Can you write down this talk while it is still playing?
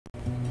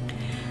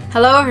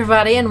Hello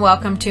everybody and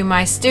welcome to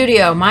my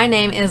studio. My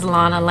name is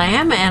Lonna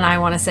Lamb and I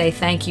want to say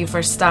thank you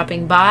for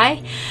stopping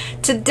by.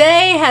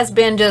 Today has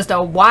been just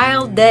a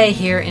wild day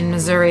here in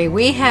Missouri.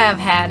 We have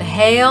had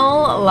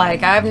hail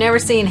like I've never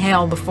seen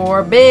hail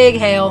before. Big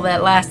hail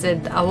that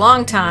lasted a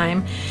long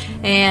time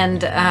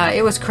and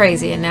it was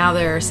crazy, and now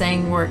they're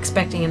saying we're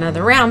expecting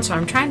another round, so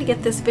I'm trying to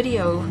get this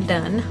video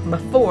done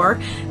before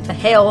the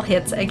hail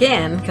hits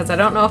again because I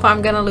don't know if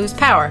I'm gonna lose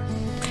power.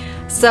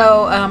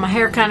 So my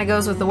hair kind of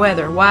goes with the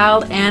weather.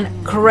 Wild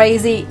and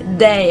crazy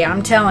day,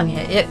 I'm telling you,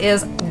 it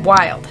is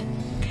wild.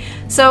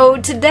 So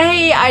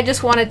today I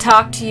just want to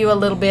talk to you a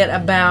little bit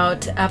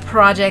about a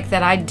project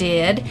that I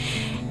did.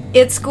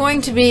 It's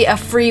going to be a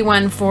free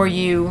one for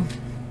you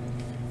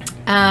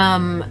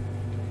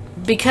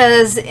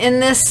because in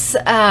this,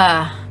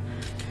 while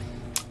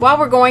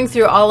we're going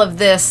through all of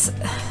this,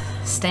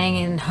 staying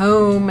in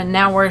home, and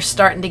now we're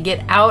starting to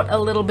get out a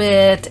little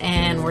bit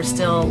and we're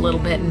still a little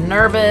bit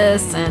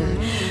nervous and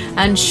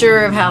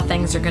unsure of how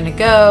things are going to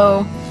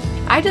go.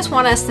 I just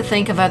want us to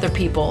think of other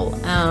people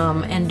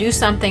and do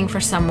something for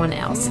someone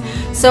else.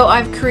 So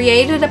I've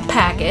created a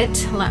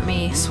packet. Let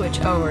me switch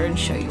over and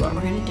show you what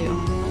we're going to do.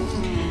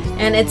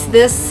 And it's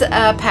this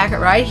packet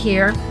right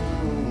here.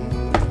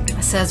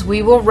 It says,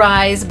 "We will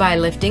rise by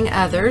lifting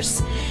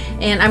others."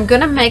 And I'm going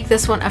to make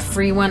this one a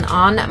free one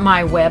on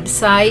my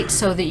website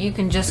so that you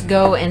can just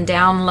go and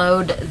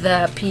download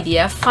the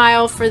PDF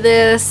file for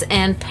this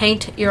and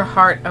paint your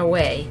heart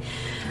away.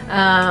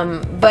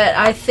 But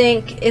I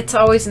think it's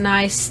always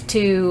nice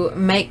to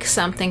make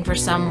something for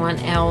someone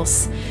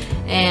else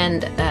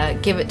and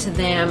give it to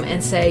them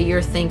and say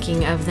you're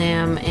thinking of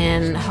them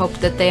and hope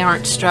that they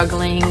aren't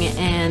struggling.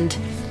 And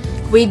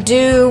we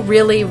do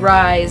really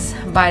rise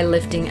by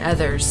lifting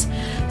others.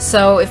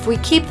 So if we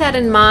keep that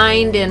in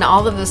mind in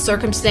all of the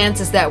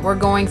circumstances that we're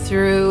going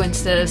through,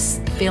 instead of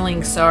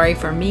feeling sorry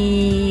for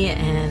me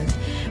and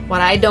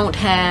what I don't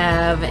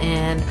have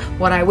and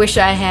what I wish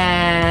I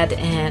had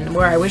and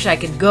where I wish I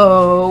could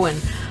go and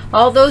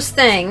all those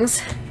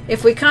things,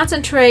 if we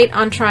concentrate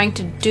on trying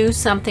to do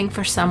something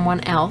for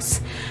someone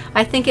else,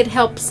 I think it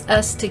helps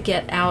us to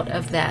get out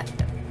of that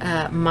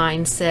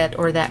mindset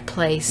or that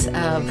place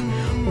of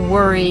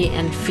worry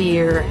and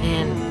fear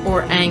and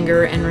or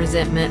anger and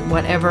resentment,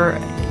 whatever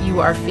you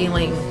are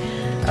feeling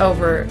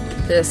over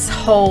this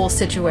whole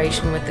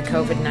situation with the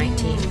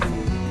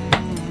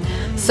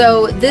COVID-19.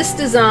 So this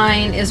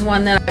design is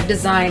one that I've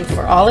designed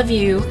for all of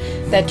you,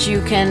 that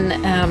you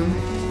can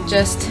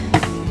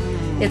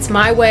it's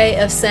my way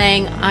of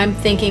saying I'm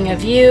thinking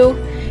of you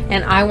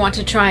and I want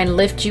to try and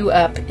lift you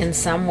up in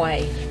some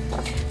way.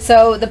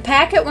 So the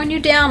packet, when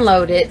you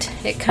download it,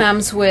 it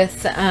comes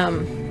with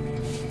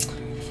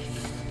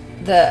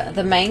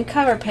the main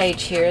cover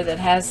page here that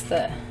has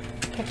the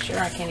picture.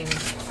 I can't even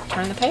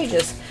turn the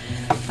pages.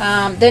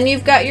 Then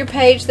you've got your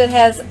page that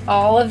has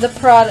all of the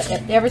product,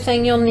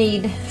 everything you'll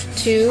need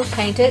to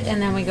paint it,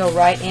 and then we go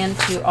right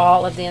into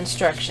all of the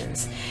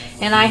instructions.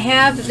 And I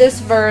have this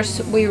verse,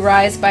 "We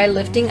rise by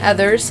lifting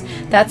others."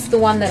 That's the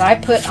one that I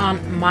put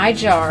on my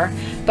jar,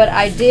 but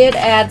I did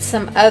add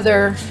some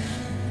other.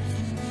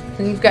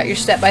 And you've got your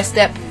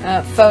step-by-step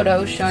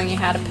photo showing you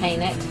how to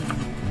paint it,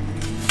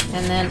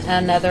 and then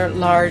another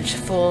large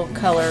full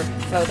color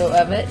photo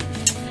of it.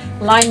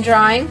 Line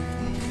drawing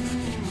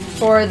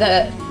for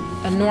a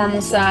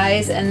normal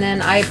size, and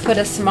then I put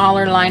a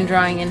smaller line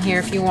drawing in here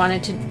if you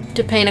wanted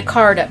to paint a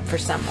card up for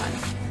someone.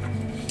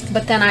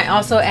 But then I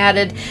also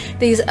added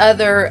these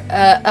other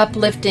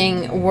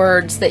uplifting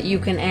words that you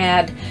can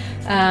add.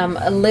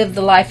 Live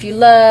the life you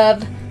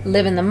love,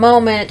 live in the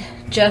moment,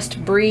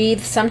 just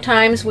breathe.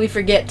 Sometimes we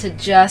forget to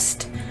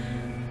just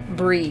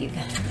breathe.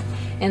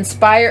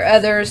 Inspire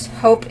others,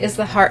 hope is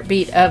the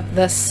heartbeat of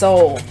the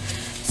soul.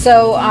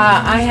 So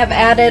I have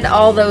added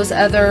all those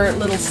other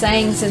little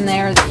sayings in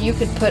there that you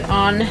could put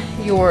on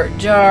your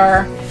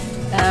jar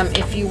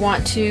if you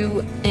want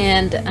to,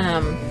 and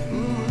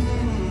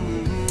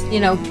you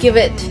know,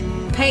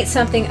 paint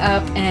something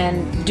up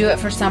and do it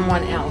for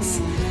someone else.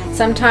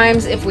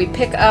 Sometimes if we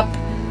pick up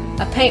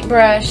a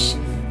paintbrush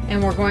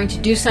and we're going to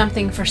do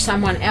something for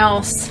someone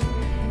else,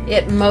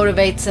 it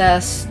motivates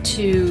us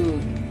to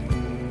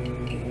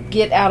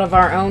get out of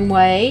our own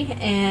way,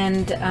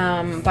 and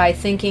by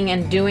thinking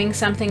and doing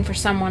something for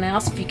someone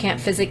else. If you can't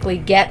physically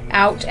get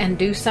out and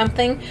do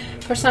something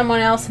for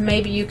someone else,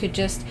 maybe you could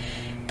just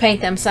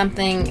paint them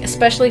something,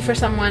 especially for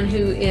someone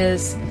who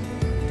is,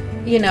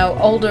 you know,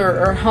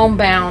 older or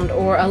homebound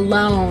or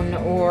alone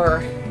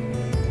or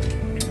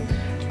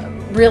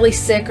really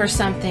sick or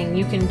something.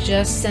 You can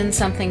just send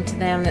something to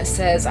them that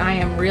says, "I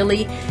am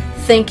really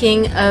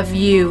thinking of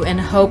you and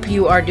hope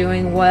you are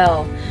doing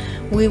well."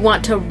 We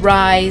want to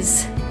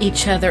rise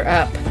each other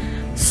up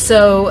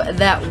so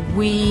that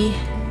we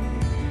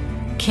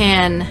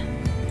can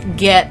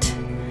get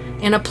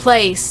in a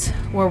place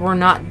where we're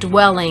not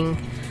dwelling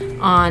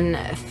on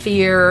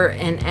fear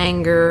and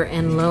anger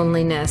and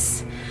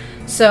loneliness.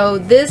 So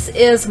this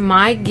is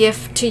my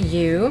gift to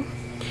you.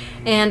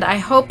 And I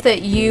hope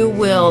that you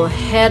will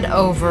head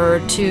over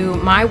to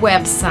my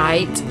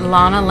website,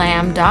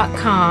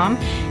 lonnalamb.com,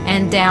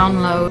 and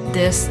download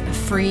this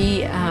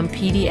free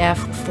PDF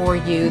for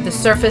you. The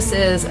surface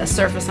is a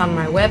surface on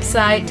my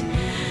website.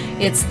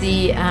 It's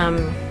the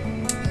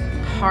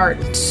heart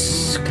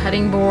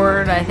cutting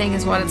board, I think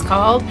is what it's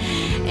called.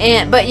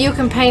 But you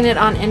can paint it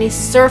on any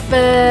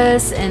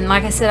surface, and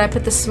like I said, I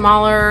put the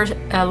smaller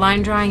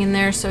line drawing in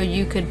there so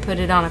you could put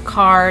it on a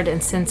card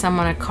and send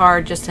someone a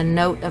card, just a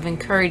note of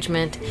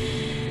encouragement.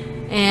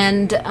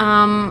 And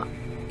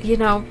you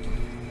know,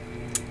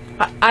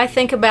 I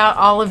think about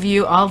all of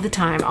you all the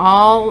time,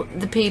 all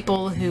the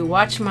people who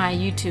watch my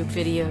YouTube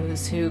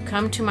videos, who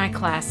come to my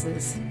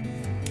classes,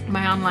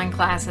 my online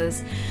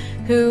classes,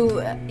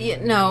 who, you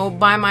know,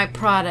 buy my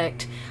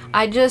product.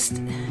 I just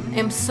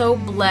am so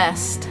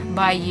blessed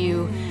by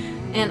you,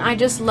 and I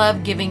just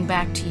love giving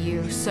back to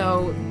you.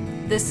 So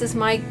this is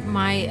my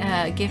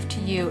gift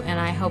to you, and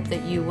I hope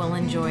that you will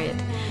enjoy it.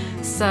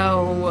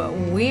 So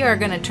we are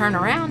going to turn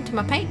around to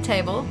my paint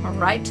table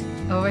right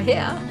over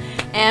here,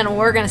 and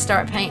we're going to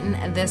start painting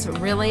this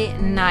really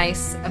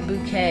nice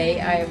bouquet.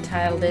 I have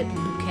titled it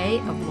Bouquet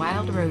of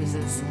Wild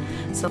Roses.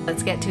 So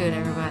let's get to it,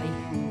 everybody.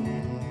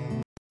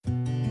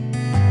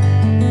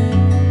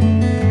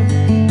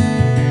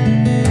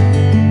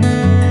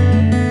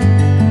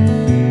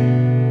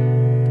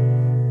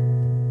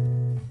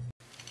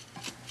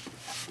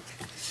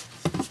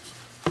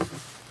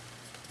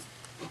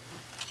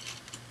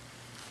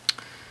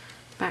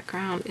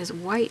 Background is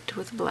white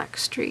with black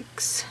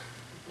streaks.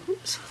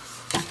 Oops.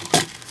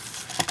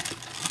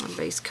 I'm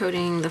base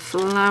coating the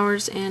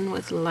flowers in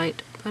with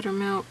light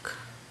buttermilk.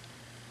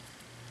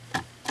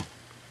 That's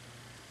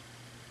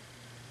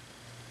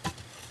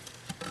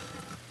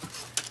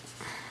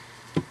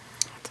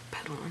a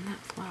petal on that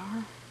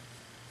flower.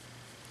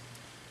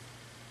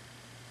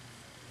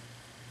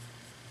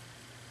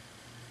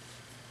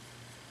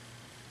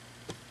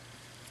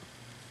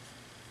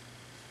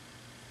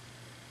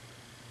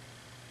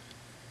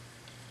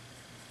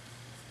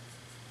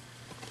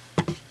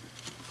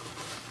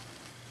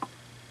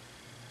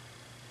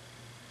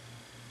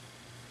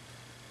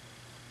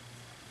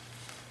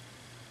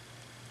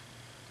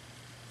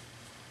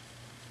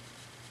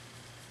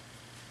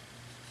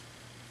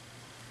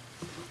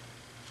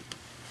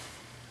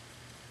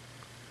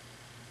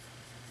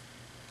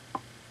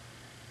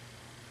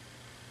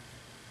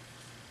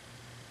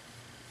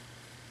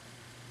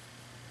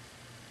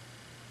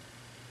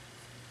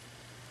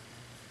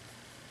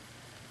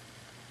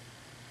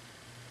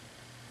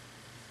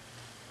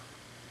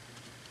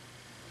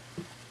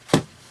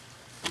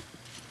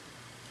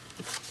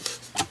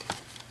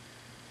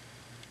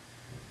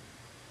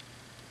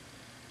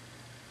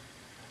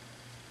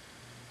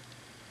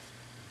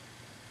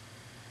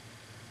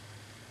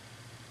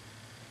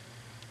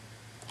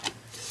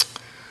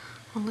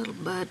 A little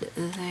bud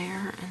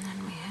there, and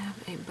then we have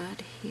a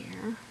bud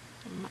here,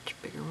 a much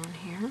bigger one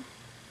here.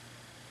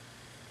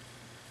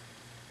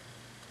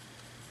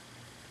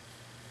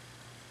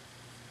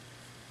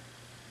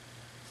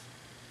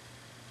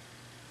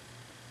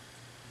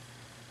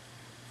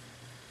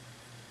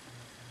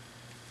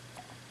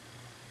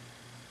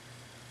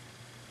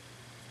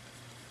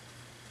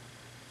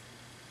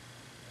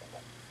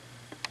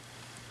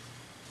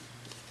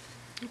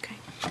 Okay.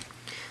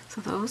 So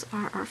those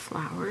are our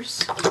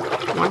flowers.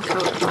 One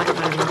coat of black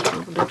buttermilk, a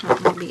little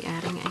different. We'll be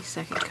adding a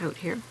second coat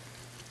here.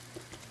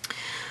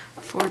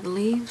 For the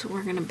leaves,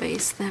 we're going to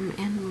base them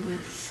in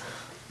with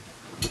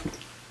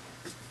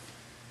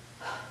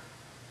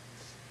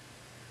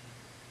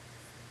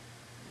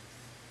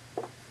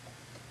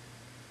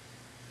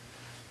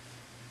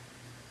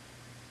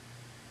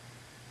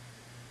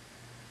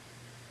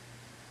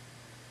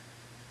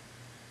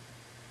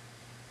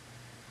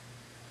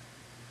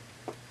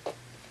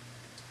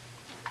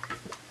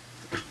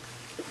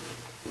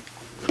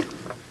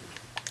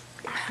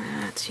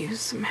let's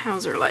use some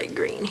Hauser light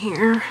green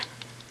here.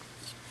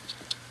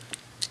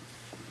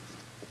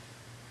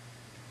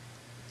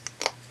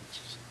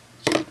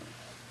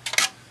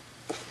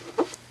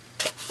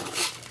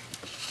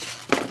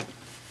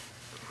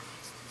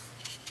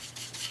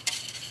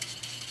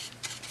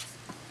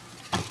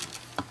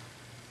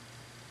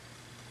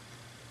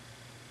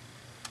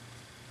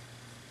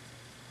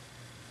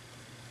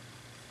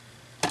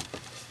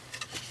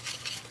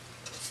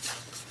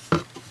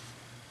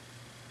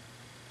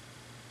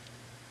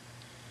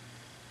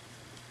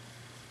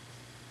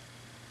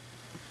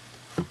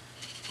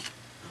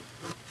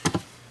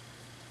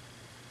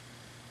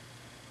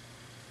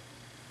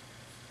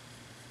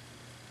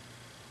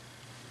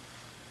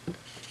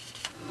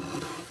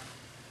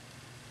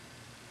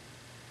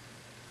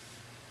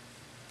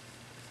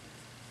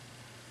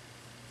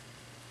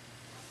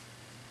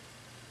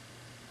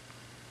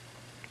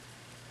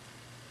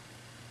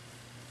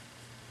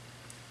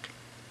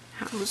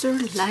 Hauser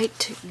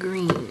light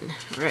green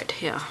right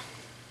here.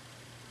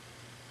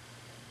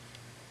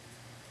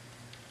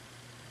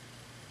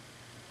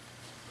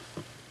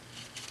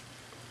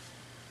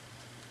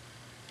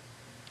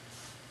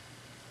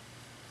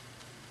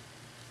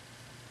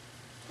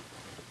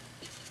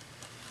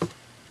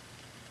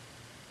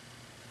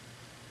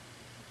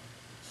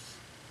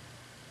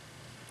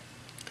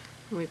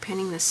 We're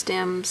painting the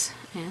stems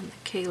and the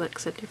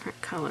calyx a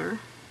different color.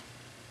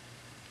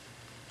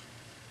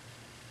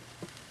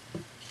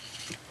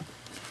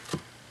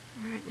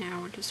 Right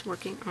now we're just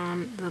working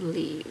on the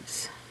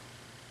leaves.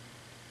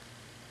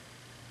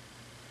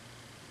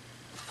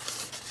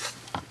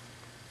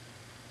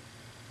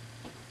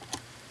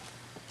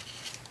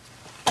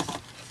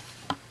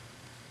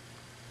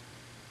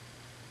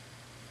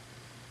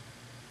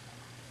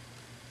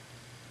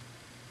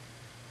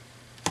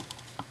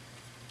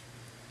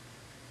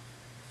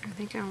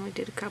 I think I only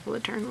did a couple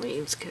of turn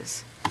leaves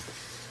because I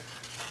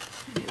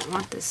didn't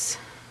want this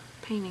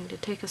painting to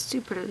take a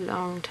super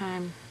long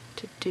time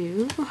to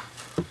do. Got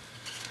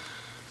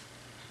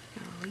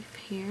a leaf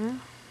here.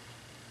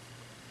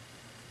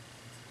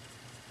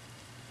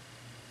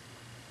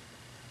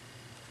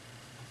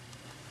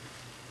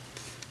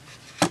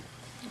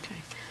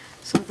 Okay,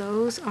 so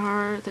those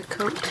are the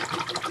coat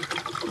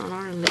on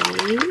our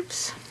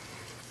leaves.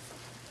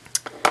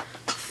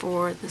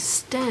 For the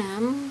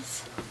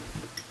stems,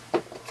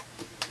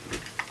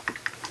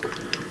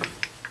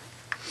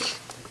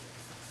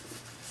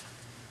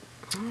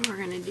 we're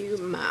going to do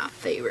my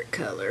favorite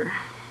color,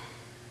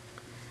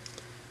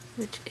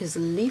 which is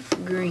leaf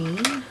green.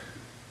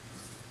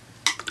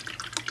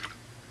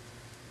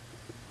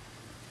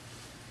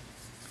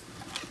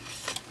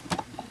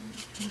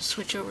 I'll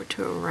switch over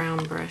to a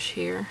round brush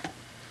here.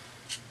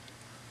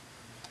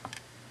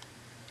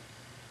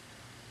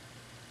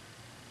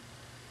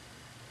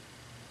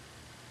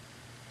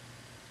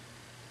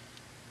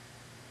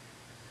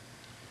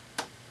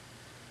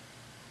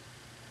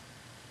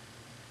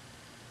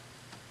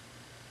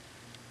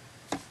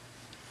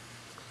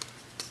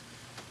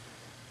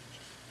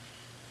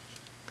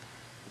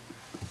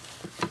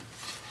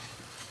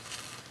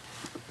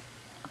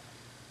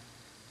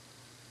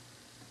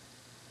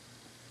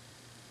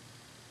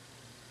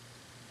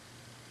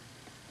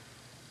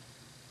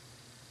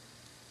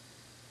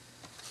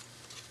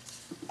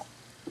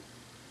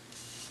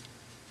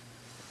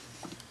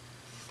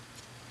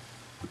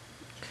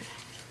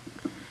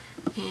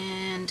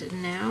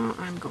 And now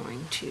I'm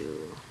going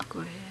to go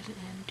ahead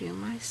and do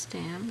my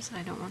stems.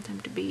 I don't want them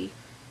to be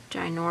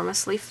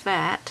ginormously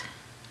fat.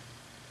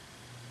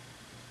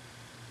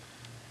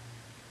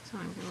 So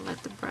I'm going to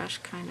let the brush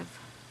kind of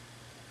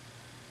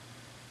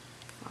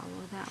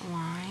follow that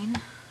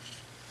line.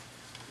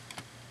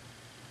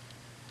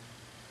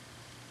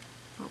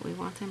 But we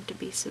want them to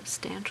be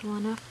substantial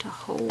enough to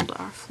hold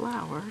our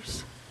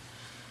flowers.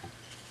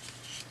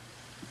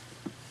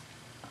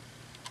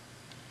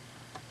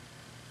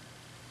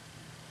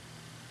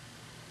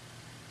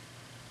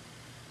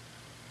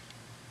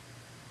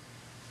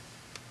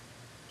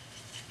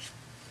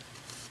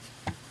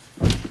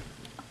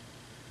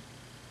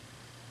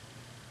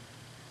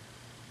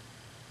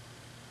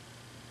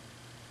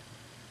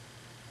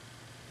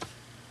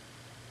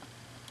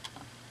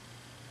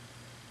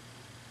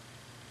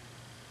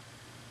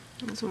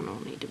 This one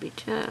will need to be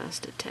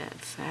just a tad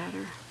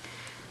fatter.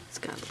 It's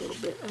got a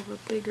little bit of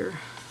a bigger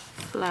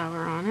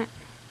flower on it.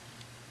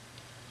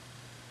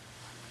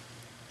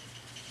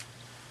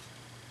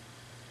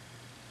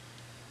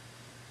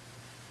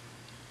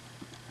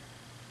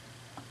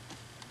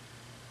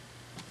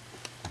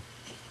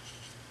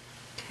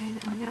 Okay,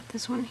 then we got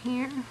this one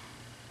here.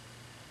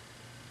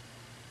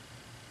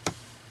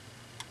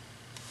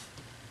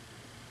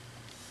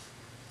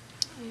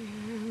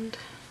 And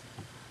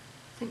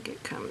I think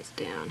it comes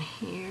down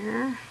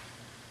here.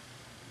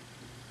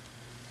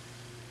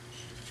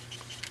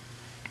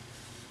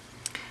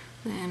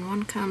 Then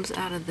one comes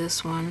out of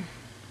this one.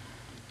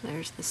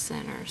 There's the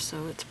center,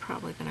 so it's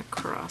probably going to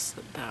cross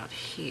about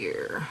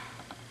here.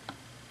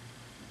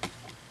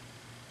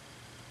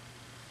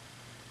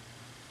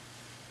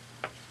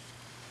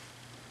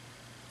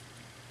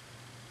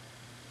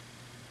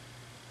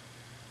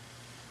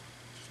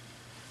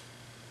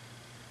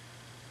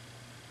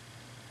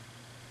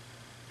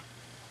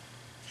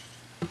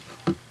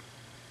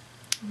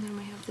 And then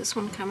we have this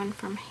one coming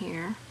from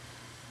here.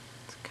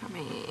 It's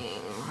coming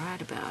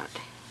right about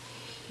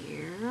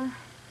here.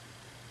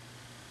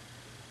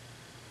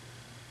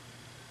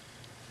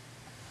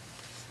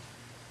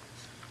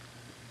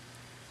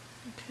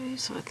 Okay,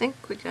 so I think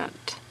we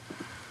got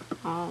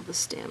all the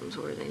stems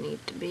where they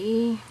need to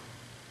be.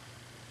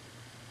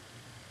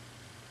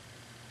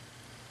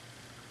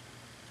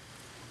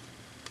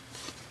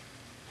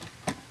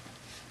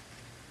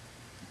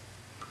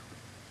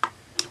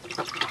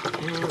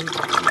 And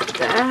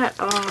that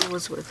all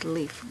was with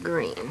leaf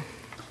green.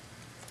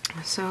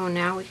 So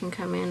now we can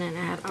come in and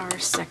add our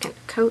second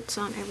coats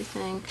on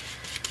everything.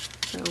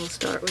 So we'll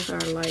start with our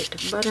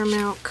light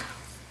buttermilk.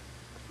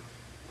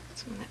 Get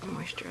some of that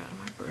moisture out of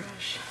my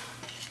brush.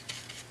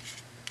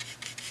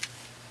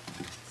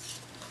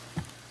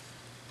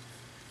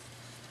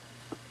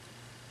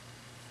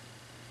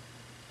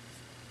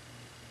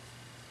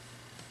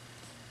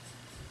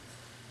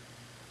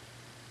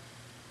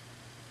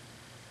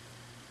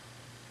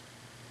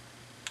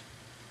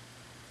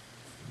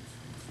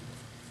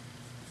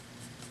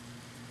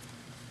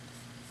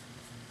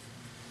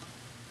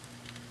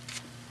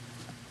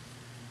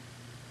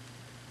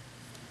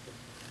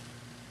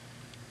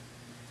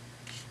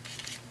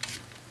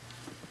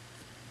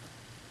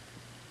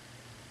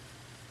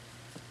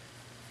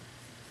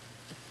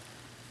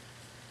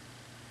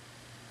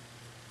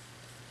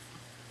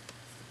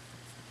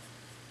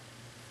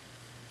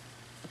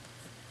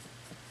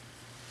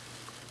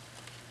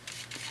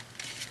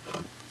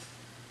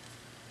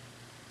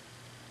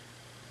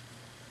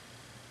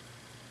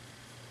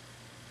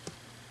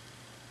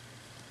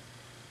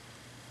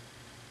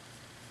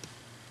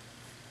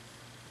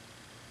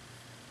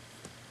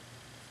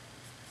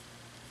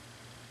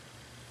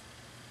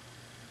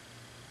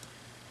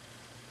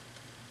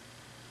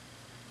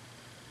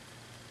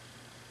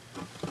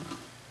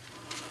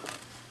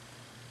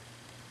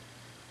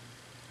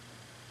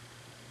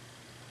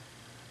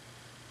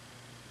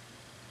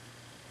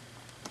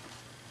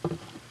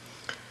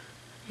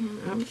 And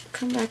I'll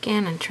come back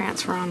in and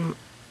transfer on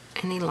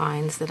any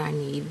lines that I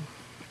need.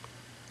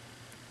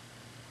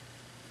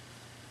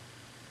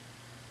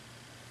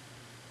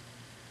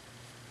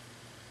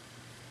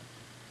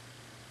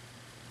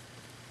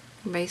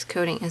 Base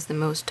coating is the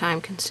most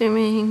time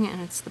consuming,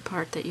 and it's the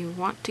part that you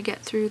want to get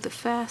through the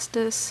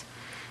fastest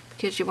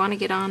because you want to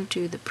get on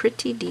to the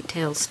pretty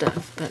detail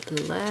stuff. But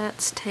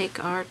let's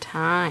take our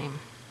time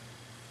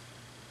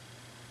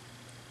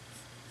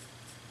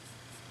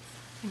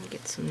and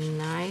get some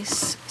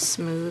nice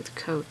smooth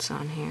coats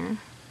on here.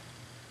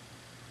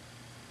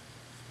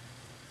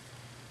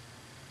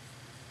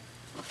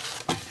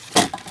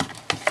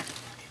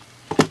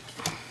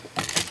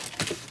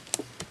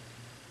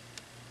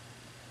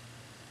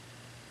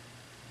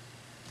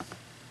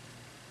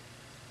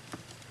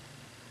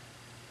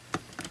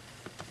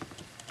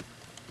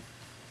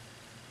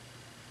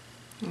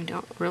 We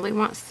don't really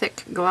want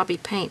thick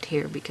globby paint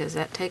here because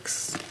that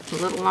takes a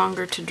little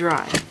longer to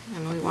dry,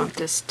 and we want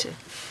this to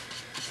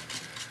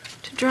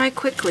dry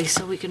quickly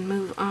so we can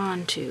move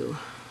on to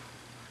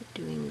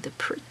doing the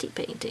pretty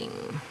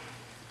painting.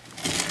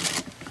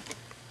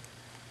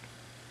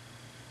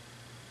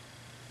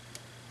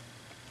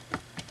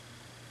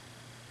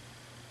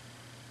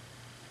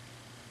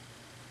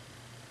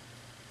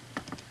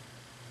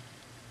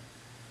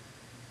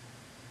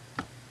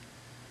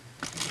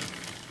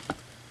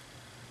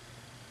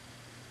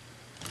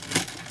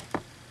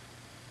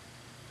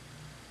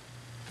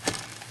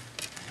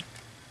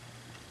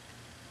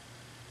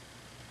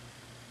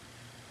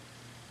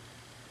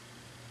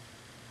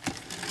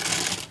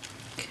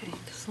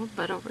 This little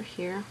bud over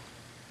here.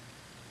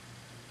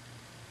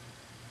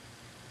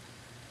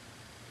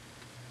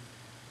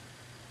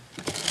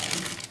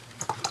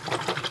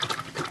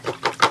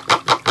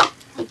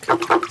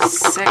 Okay,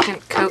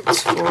 second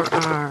coats for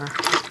our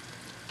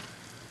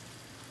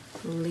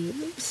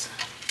leaves.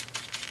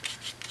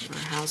 Our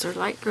Hauser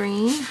light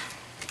green.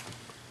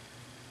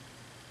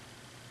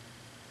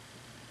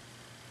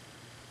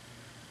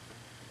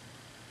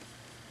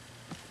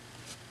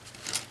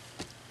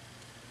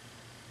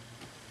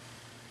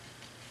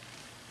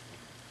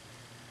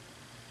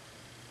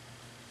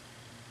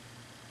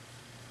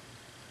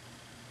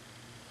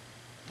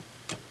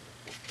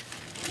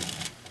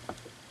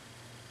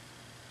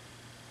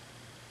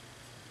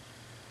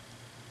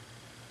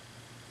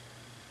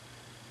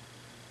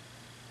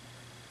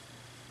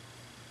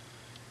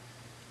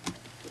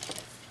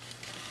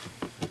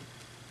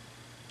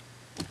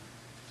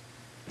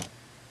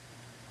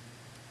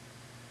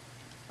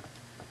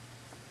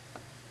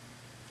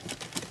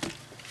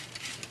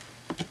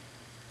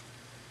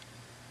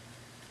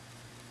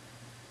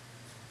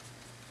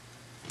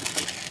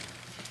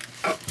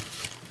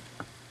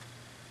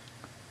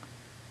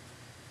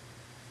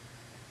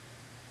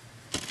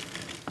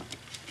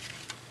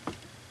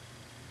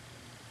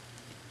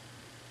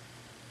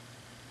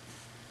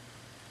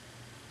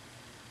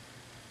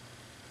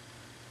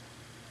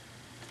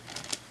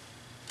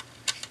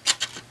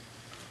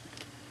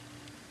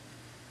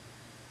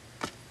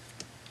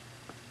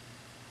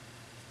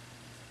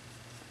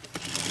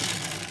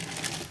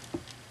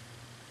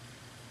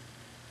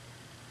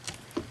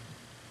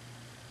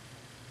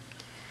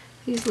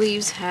 These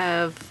leaves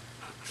have,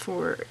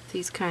 for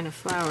these kind of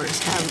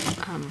flowers,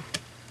 have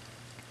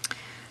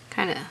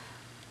kind of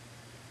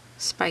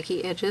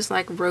spiky edges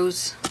like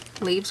rose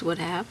leaves would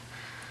have,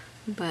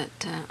 but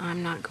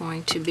I'm not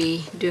going to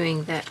be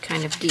doing that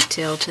kind of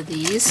detail to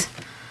these.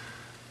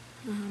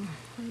 I'm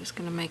just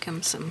going to make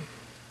them some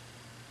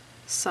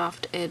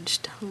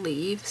soft-edged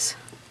leaves.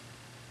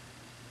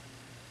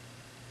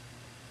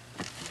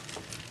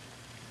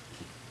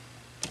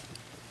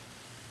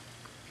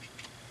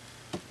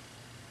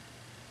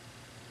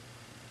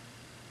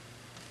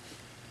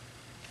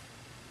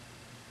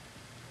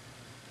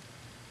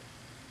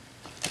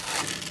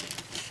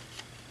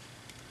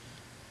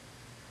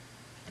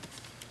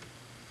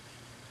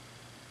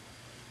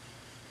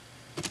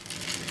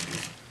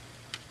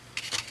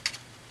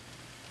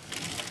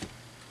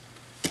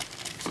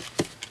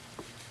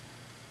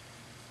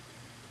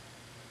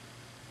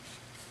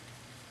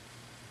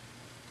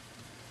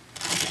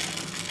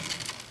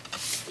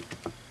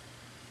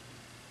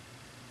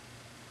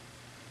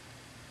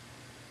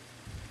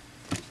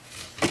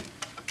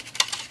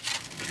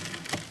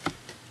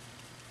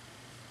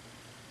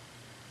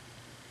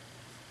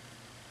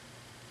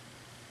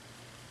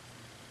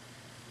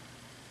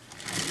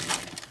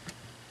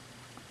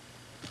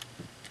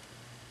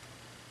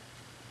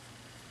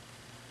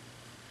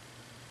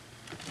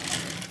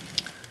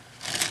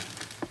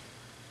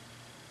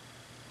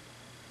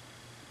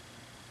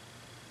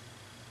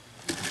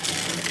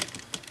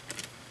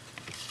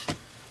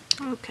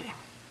 Okay.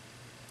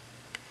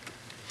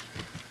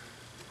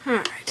 All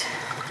right.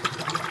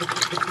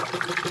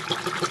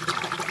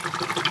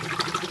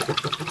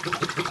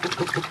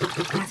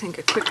 I think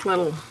a quick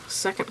little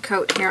second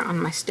coat here on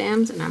my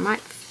stems, and I might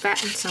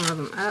fatten some of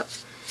them up.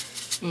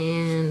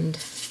 And I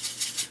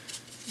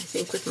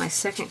think with my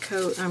second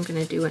coat, I'm going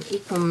to do an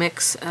equal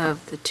mix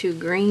of the two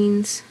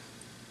greens.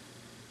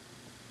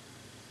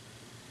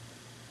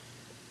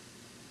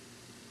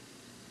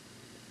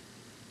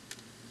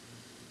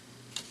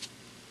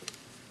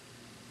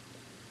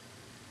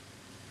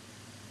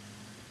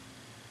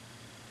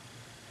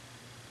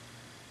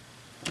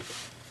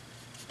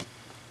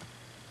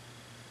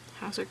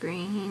 Trouser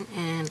green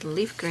and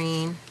leaf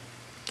green,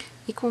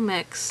 equal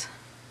mix.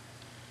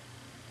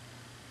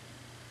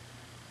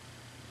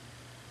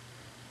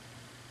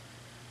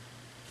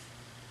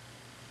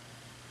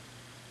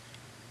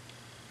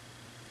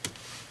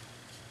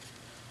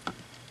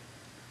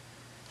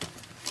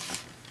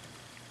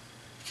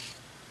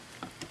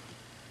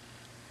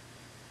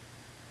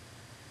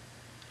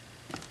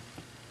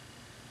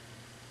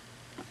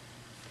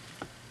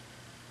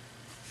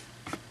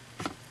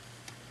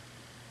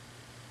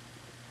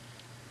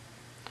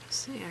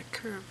 See, I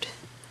curved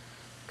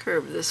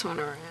this one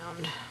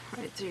around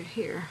right through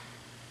here.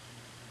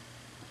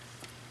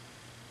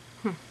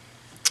 I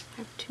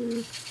have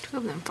two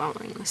of them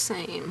following the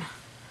same.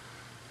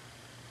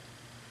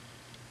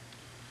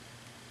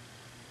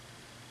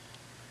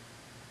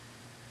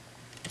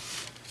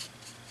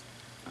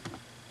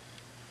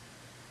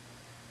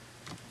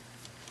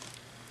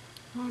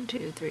 One,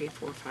 two, three,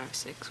 four, five,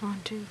 six.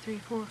 1, 2, 3,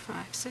 4,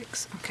 5,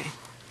 6. Okay.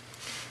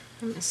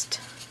 I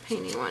missed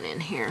painting one in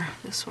here.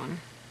 This one.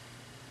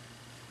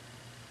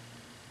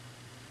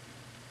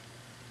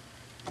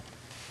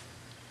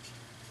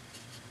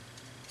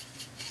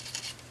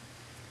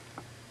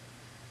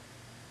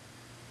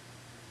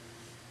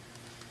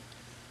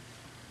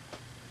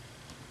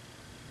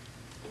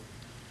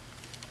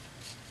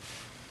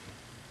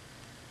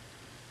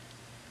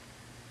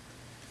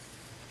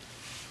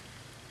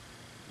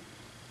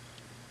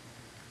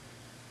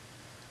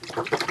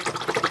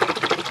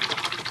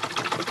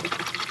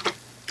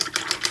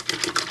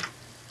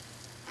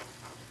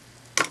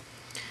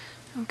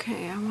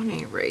 Okay, I want to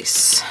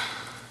erase.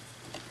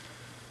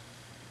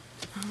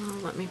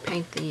 Let me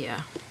paint the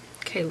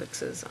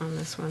calyxes on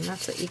this one.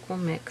 That's an equal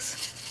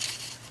mix.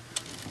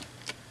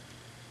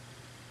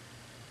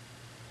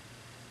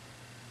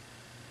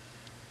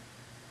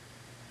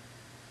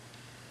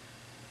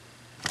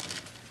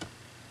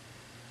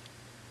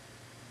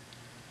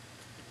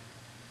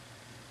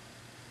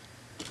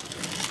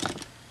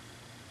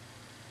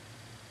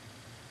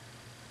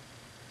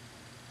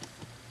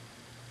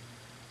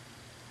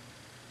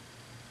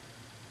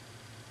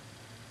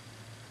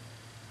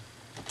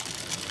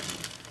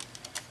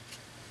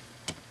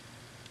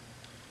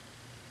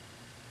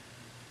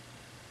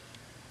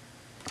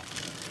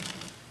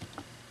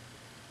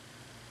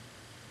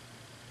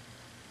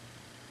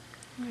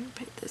 I'm going to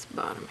paint this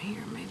bottom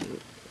here, maybe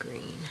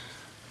green.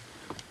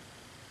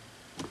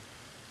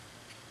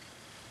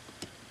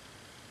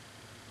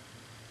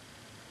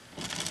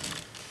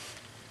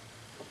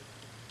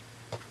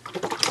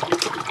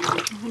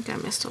 I think I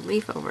missed a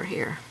leaf over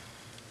here.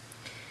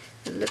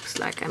 It looks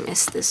like I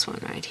missed this one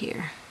right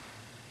here.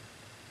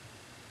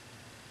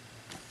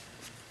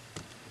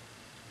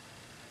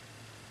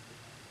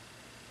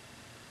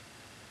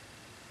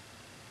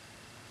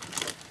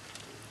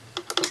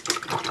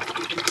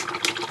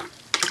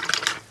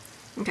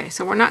 Okay,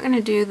 so we're not going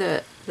to do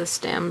the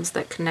stems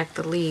that connect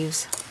the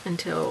leaves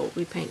until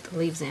we paint the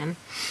leaves in.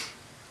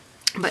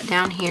 But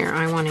down here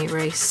I want to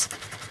erase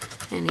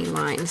any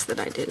lines that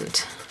I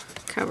didn't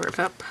cover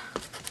up.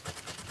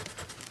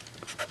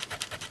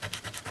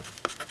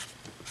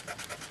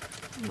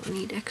 I don't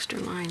need extra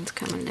lines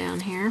coming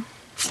down here.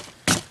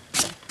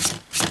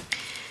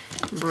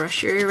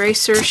 Brush your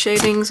eraser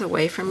shavings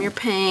away from your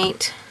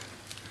paint.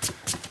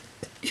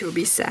 You'll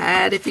be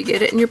sad if you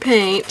get it in your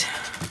paint.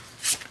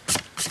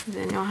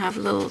 Then you'll have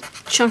little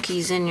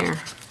chunkies in your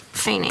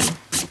painting.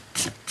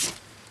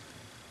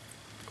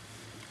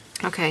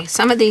 Okay,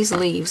 some of these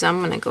leaves I'm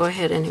going to go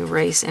ahead and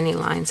erase any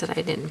lines that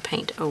I didn't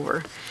paint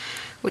over,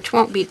 which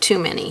won't be too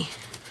many.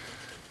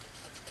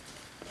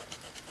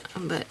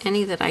 But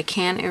any that I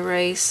can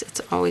erase,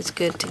 it's always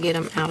good to get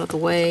them out of the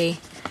way,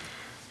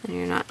 and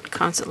you're not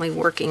constantly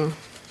working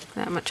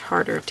that much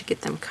harder to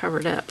get them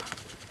covered up.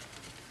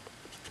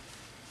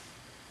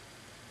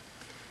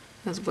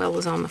 As well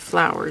as on the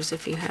flowers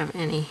if you have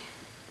any.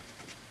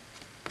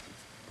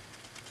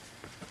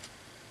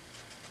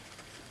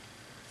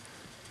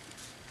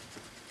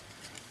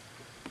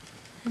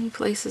 Any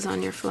places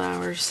on your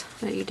flowers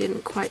that you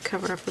didn't quite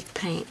cover up with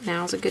paint,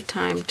 now's a good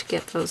time to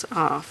get those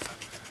off.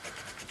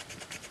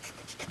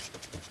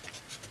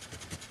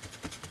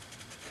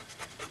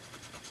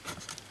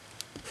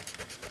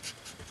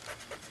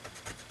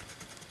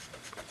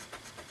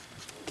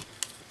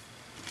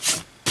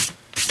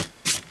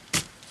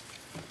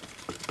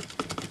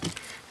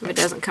 If it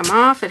doesn't come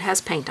off, it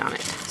has paint on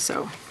it,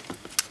 so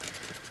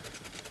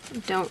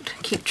don't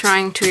keep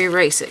trying to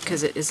erase it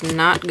because it is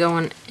not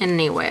going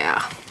anywhere.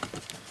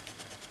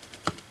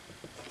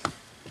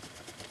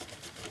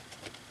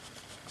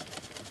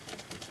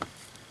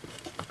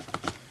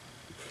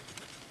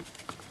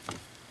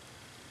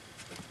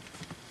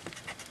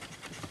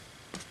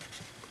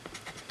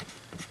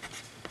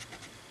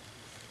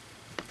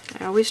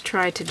 I always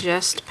try to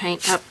just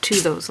paint up to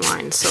those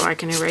lines so I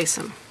can erase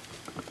them.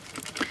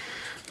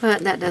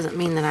 But that doesn't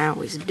mean that I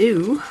always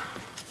do.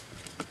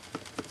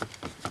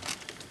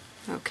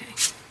 Okay,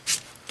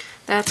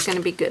 that's going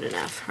to be good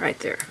enough right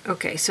there.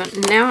 Okay, so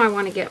now I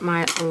want to get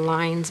my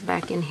lines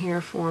back in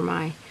here for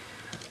my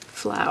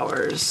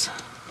flowers.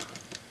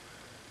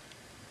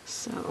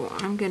 So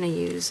I'm going to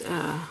use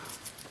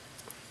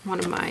one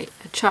of my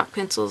chalk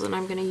pencils, and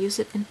I'm going to use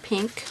it in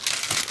pink.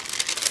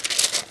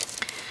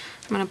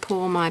 I'm going to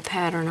pull my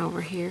pattern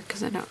over here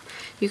because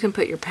you can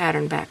put your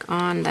pattern back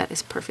on. That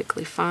is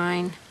perfectly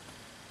fine.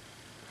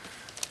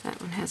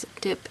 That one has a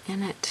dip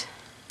in it.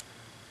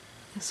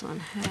 This one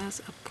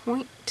has a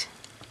point.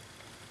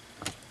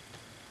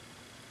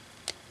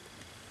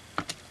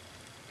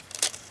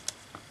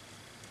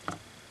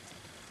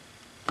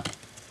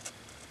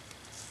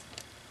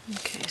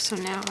 Okay, so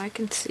now I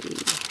can see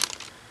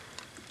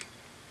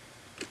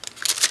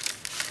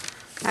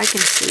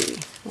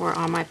where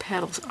all my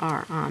petals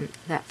are on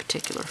that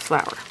particular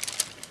flower.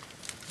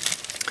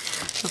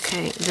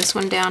 Okay, this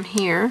one down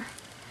here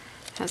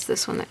has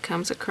this one that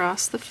comes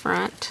across the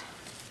front.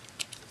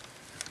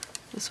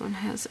 This one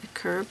has a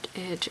curved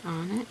edge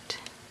on it.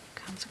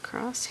 Comes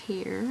across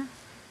here.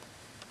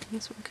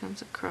 This one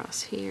comes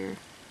across here.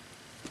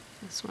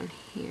 This one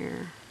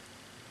here.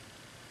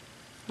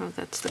 Oh,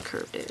 that's the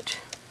curved edge.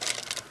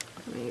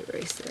 Let me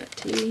erase that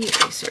to the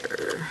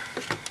eraser.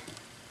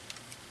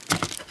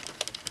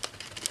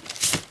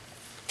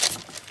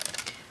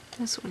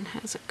 This one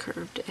has a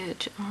curved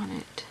edge on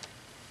it,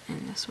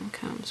 and this one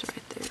comes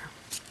right there.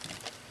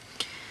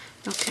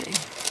 Okay.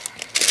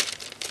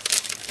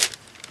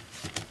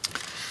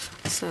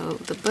 So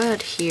the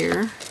bud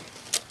here,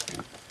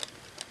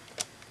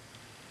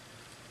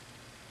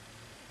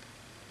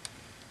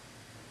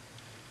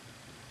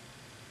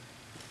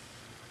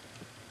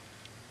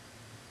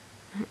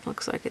 it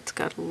looks like it's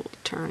got a little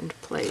turned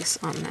place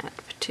on that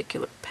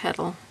particular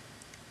petal.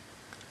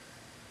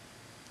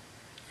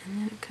 And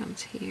then it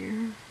comes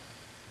here.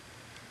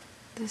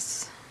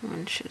 This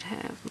one should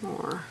have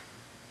more.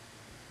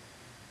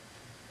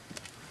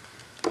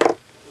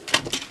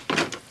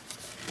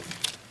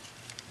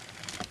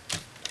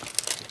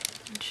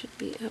 It should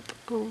be up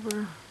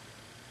over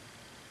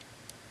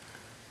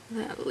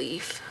that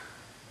leaf.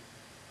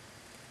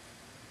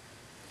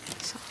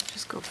 So I'll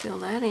just go fill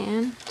that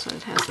in so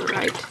it has the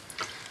right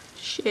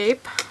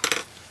shape.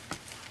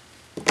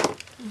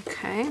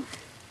 Okay.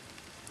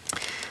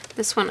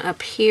 This one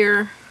up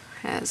here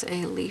has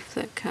a leaf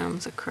that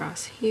comes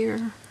across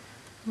here,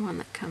 one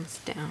that comes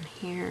down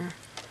here.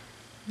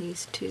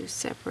 These two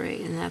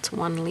separate, and that's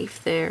one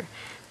leaf there.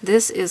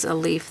 This is a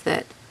leaf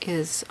that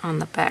is on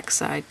the back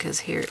side because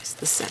here is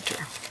the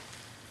center.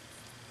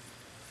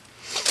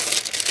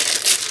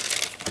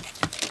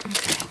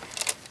 Okay.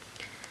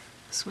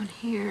 This one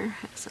here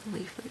has a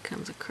leaf that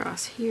comes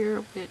across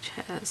here, which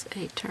has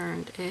a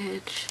turned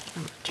edge, a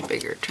much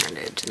bigger turned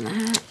edge than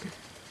that.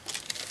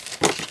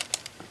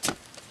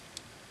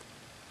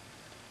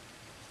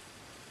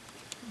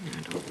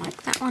 I don't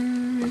like that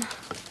one.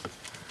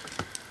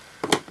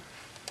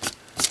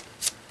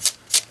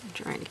 I'm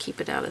trying to keep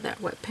it out of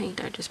that wet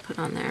paint I just put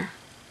on there.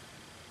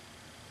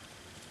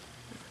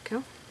 There we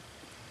go.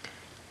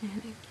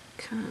 And it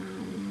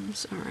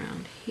comes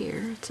around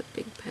here. It's a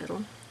big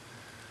petal.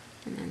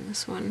 And then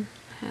this one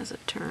has a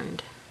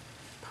turned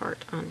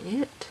part on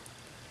it.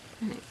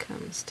 And it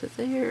comes to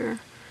there.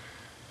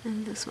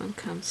 And this one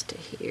comes to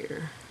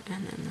here.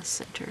 And then the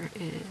center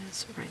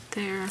is right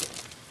there.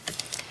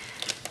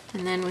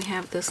 And then we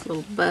have this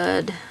little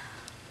bud.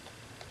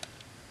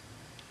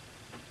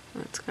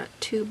 It's got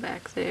two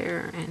back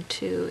there and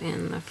two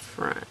in the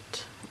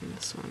front. And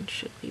this one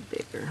should be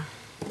bigger.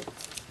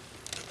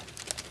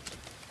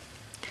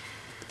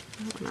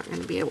 We're not going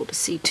to be able to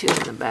see two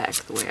in the back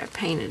the way I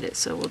painted it,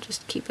 so we'll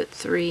just keep it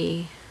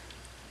three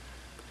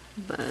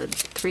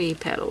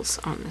petals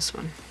on this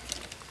one.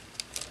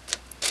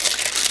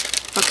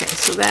 Okay,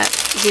 so that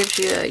gives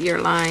you your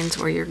lines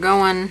where you're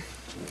going.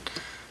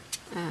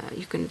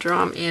 You can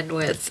draw them in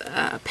with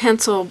a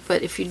pencil,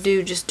 but if you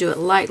do, just do it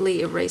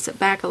lightly, erase it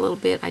back a little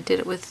bit. I did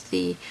it with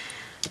the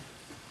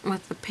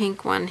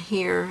pink one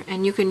here,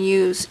 and you can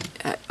use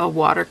a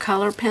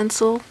watercolor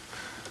pencil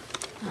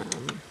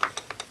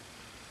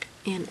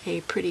in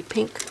a pretty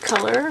pink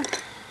color.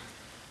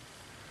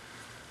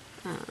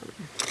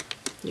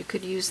 You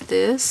could use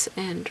this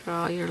and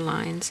draw your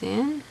lines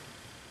in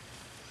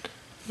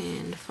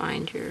and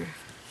find your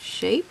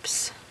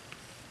shapes.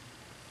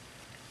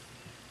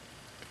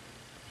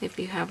 If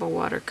you have a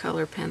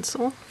watercolor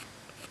pencil.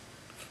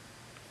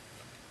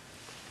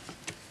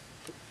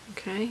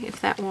 Okay, if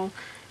that will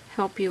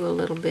help you a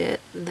little bit,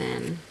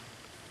 then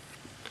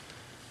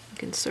you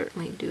can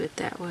certainly do it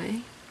that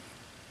way.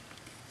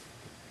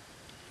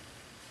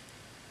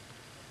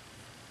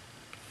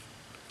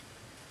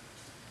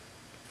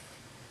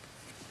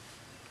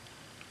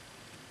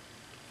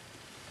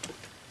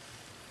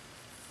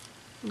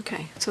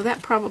 Okay, so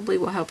that probably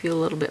will help you a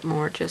little bit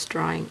more, just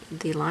drawing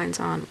the lines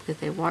on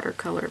with a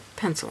watercolor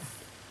pencil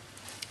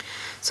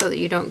so that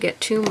you don't get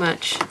too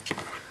much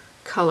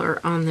color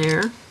on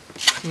there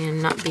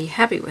and not be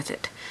happy with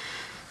it.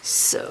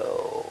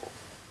 So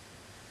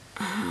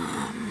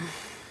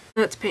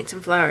let's paint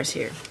some flowers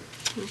here.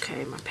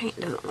 Okay, my paint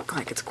doesn't look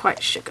like it's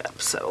quite shook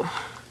up, so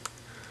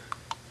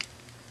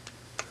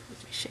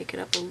let me shake it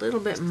up a little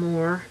bit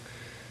more.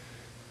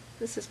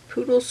 This is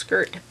Poodle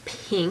Skirt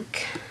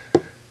Pink.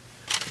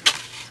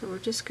 So we're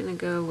just going to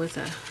go with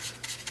a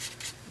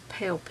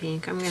pale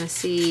pink. I'm going to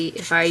see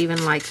if I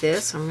even like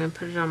this. I'm going to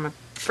put it on my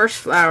first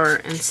flower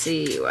and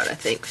see what I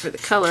think for the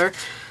color.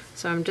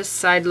 So I'm just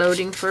side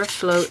loading for a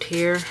float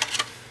here.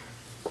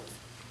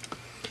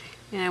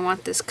 And I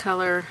want this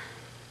color.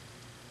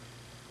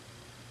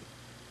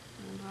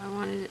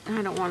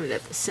 I don't want it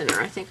at the center.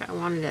 I think I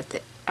want it at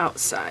the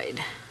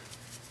outside.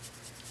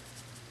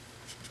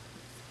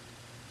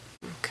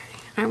 Okay,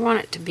 I want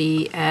it to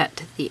be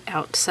at the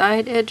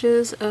outside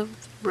edges of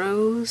the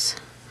rose,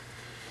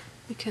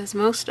 because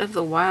most of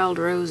the wild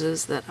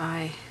roses that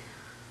I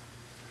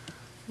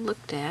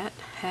looked at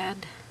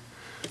had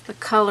the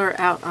color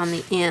out on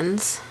the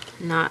ends,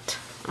 not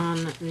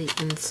on the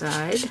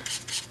inside.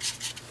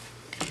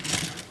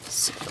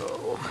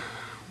 So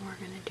we're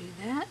going to do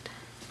that.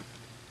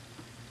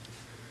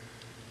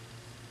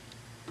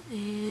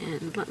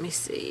 And let me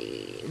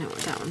see, no,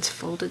 that one's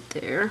folded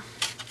there.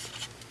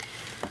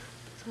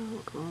 So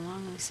we'll go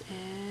along this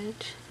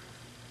edge.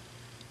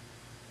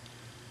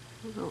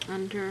 We'll go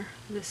under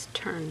this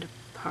turned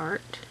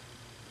part.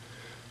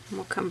 And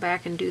we'll come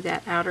back and do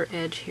that outer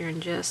edge here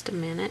in just a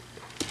minute.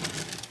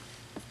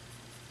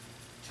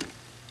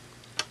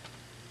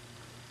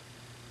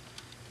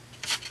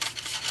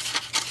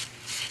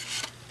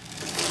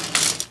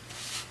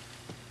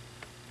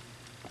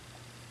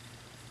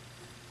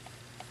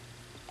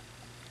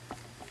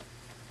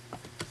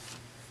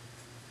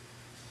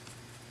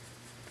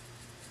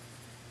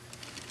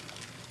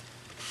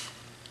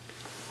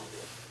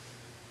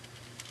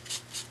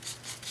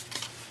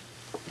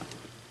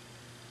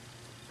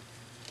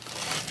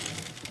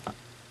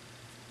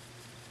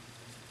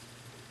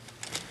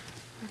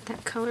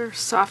 That color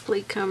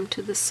softly come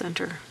to the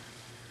center.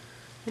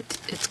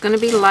 It's going to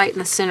be light in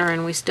the center,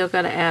 and we still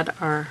got to add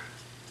our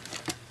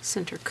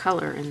center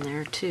color in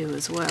there too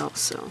as well.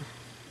 So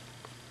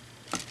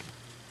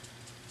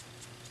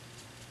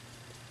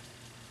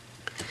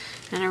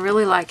and I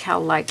really like how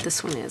light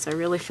this one is. I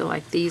really feel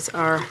like these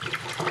are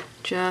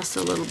just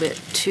a little bit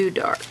too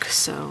dark,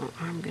 so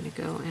I'm going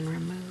to go and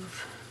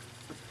remove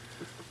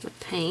the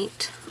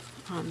paint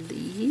on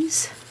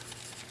these.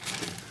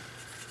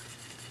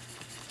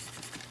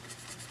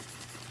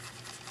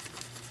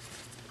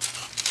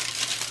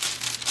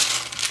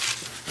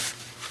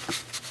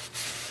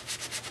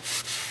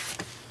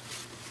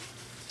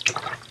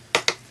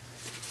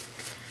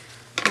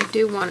 I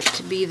do want it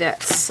to be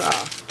that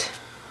soft.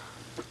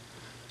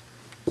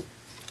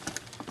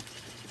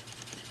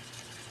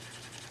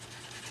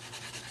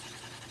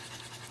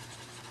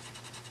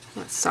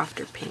 That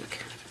softer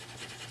pink.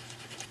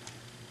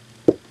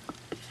 A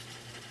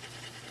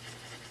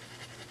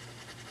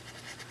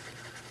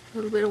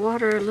little bit of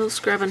water, a little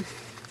scrubbing.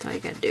 That's all you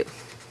gotta do.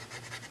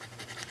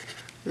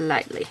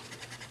 Lightly.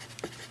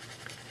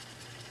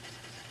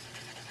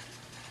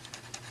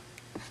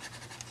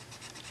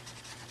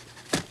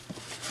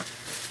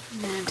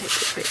 And take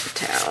the paper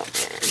towel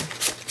and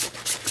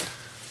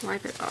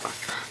wipe it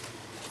off.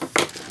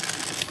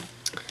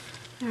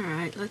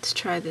 Alright, let's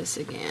try this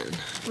again.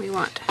 We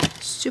want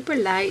super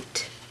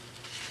light,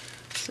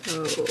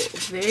 so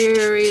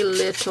very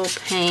little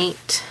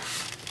paint.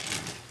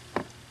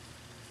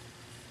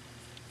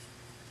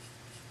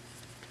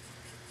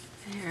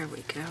 There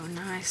we go,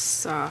 nice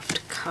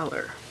soft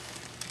color.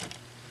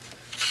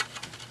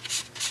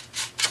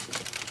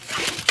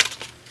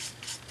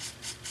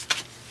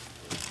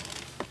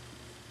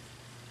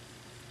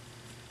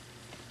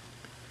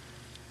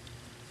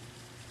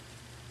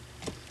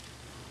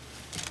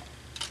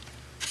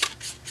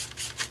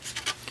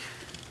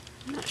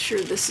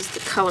 Sure this is the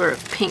color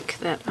of pink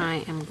that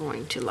I am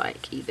going to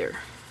like either,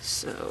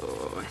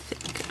 so I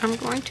think I'm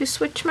going to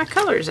switch my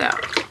colors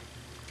out.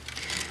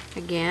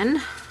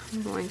 Again,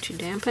 I'm going to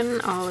dampen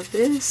all of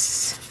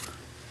this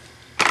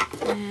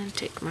and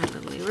take my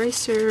little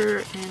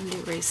eraser and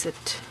erase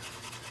it.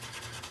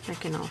 I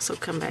can also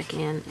come back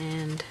in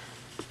and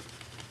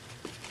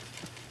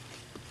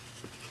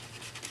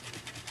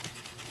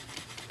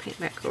paint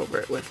back over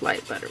it with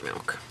light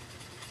buttermilk.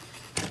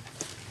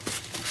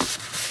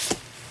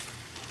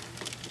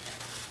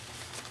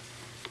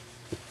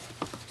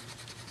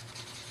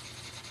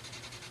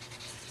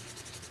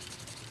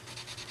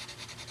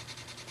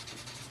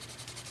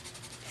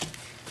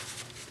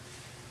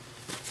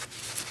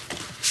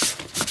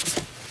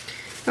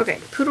 Okay,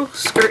 poodle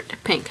skirt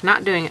pink,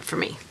 not doing it for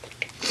me.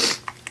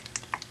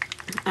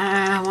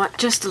 I want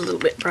just a little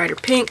bit brighter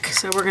pink,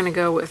 so we're going to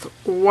go with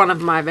one of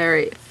my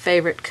very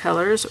favorite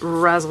colors,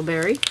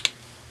 raspberry.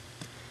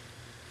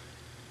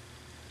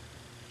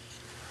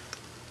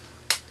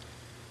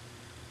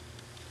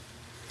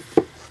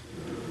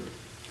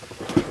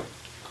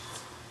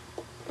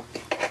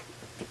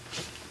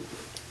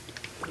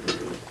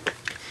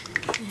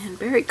 And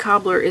berry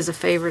cobbler is a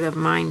favorite of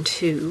mine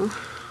too.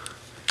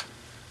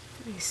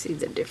 You see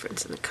the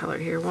difference in the color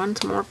here.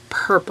 One's more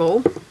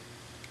purple.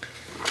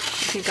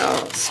 I think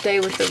I'll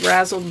stay with the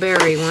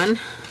raspberry one.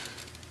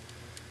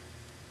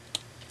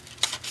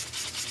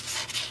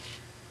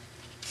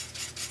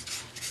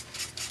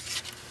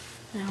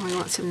 Now we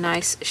want some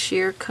nice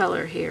sheer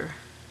color here.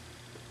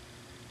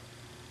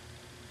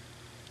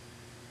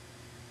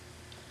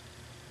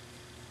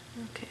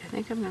 Okay, I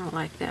think I'm going to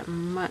like that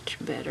much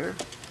better.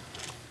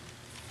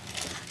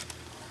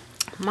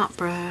 Mop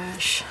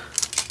brush.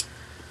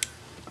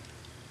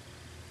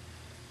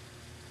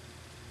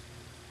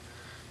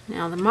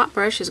 Now the mop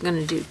brush is going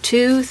to do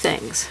two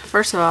things.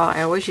 First of all,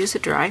 I always use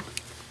it dry.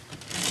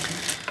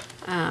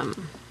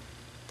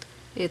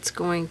 It's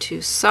going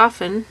to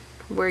soften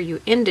where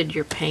you ended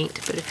your paint,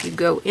 but if you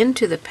go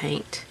into the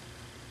paint,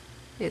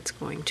 it's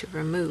going to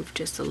remove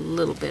just a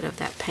little bit of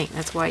that paint.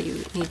 That's why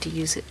you need to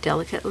use it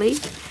delicately,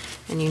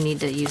 and you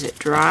need to use it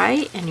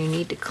dry, and you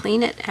need to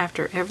clean it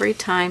after every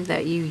time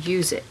that you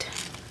use it.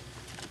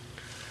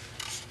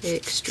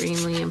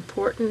 Extremely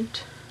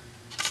important.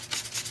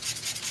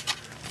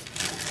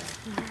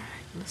 Alright,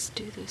 let's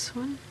do this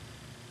one.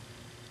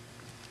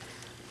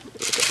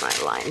 Look at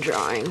my line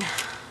drawing.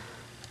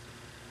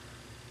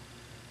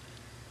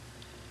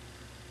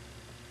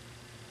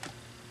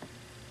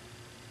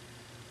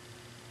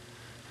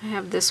 I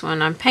have this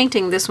one. I'm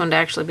painting this one to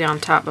actually be on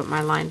top, but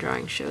my line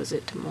drawing shows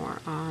it to more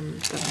on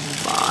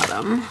the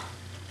bottom.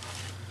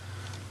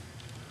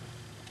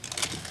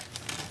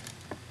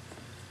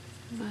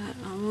 But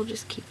we'll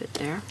just keep it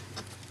there.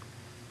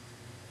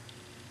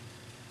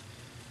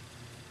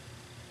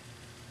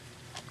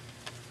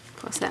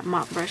 Plus that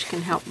mop brush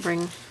can help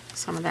bring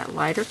some of that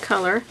lighter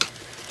color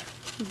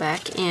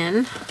back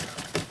in.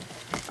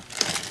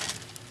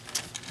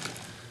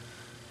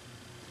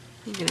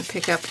 I'm going to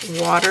pick up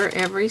water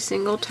every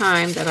single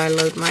time that I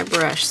load my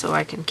brush so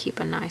I can keep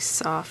a nice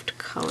soft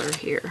color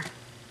here.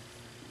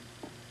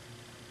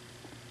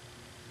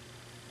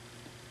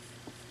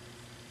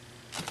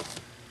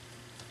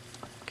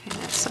 Okay,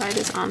 that side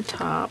is on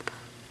top,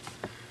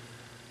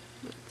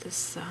 but this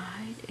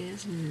side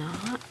is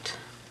not.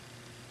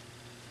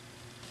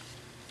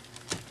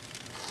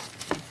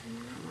 I'm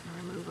going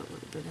to remove a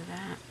little bit of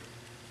that.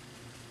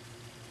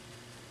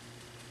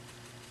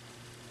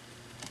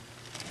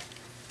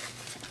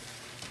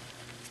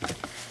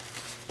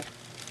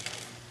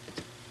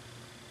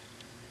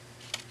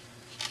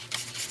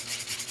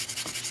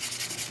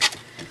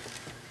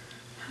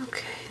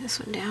 This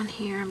one down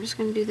here, I'm just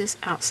going to do this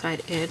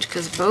outside edge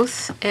because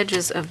both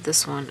edges of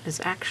this one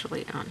is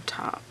actually on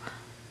top.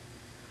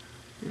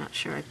 I'm not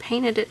sure I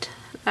painted it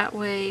that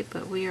way,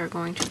 but we are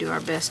going to do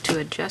our best to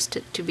adjust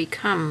it to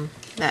become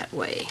that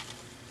way.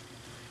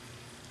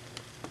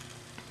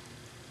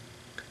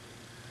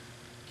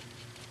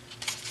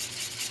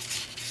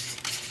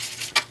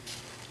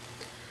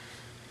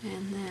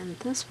 And then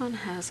this one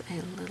has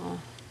a little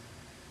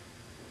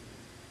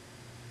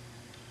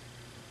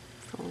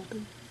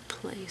folded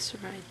place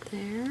right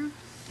there, and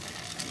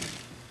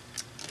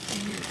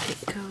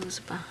it goes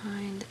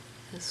behind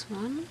this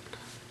one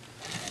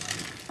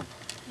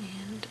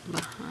and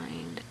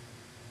behind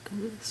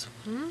this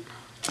one,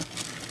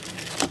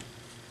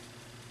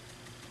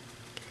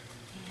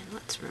 and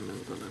let's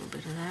remove a little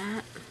bit of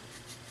that.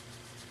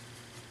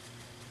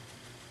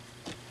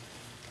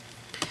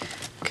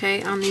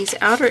 Okay, on these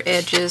outer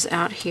edges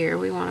out here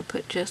we want to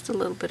put just a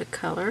little bit of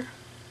color.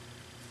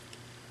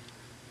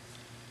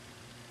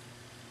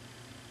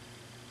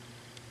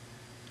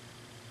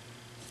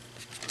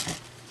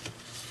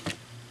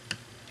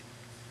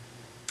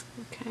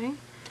 Okay,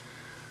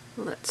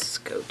 let's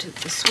go to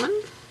this one.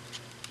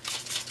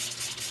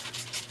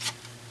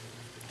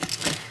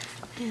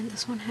 And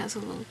this one has a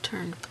little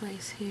turned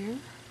place here.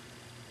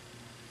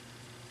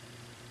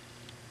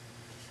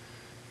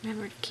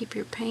 Remember to keep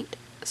your paint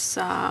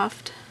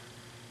soft.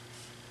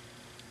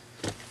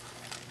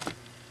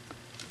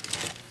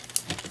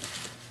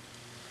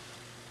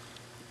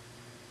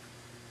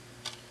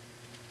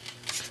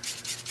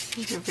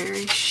 These are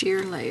very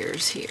sheer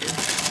layers here.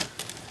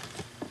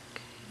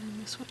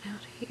 This one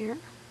out here.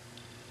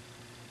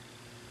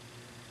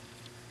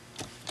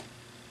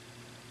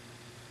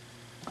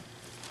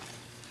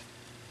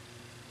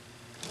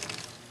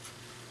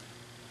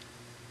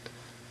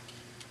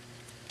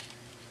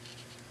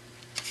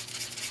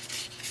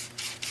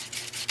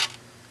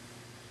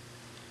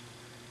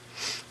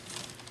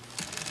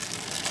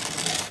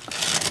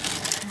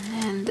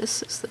 And then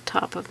this is the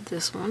top of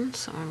this one,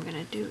 so I'm going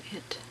to do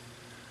it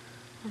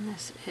on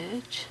this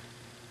edge.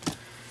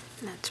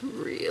 That's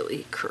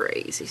really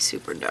crazy,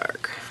 super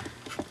dark.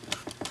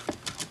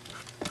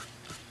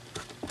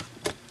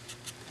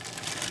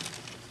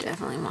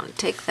 Definitely want to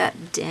take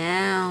that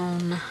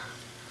down.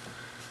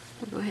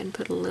 I'll go ahead and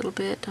put a little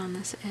bit on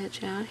this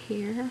edge out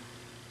here.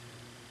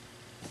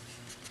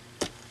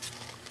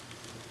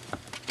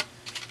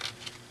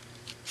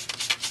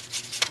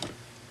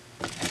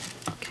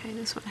 Okay,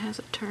 this one has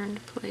a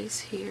turned place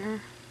here.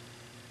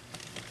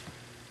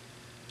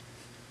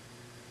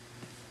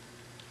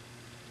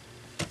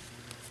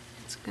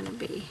 Going to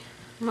be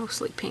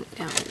mostly pink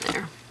down in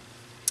there,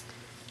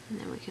 and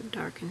then we can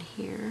darken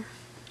here,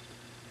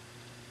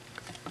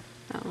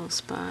 that little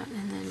spot,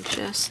 and then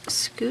just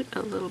scoot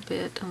a little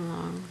bit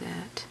along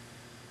that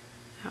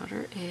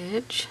outer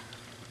edge.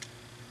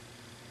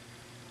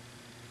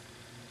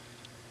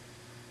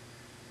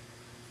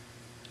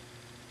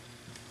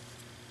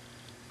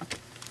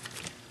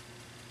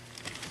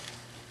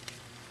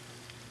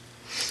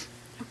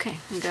 Okay,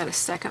 we got a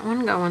second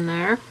one going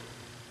there.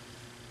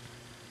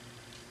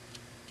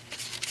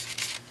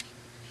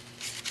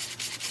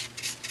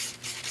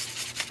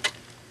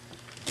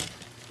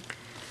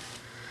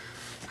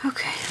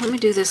 Okay, let me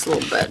do this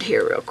little bud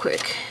here real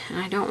quick. And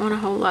I don't want a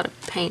whole lot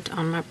of paint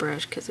on my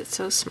brush because it's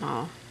so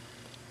small.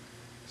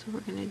 So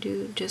we're going to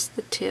do just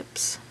the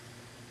tips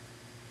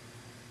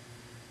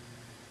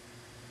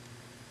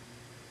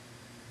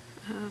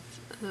of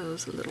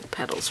those little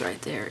petals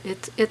right there.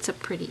 It's a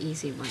pretty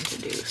easy one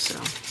to do. So,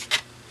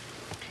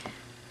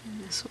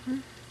 and this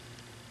one.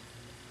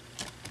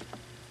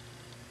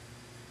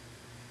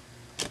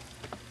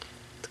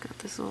 It's got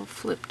this little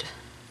flipped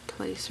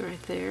place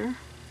right there.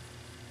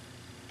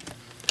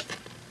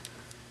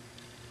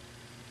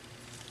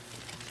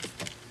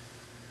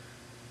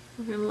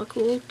 We're going to look a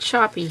little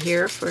choppy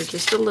here for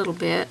just a little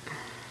bit.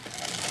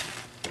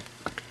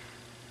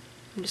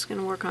 I'm just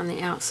going to work on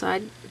the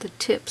outside, the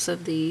tips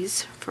of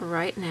these for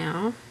right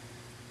now.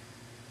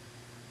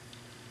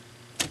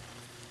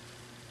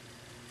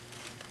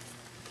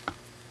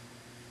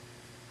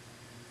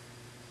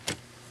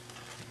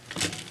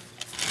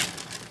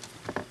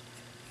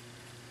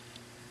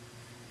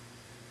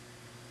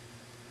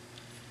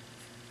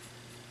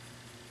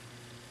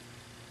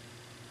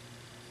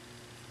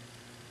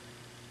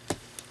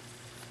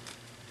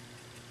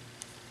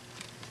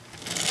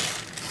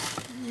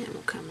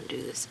 Come and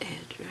do this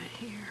edge right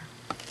here.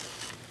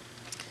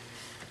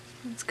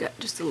 It's got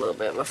just a little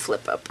bit of a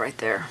flip up right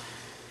there.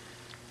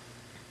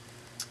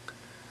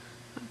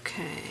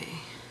 Okay.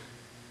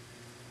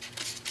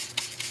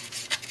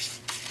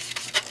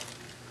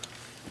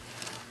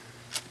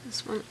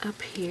 This one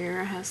up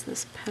here has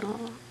this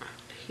petal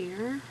up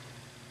here.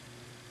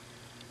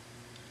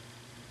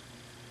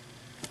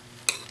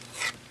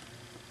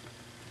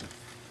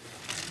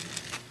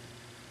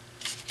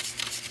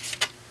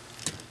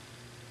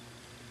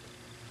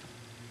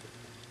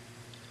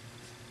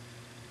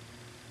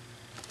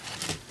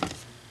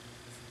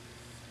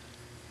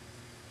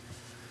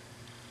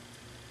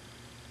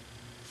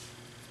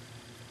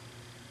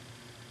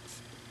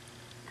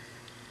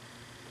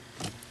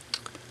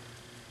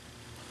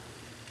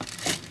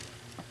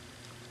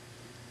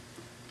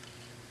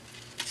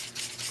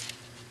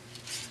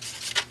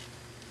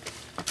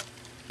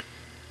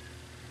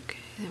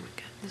 Then we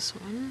got this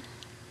one,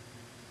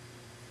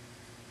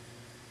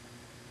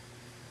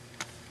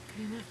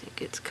 and I think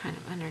it's kind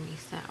of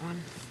underneath that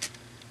one.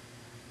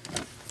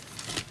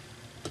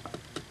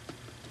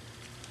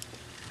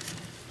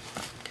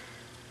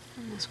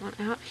 And this one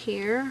out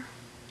here.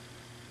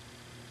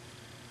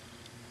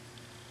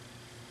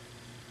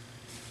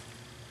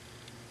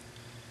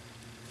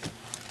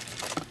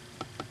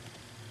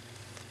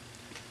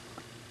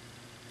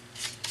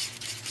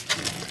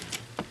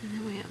 And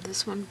then we have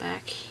this one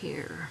back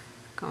here,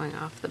 going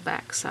off the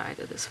back side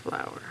of this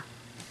flower.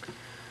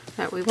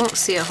 That we won't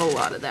see a whole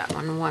lot of that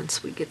one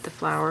once we get the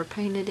flower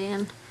painted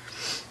in.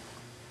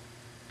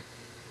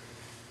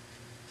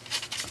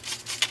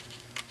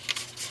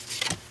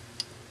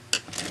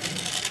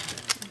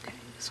 Okay,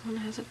 this one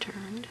has a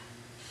turned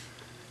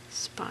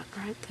spot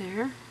right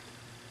there.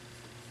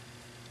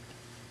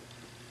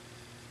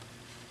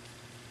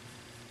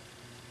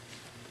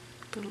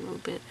 Put a little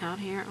bit out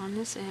here on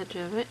this edge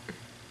of it.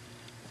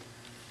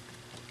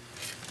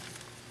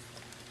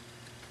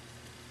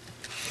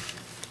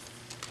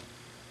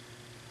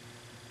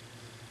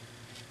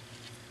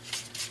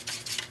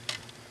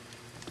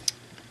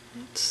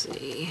 Let's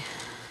see.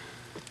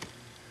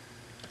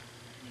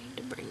 I need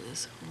to bring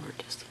this over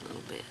just a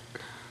little bit.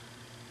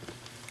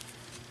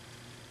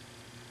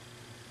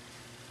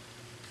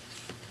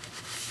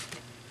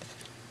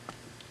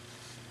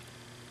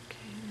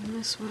 Okay, and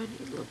this one,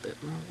 need a little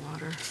bit more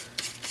water.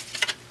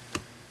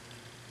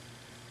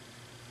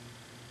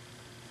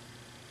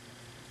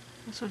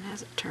 This one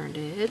has a turned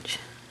edge,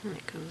 and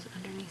it goes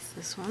underneath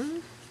this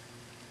one.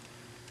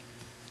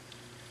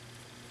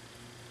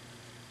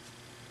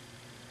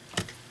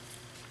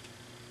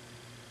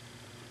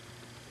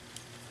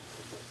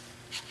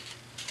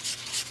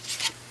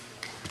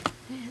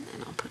 And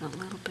then I'll put a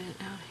little bit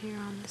out here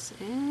on this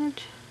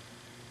edge.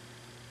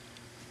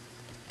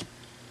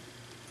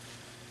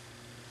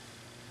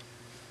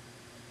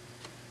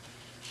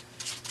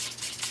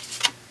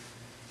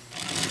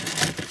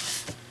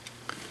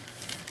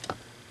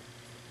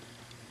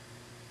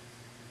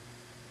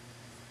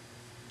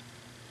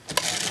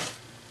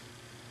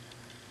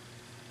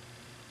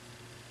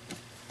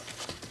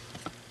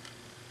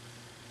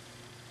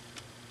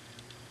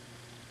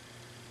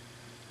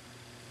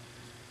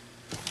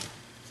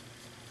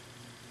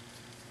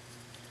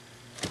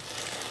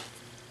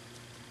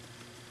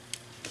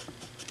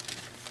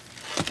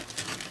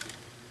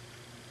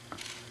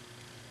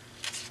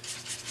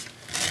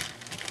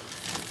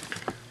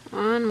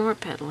 One more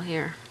petal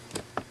here.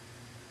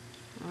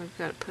 We've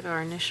got to put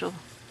our initial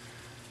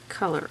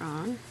color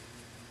on.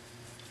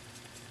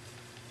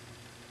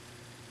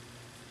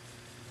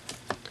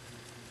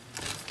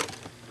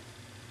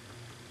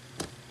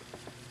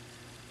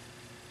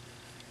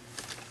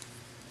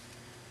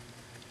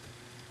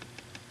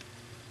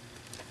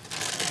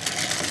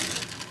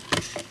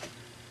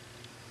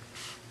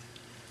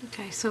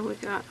 so we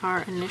got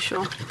our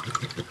initial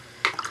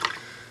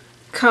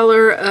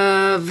color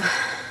of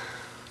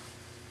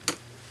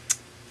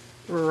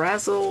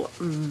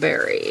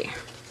raspberry.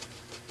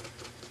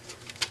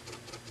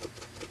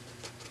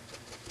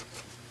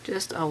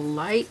 Just a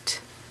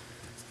light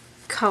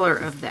color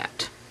of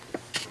that.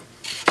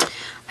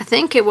 I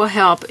think it will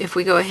help if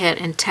we go ahead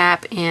and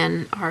tap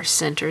in our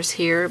centers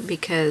here,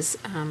 because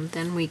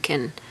then we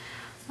can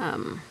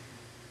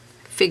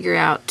figure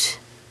out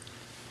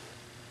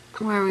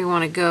where we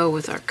want to go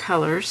with our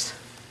colors.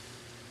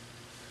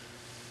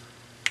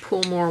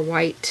 Pull more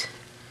white.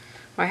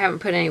 Well, I haven't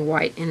put any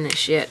white in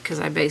this yet because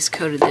I base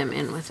coated them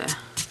in with a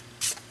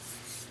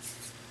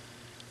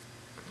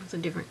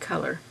different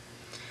color.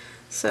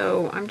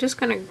 So I'm just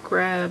going to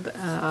grab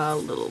a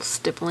little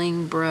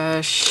stippling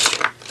brush.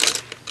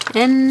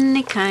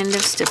 Any kind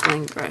of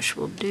stippling brush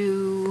will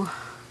do.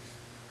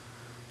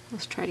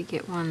 Let's try to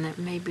get one that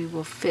maybe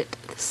will fit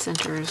the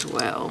center as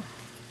well.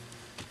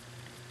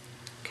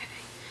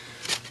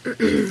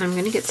 Okay. I'm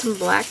going to get some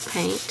black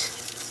paint.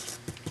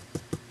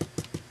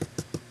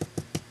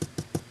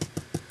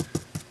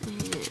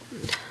 And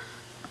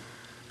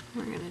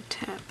we're going to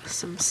tap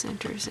some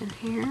centers in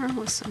here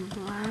with some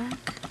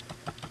black.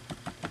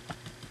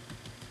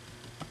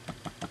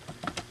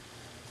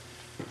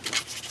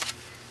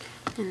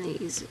 And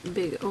these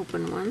big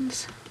open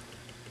ones.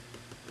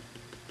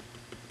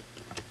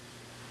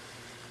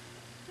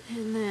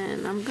 And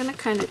then I'm going to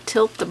kind of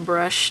tilt the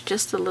brush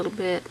just a little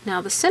bit.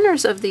 Now the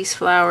centers of these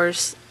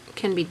flowers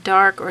can be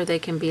dark or they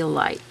can be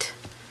light.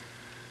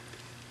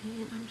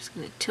 And I'm just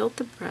going to tilt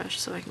the brush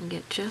so I can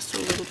get just a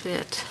little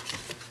bit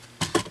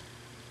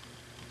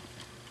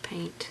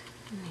paint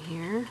in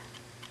here.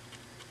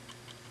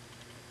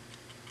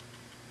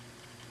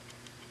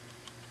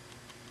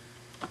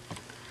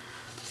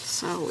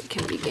 So we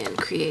can begin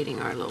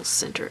creating our little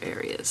center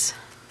areas.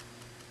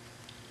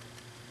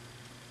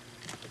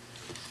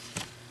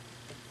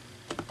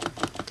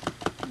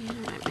 And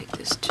I might make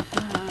this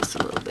just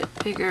a little bit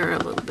bigger, a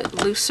little bit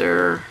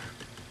looser.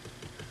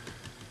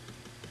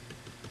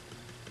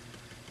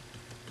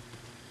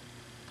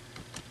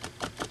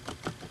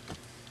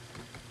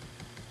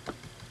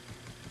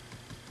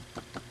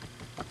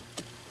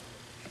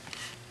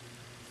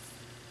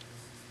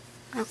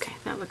 Okay,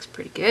 that looks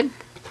pretty good.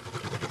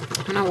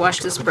 I'm going to wash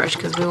this brush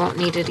because we won't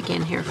need it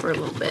again here for a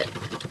little bit.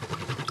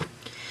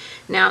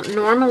 Now,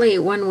 normally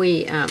when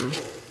we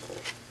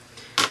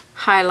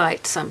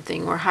highlight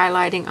something, we're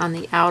highlighting on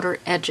the outer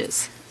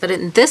edges. But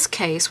in this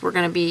case, we're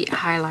going to be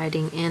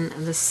highlighting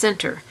in the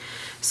center.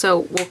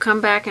 So we'll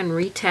come back and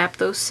re-tap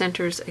those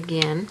centers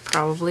again,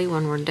 probably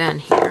when we're done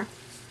here.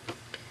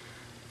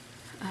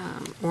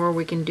 Or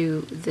we can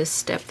do this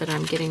step that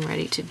I'm getting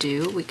ready to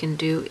do. We can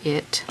do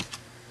it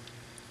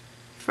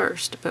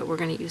first, but we're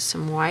going to use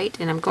some white,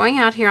 and I'm going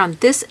out here on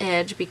this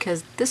edge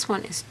because this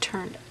one is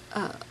turned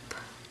up.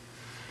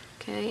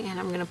 Okay, and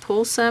I'm going to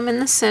pull some in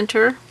the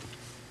center.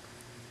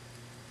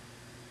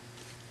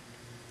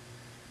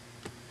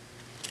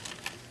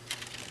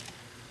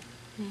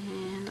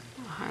 And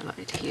I'll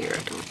highlight here.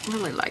 I don't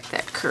really like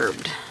that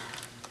curved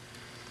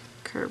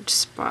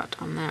spot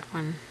on that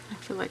one. I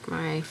feel like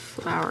my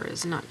flower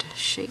is not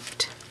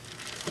shaped.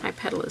 My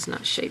petal is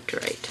not shaped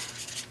right.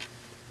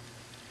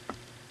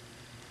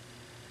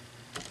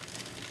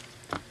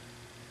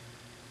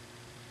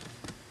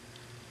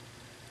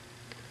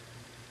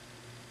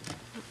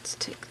 Let's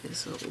take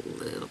this a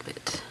little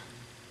bit.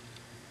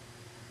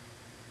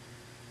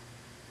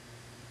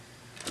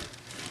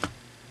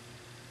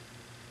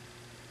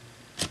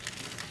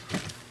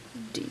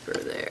 Deeper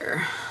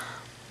there.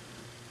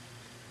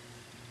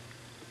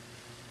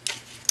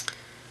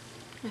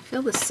 I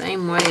feel the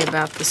same way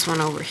about this one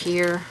over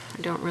here.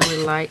 I don't really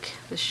like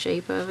the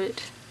shape of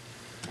it.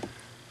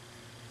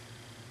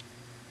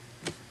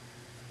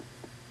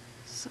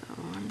 So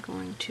I'm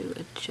going to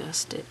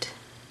adjust it.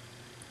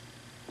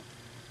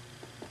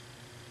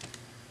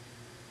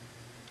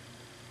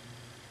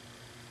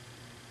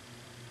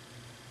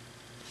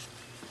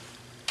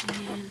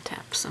 And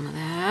tap some of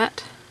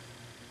that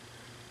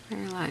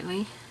very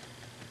lightly.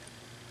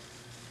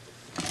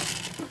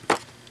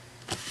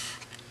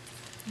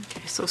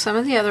 Okay, so some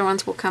of the other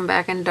ones will come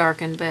back and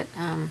darken, but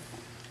I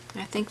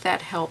think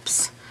that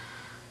helps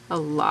a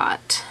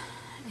lot.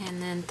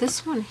 And then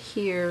this one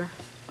here,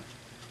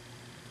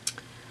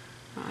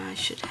 I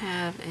should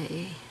have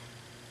a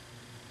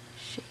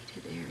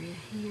shaded area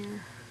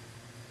here.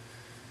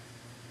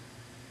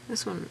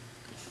 This one,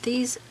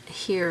 these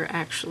here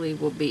actually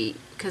will be,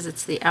 because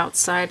it's the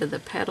outside of the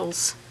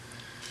petals,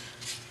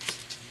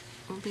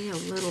 will be a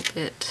little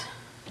bit,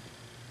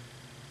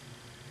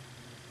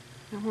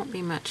 there won't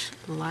be much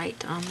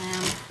light on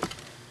them.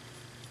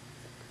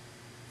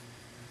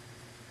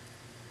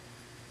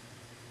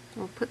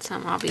 We'll put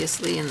some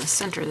obviously in the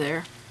center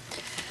there.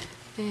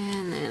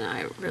 And then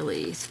I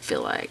really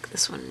feel like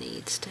this one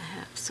needs to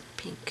have some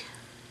pink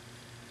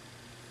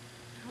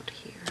out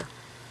here.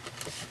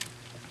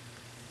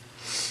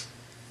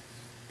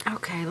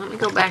 Okay, let me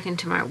go back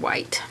into my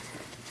white.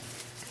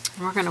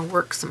 We're going to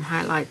work some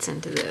highlights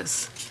into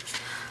this.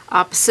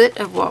 opposite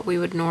of what we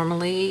would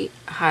normally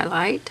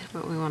highlight,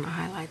 but we want to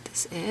highlight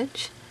this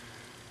edge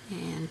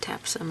and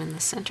tap some in the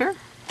center.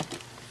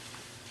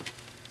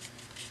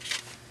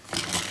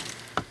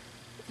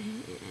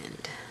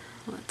 And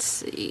let's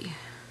see,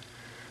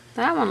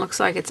 that one looks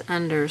like it's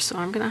under, so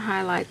I'm going to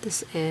highlight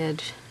this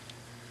edge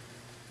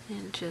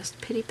and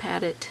just pity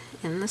pat it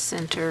in the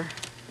center.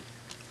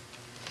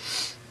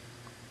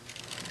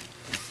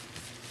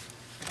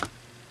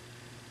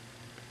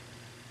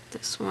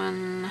 This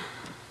one,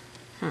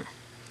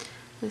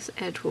 this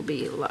edge will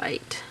be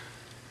light,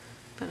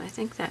 but I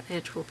think that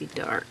edge will be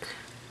dark,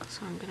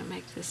 so I'm going to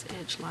make this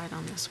edge light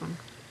on this one.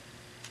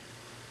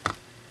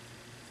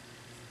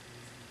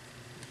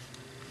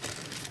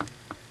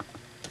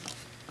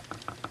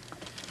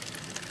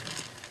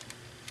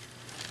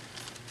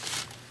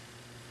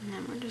 And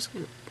then we're just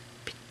going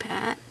to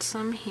pat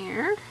some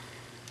here.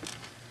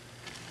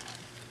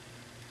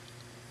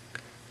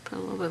 Put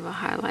a little bit of a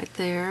highlight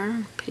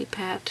there, pity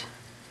pat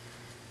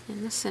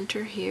in the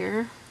center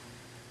here.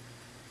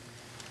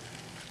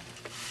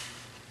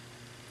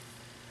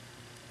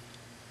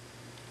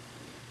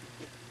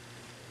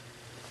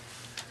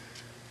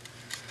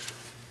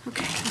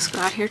 Okay, let's go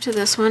out here to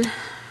this one.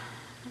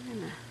 I'm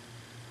going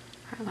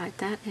to highlight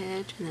that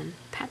edge and then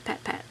pat,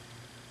 pat, pat.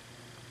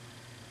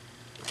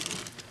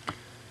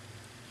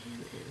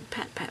 And then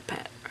pat, pat,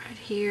 pat right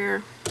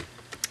here.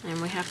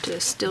 And we have to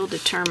still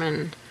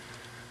determine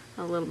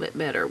a little bit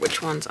better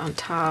which one's on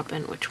top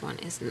and which one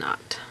is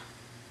not.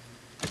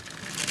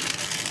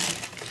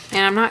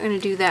 And I'm not going to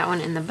do that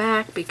one in the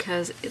back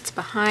because it's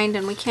behind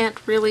and we can't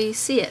really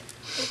see it.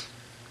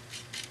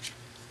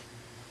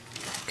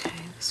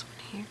 Okay, this one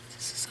here,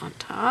 this is on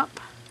top.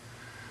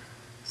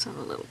 So a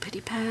little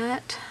pity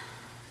pat.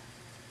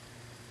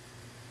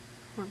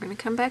 We're going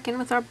to come back in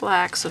with our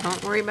black, so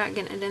don't worry about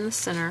getting it in the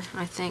center.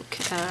 I think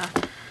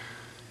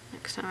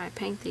next time I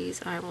paint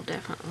these, I will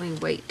definitely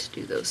wait to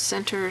do those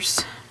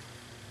centers.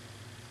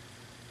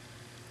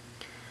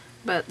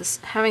 But this,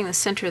 having the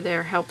center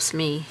there helps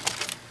me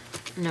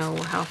know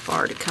how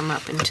far to come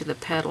up into the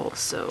petal,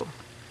 so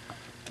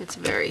it's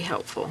very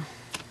helpful.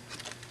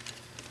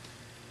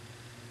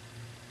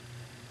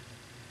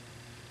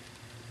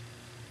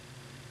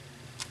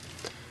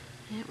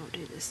 And we'll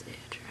do this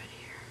edge right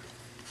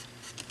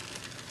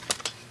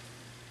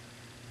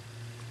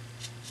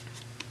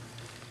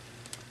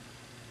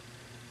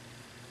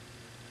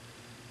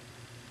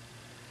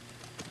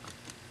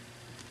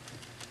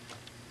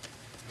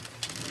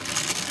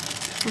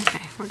here.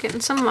 Okay, we're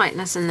getting some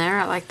lightness in there.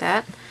 I like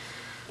that.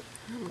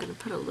 I'm going to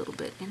put a little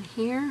bit in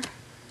here,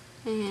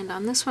 and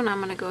on this one I'm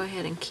going to go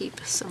ahead and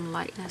keep some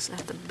lightness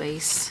at the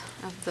base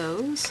of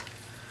those,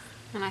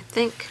 and I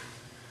think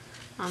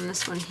on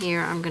this one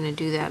here I'm going to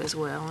do that as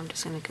well. I'm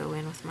just going to go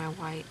in with my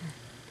white and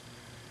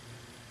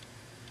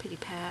pity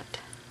pat.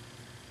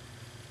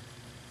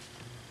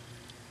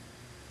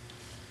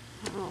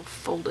 A little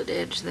folded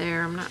edge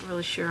there. I'm not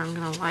really sure I'm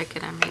going to like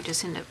it. I may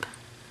just end up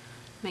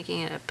making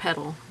it a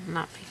petal,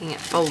 not making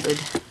it folded,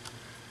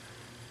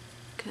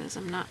 because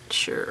I'm not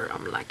sure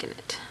I'm liking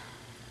it.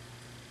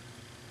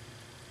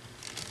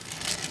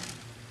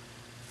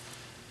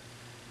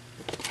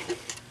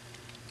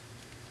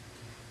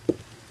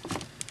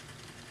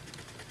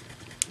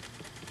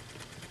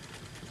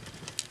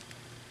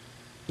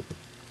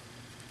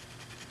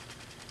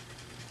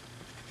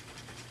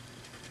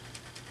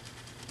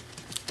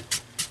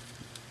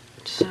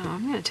 So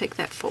I'm going to take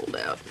that fold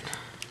out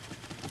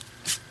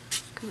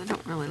because I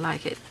don't really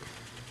like it.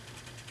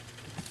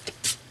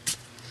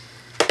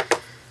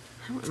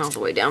 I went all the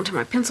way down to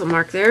my pencil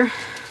mark there,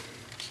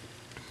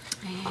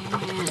 and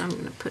I'm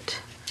going to put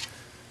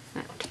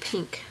that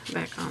pink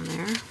back on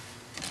there.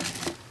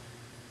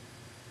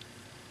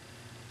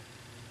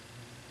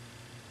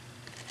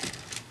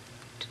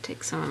 To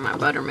take some of my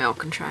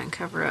buttermilk and try and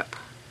cover up.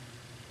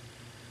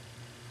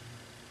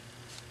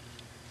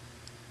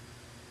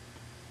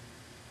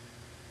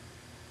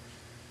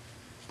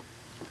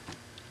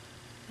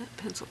 That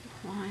pencil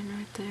line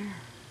right there.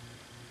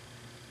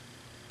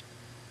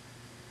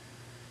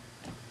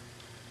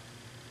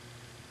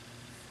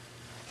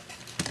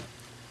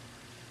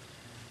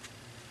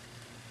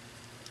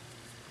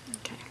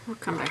 We'll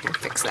come back and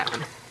fix that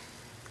one.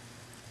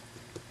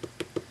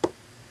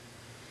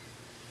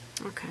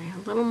 Okay, a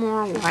little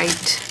more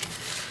white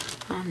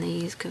on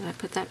these because I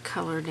put that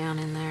color down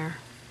in there.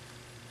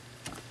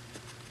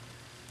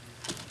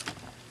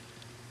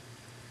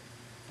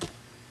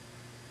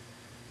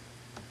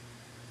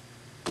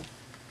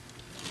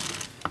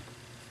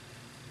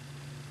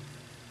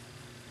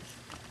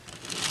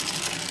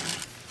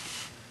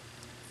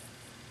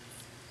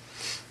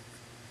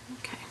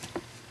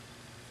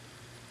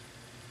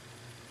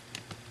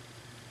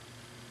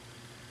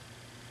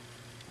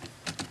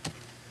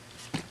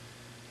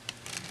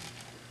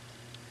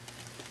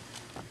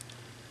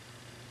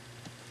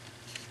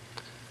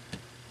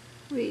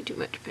 Way too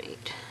much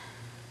paint.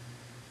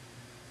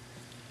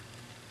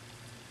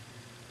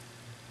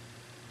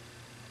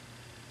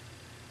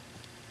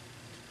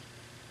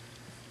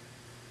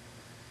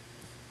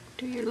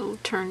 Do your little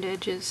turned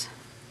edges.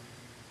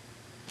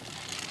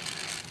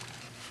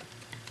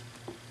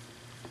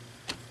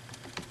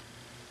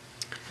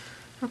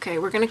 Okay,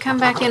 we're going to come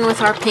back in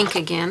with our pink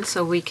again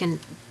so we can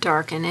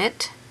darken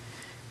it,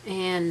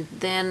 and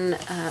then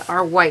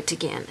our white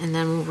again, and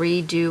then we'll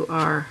redo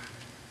our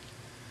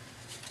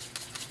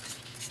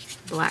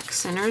black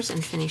centers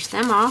and finish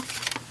them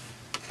off.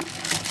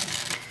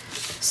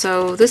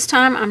 So this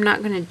time I'm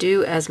not going to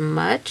do as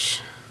much.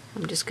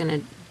 I'm just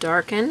going to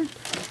darken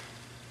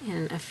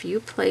in a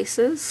few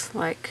places,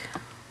 like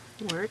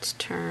where it's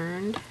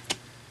turned.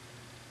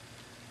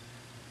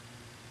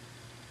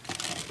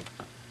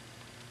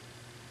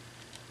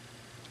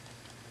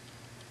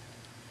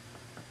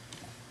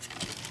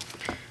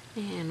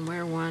 And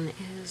where one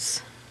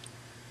is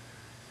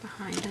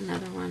behind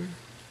another one.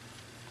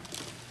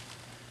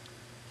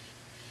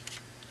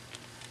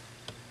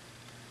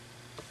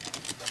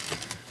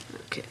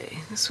 Okay,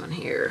 this one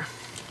here.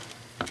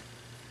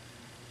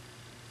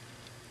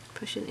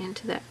 Push it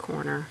into that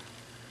corner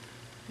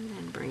and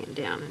then bring it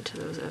down into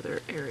those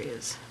other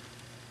areas.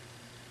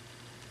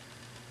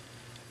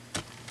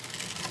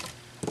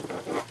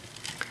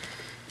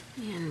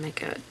 And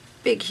make a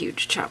big,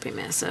 huge choppy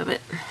mess of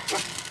it.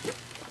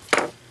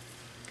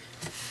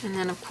 And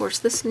then of course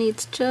this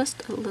needs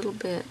just a little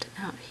bit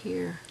out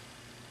here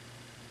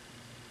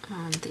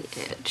on the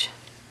edge.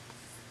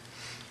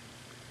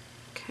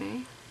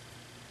 Okay.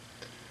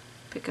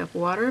 Pick up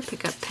water,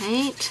 pick up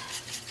paint,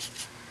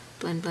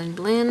 blend, blend,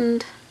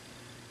 blend.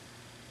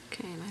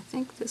 Okay, and I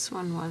think this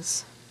one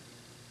was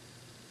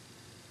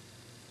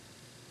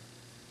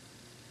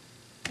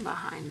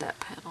behind that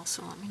petal,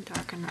 so let me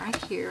darken right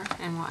here,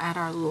 and we'll add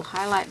our little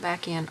highlight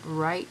back in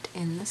right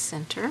in the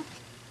center.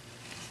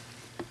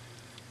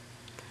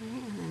 Okay,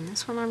 and then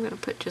this one I'm going to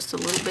put just a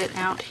little bit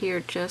out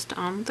here just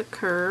on the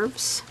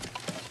curves.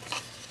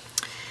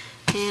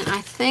 And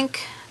I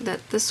think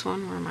that this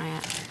one, where am I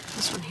at?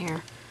 This one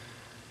here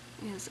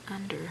is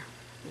under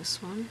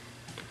this one.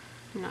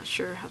 I'm not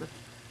sure how the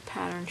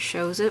pattern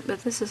shows it,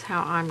 but this is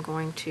how I'm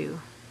going to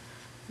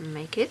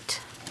make it.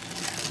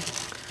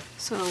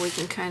 So we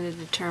can kind of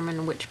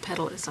determine which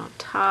petal is on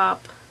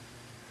top.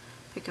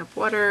 Pick up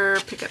water,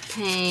 pick up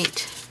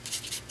paint.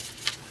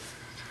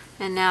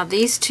 And now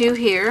these two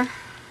here,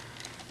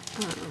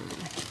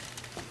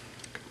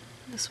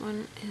 this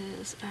one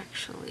is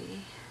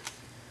actually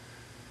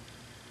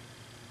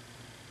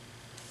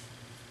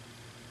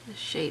the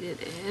shaded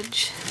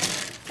edge.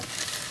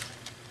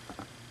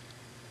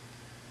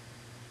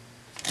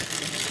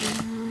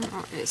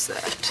 Or is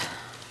that?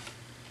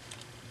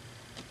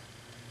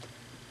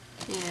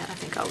 Yeah, I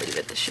think I'll leave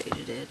it the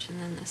shaded edge, and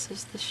then this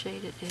is the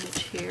shaded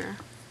edge here.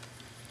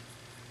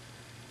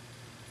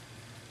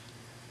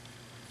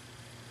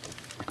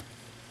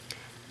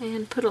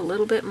 And put a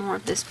little bit more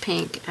of this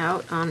pink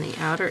out on the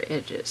outer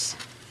edges.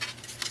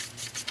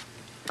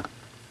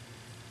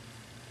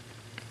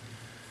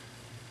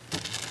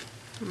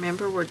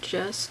 Remember, we're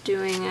just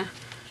doing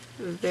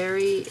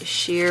very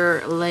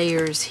sheer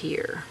layers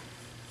here.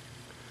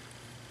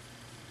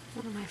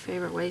 One of my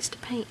favorite ways to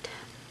paint.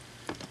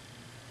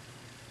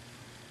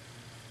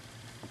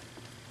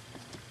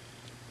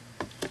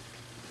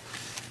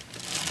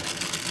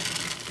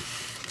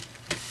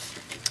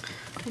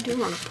 I do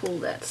want to pull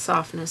that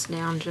softness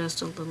down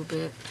just a little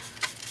bit.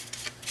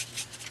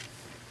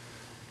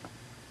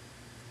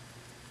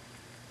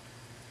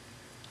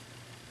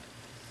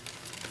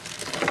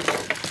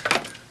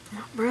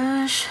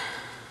 Brush.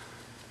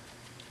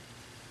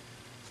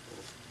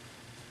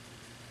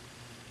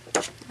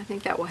 I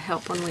think that will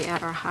help when we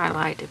add our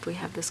highlight if we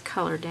have this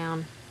color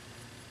down.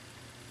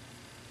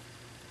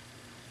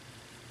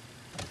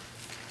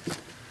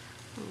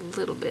 A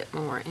little bit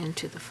more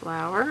into the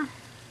flower.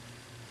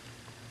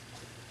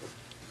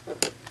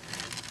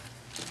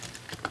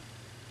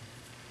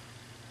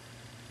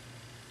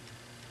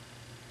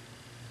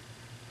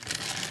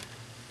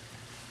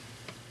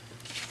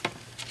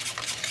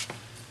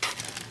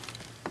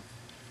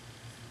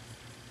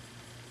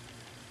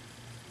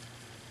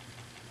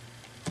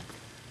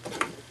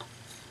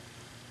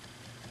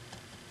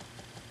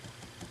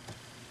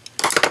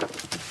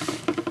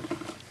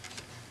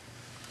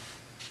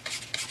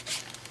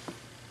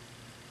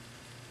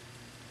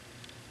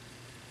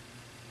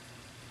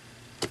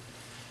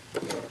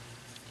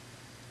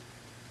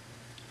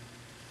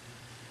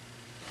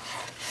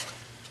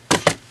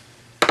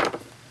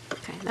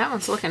 That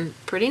one's looking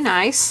pretty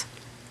nice.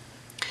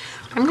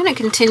 I'm going to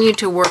continue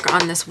to work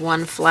on this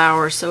one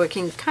flower so it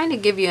can kind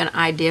of give you an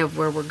idea of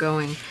where we're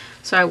going.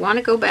 So I want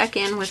to go back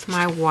in with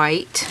my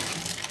white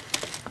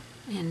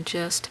and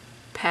just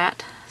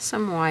pat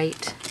some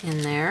white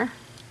in there.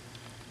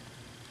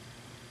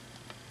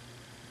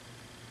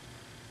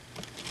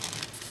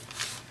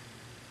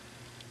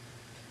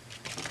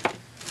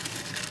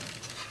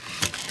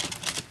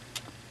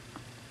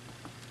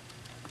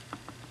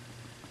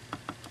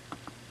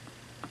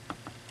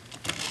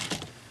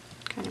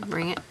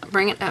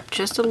 Bring it up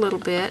just a little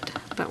bit,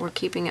 but we're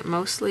keeping it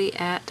mostly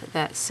at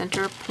that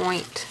center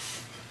point.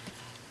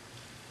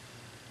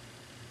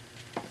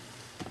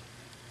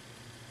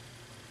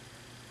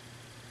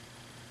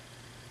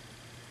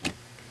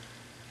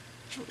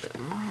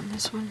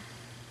 this one.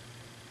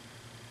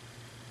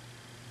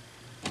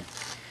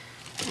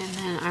 And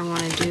then I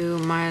want to do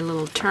my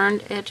little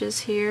turned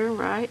edges here,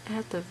 right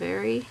at the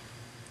very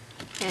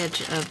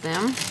edge of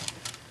them.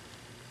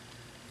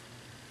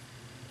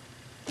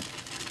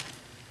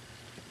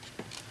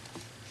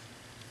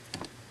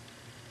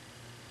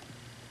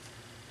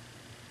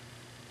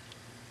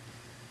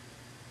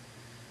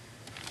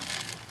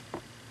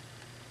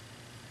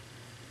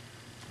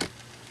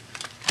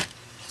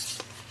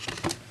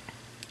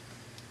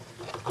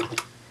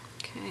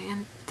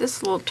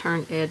 This little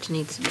turned edge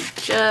needs to be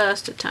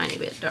just a tiny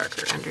bit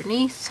darker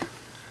underneath.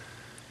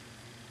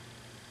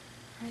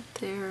 Right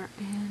there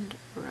and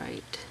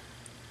right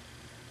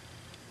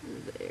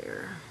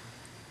there.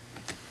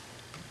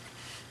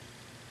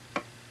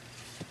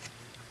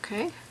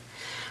 Okay.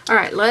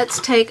 Alright,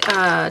 let's take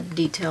a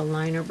detail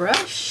liner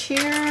brush here.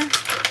 And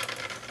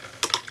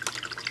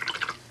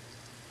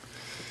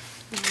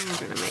we're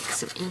going to make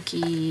some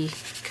inky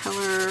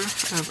color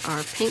of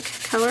our pink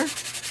color.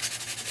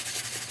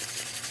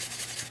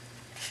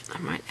 I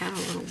might add a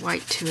little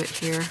white to it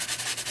here.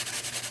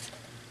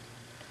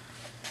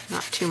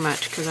 Not too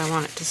much because I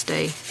want it to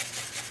stay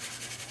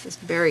this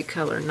berry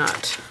color,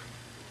 not.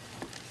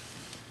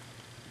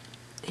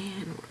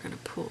 And we're going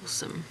to pull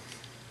some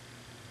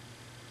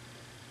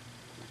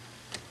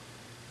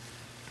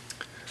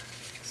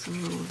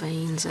little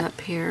veins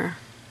up here.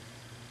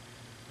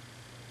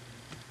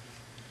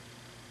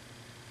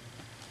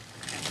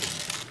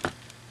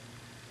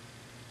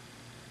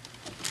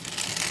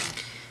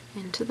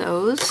 Into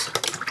those.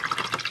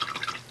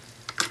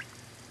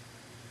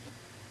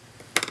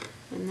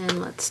 And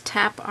then let's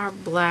tap our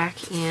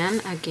black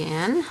in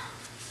again.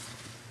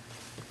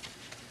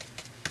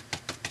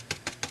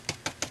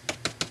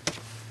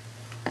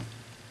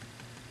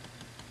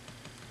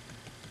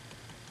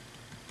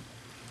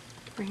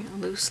 Bring it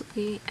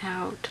loosely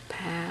out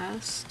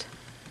past.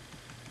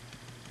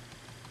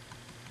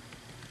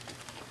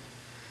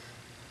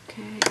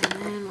 Okay,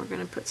 and then we're going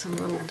to put some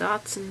little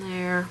dots in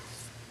there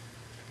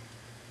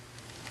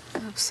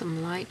of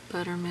some light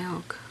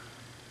buttermilk.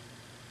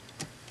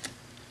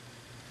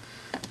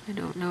 I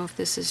don't know if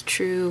this is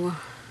true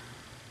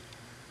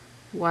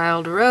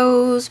wild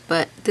rose,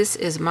 but this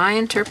is my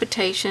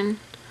interpretation,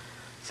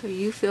 so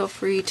you feel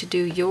free to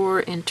do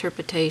your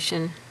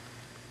interpretation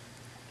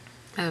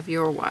of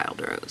your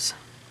wild rose.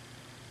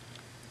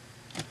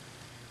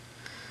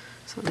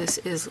 So this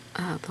is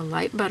the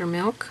light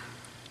buttermilk.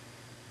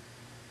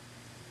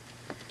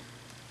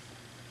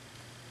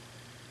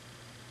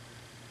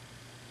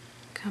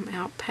 Come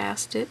out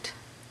past it.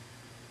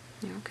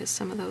 You know, because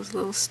some of those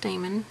little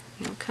stamen,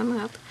 you know, come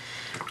up.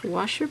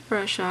 Wash your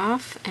brush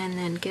off and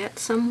then get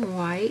some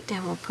white,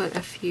 and we'll put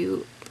a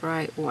few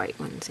bright white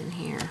ones in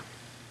here.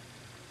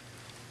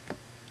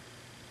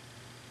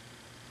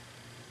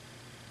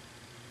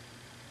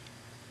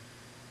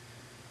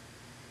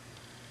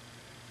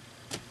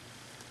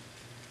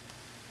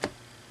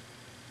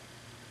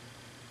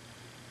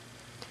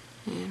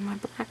 And my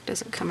black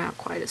doesn't come out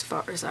quite as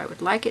far as I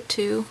would like it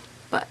to,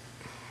 but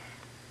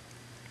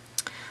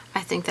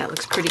I think that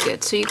looks pretty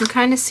good. So you can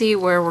kind of see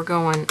where we're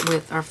going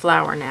with our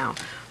flower now.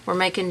 We're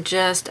making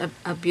just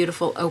a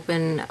beautiful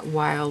open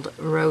wild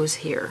rose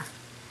here.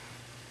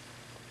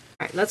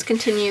 Alright, let's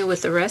continue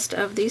with the rest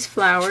of these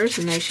flowers,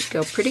 and they should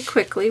go pretty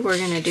quickly. We're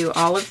going to do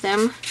all of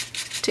them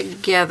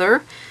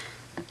together.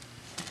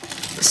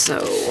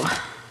 So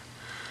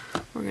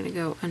we're going to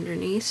go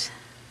underneath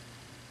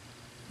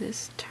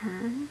this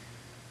turn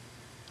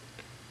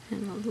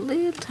and a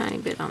little tiny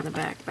bit on the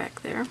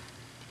back there.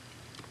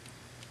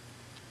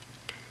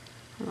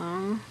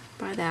 Along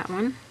by that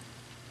one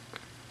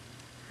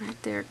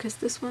right there, because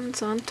this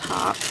one's on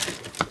top.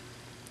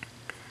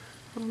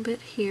 A little bit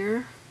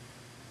here.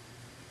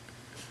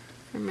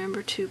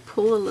 Remember to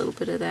pull a little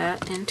bit of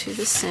that into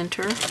the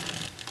center.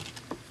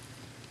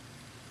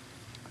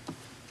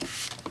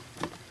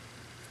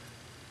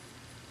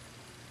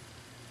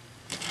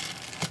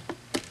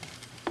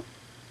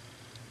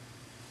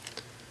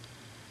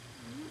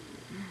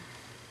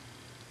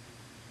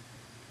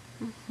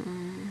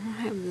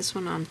 I have this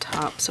one on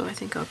top, so I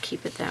think I'll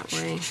keep it that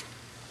way.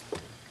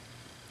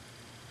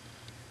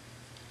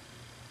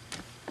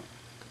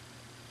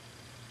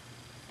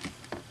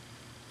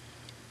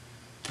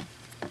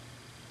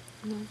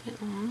 A little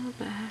bit along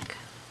the back.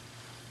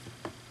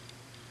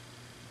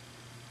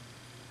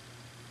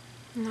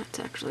 And that's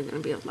actually going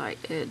to be a light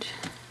edge.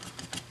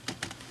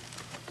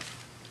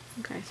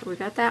 Okay, so we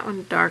got that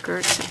one darker,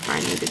 except for I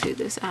need to do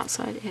this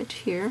outside edge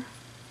here.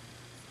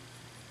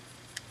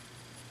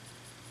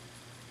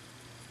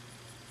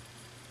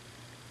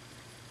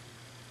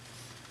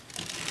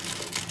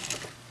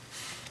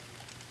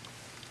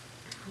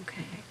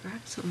 Okay,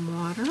 grab some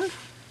water,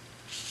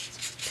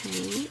 some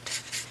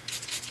paint.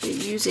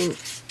 You're using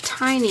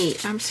tiny,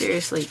 I'm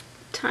seriously,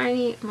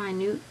 tiny,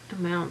 minute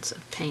amounts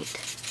of paint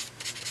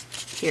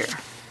here.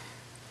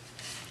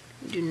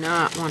 You do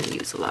not want to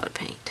use a lot of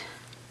paint.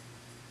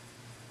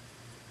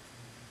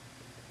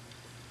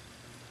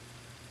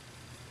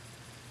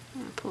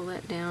 pull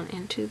that down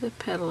into the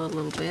petal a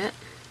little bit.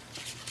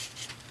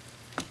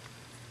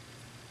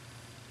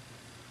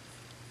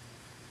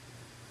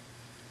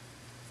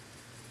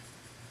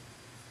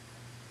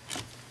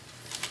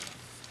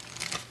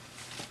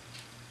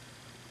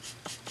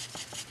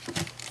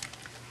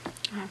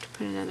 I have to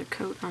put another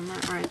coat on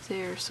that right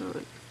there so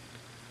it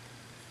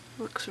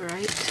looks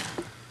right.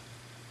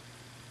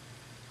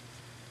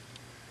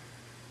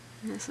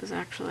 And this is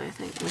actually, I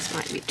think this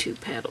might be 2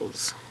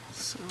 petals,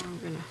 so I'm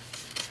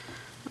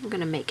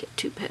gonna make it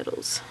 2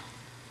 petals.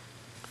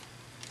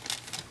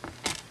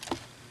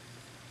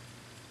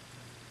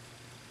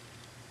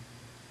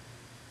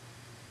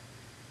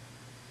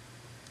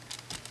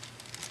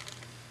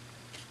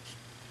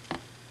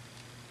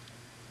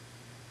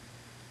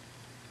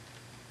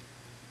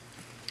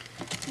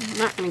 I'm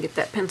not going to get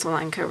that pencil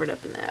line covered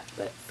up in that,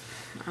 but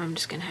I'm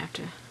just going to have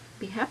to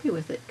be happy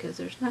with it because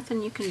there's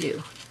nothing you can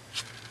do.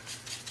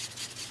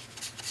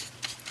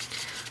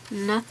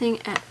 Nothing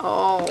at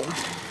all.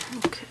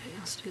 Okay,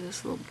 let's do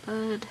this little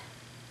bud.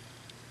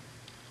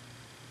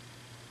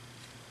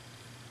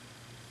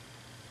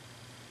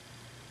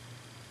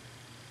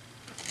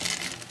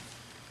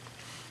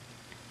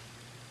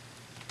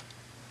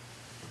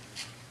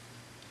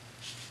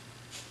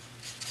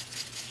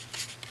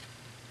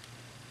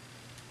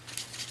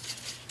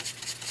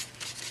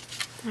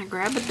 I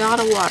grab a dot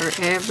of water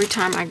every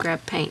time I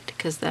grab paint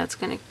because that's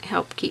going to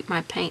help keep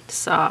my paint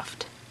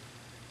soft.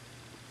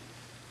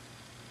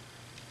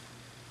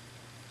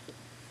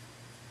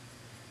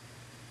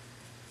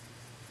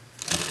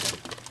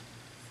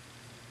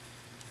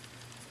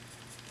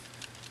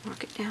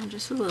 Walk it down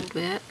just a little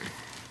bit.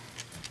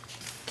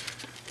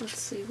 Let's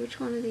see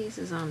which one of these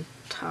is on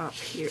top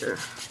here.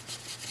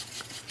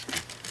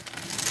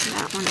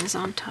 That one is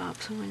on top,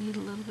 so we need a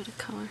little bit of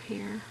color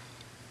here.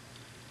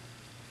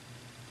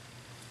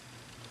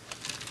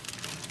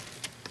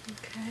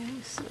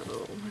 Okay, so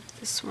with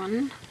this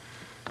one,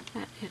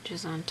 that edge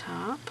is on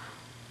top.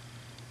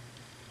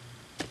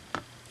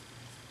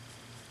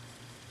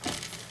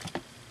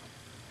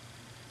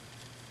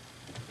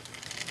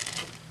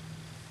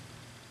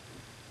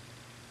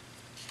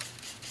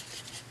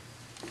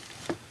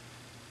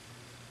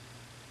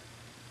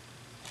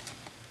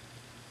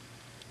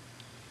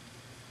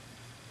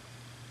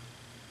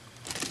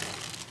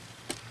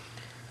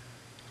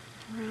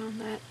 Around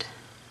that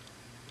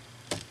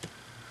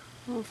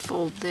little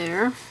fold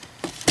there.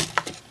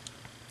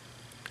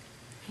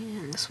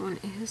 And this one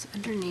is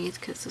underneath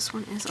because this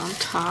one is on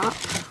top.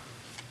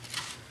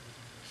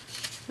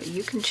 But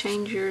you can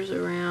change yours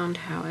around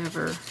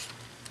however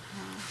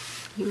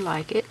you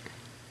like it.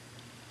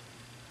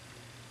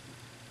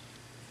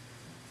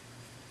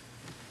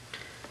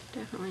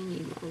 Definitely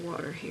need more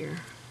water here.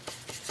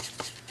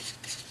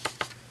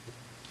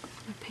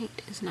 My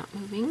paint is not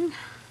moving.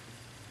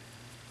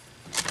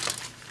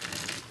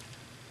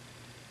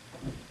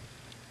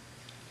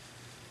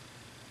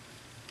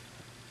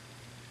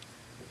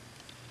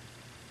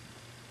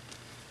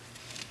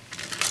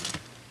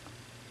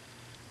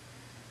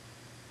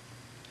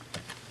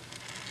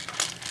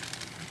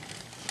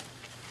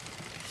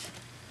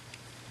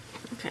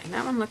 Okay,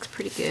 that one looks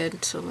pretty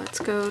good, so let's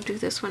go do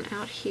this one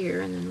out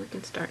here and then we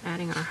can start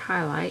adding our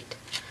highlight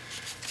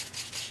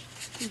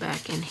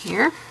back in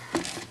here.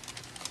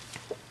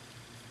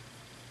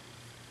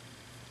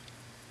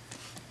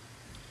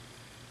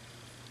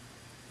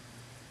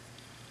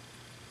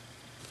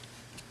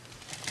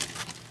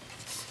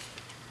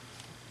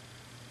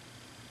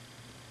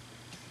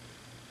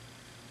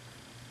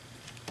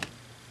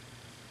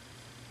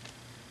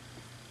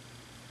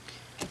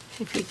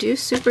 If you do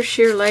super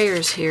sheer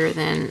layers here,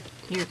 then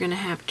you're going to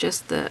have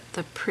just the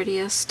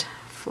prettiest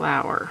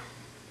flower.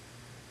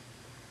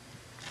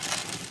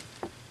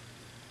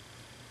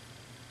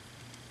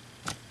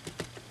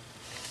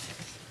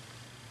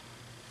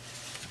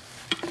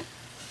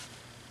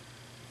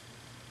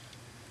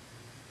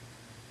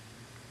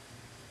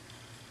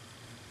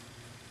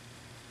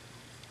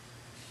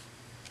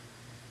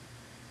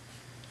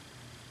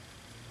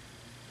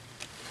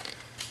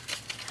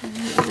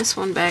 This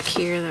one back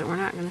here that we're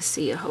not going to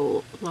see a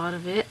whole lot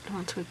of it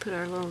once we put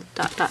our little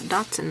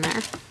dots in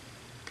there.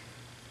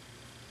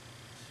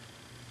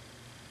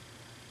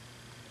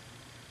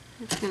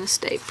 It's going to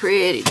stay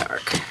pretty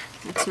dark.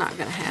 It's not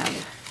going to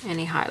have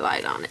any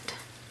highlight on it.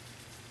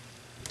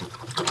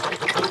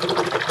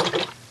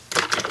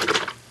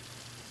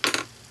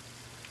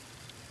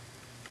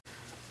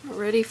 We're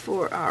ready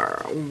for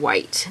our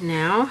white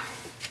now.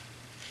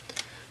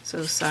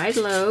 So side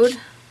load.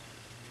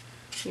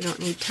 You don't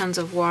need tons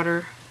of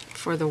water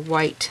for the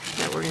white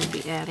that we're going to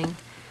be adding.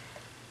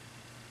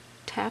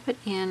 Tap it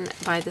in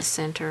by the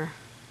center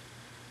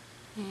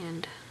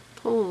and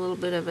pull a little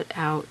bit of it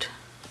out.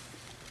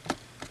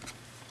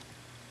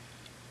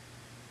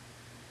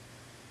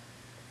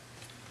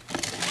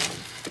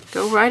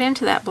 Go right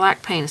into that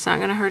black paint. It's not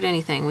going to hurt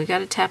anything. We got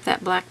to tap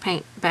that black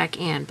paint back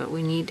in, but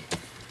we need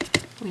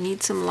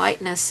some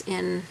lightness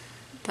in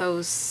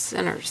those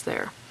centers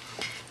there.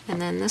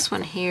 And then this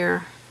one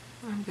here,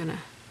 I'm going to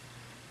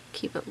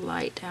keep it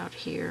light out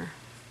here.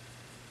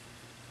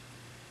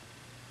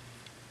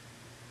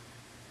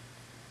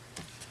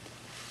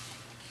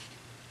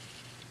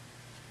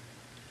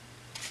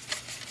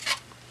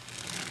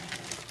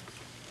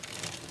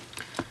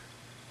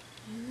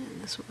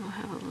 this one will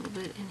have a little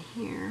bit in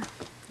here.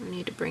 We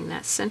need to bring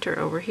that center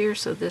over here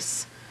so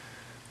this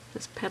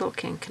petal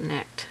can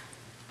connect.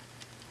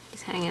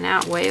 He's hanging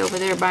out way over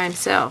there by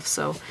himself,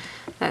 so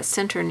that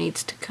center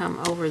needs to come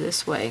over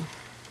this way.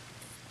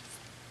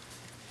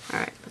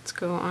 Alright, let's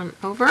go on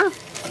over,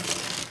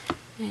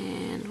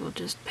 and we'll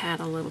just pat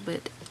a little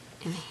bit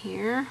in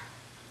here.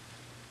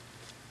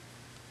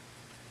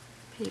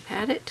 Pity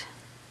pat it.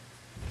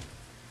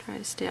 Try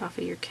to stay off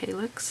of your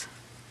calyx.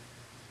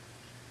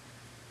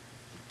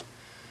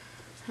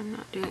 I'm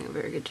not doing a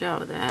very good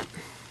job of that.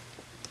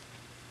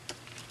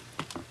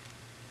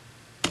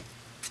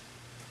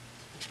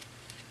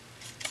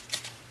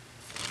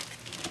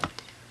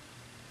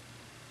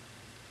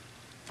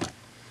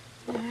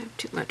 I have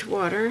too much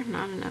water,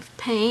 not enough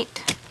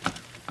paint.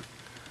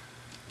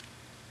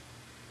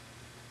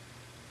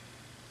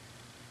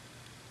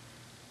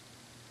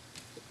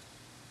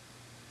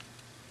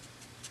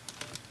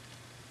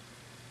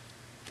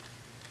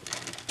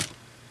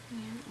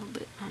 And a little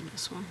bit on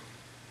this one.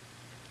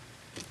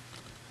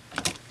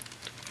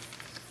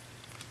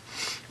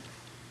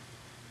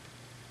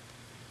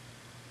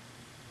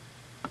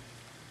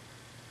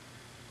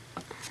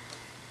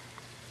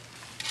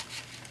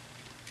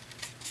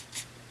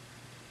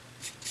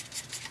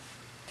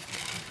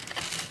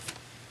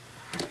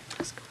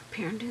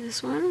 Here and do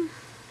this one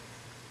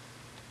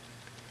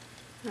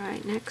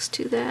right next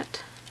to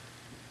that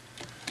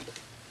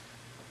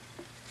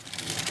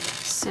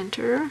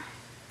center.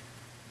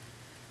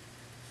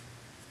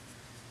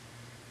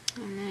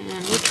 And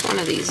then which one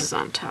of these is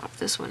on top?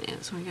 This one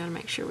is. We got to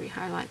make sure we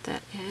highlight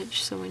that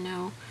edge so we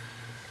know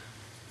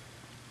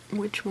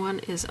which one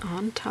is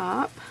on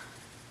top.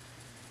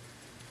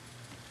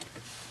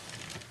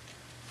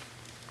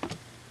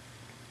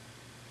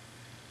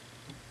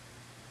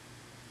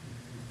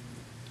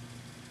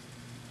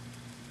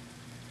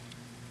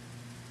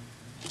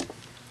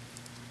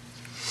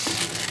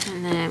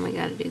 And then we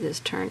got to do this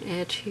turned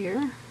edge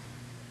here,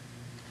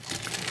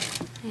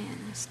 and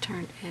this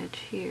turned edge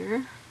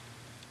here.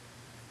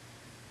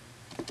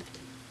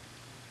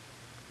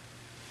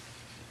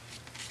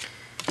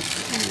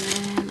 And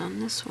then on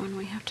this one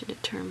we have to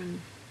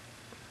determine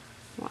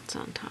what's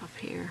on top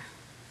here.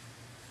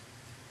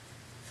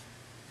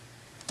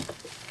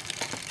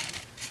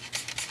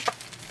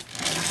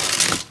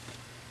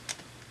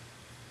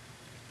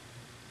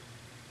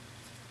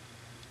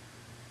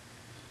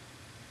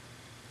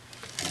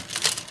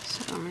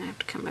 I'm going to have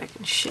to come back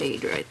and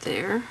shade right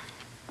there.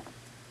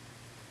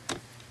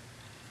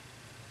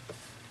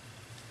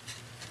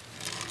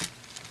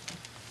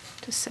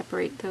 To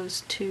separate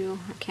those two.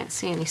 I can't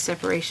see any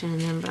separation in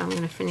them, but I'm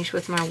going to finish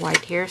with my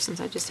white here since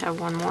I just have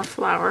one more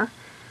flower.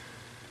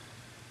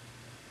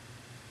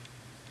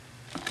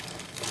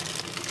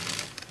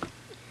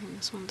 And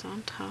this one's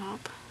on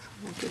top. So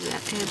I'm going to give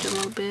that edge a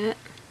little bit.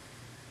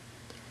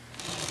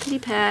 Kitty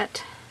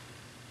pat.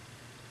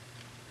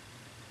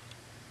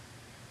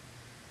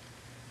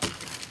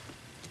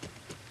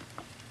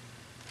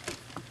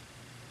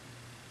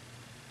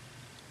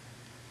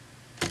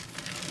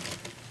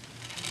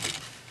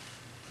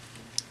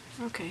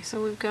 Okay,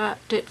 so we've got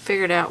it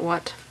figured out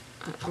what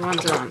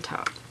ones are on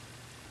top.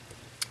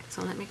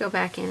 So let me go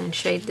back in and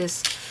shade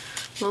this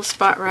little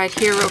spot right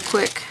here real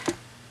quick.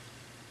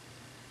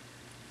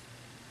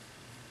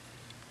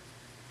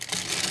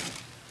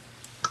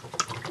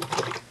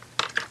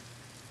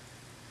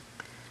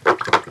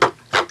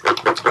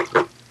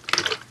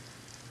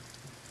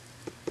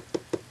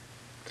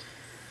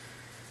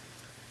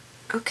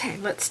 Okay,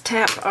 let's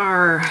tap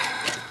our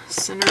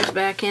centers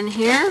back in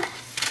here.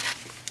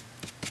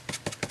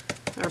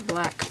 Our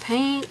black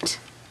paint.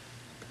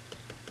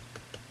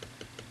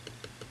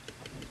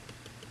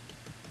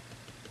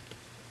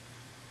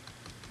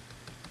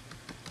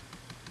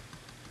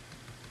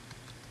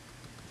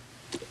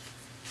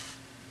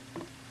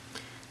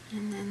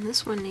 And then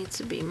this one needs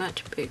to be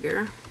much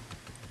bigger.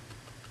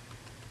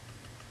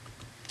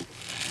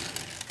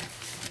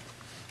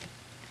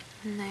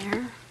 And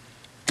there.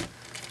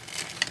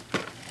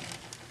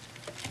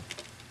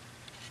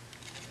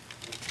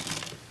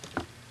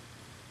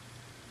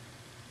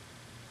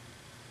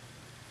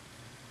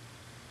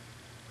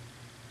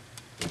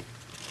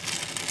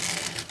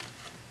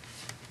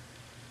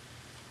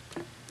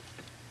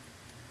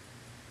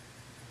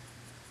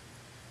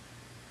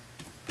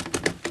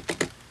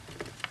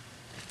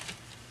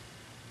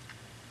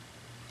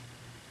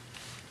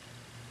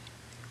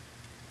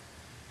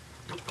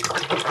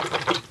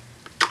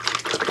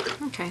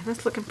 Okay,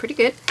 that's looking pretty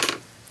good.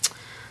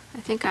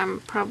 I think I'm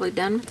probably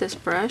done with this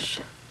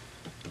brush.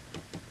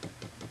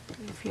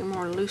 A few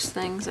more loose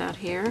things out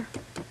here.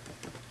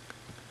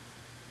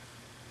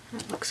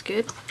 That looks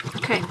good.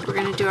 Okay, we're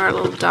going to do our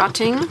little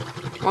dotting.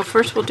 Well,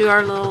 first we'll do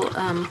our little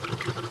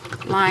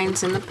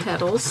lines in the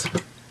petals.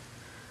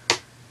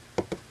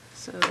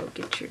 So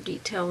get your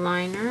detail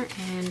liner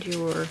and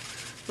your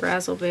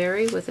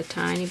razzleberry with a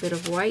tiny bit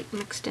of white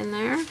mixed in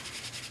there.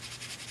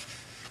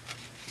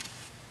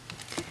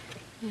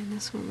 And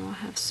this one will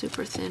have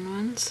super thin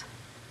ones.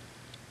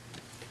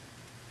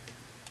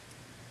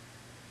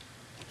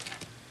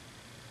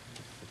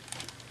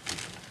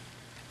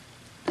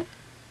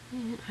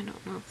 I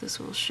don't know if this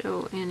will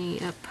show any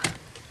up,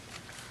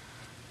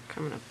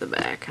 coming up the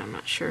back. I'm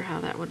not sure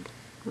how that would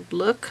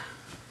look.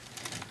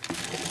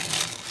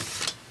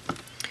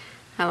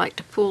 I like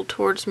to pull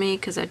towards me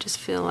because I just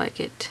feel like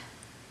it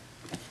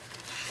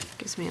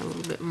gives me a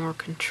little bit more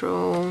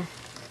control.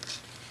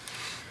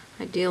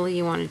 Ideally,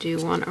 you want to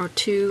do 1 or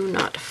 2,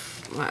 not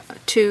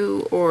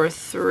 2 or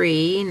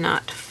 3,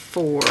 not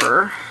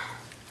 4.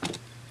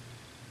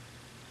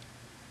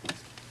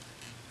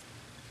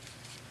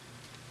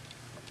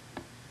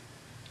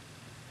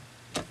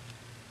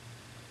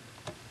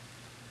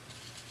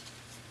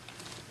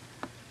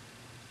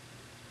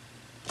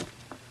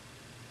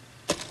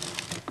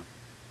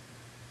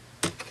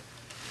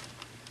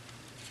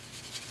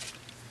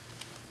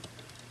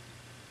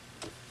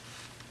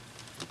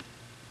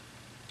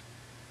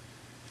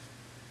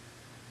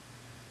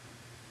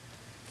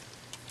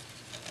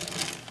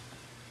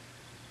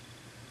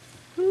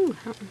 Ooh,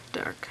 that one's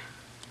dark.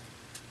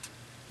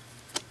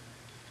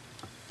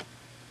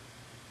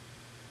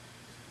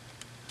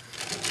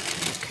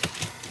 Okay,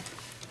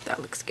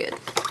 that looks good.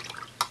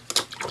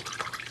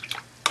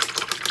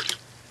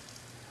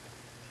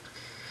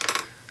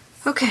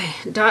 Okay,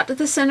 dot to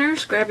the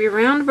centers. Grab your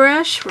round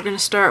brush. We're going to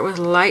start with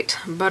light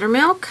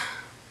buttermilk.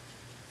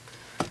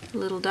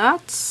 Little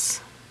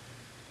dots.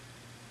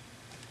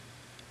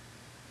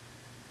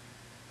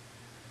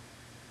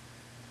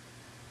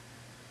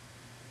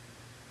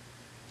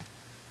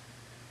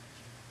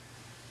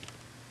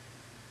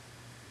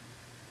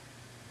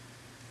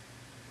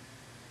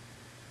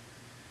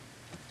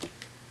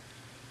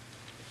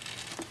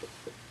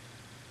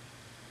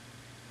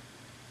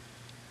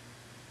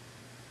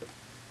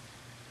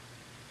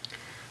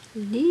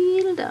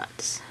 Little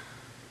dots.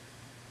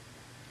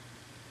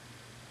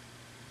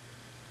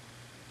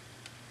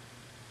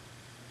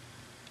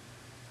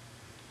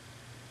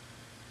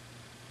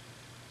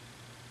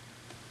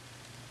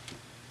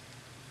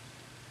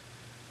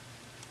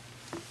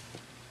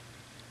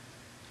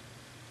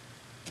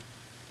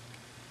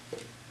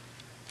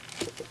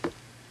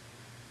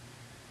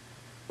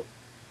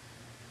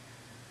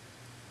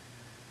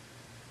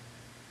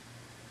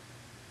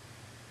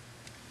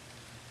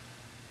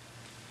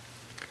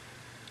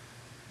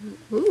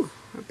 Ooh,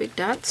 our big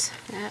dots.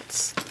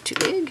 That's too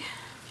big.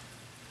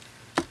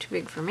 Too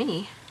big for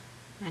me.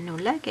 I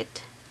don't like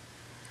it.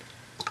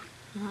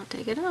 I'll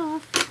take it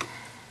off.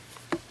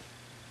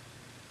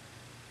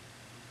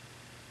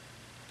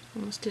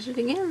 Almost did it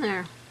again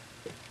there.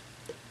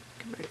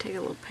 I better take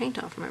a little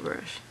paint off my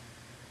brush.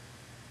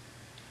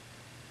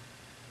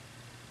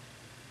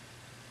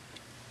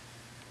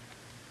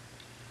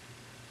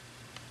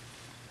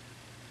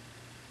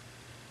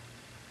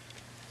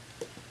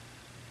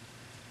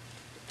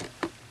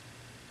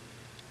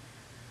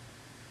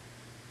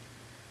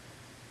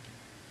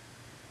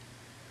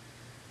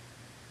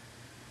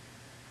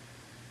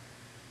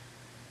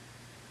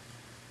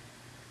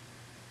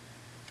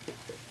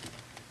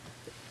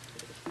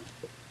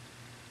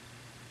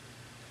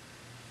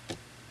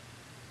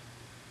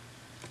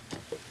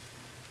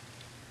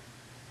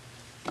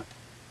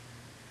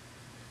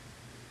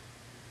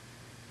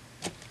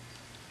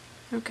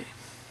 Okay,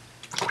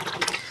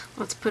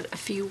 let's put a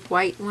few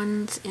white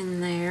ones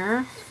in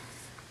there.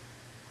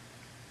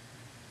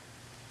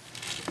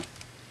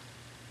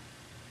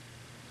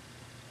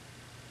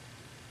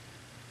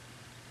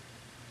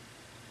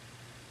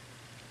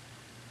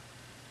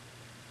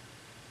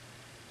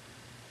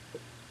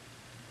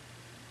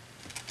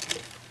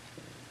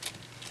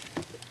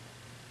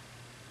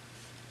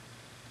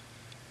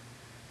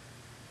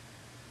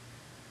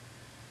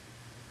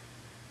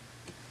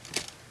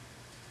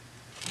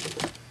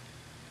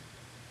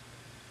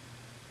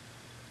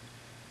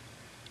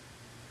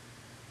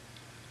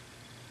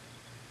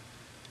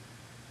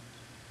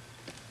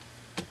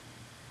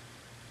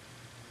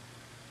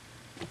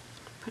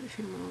 Put a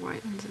few more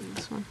white ones in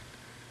this one.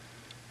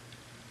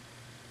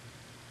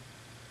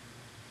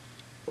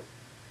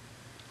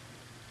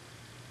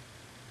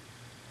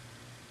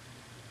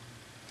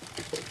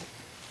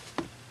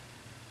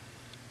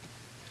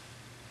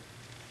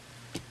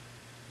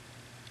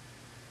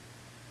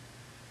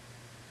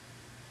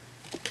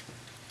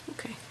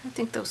 Okay, I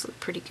think those look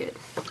pretty good.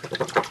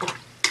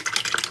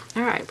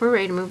 Alright, we're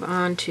ready to move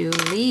on to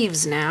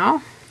leaves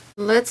now.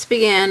 Let's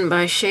begin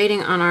by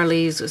shading on our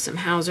leaves with some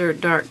Hauser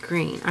Dark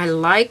Green. I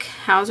like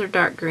Hauser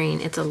Dark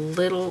Green. It's a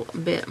little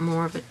bit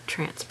more of a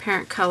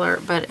transparent color,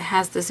 but it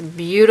has this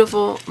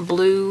beautiful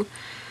blue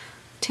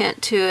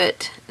tint to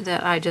it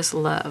that I just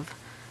love.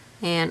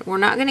 And we're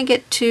not going to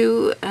get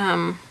too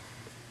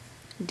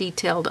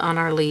detailed on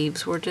our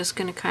leaves. We're just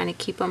going to kind of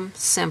keep them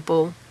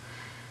simple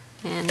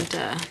and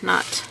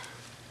not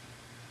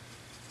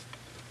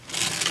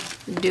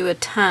do a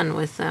ton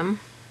with them.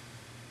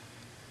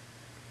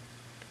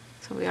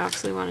 So we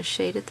obviously want to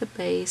shade at the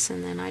base,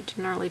 and then I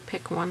generally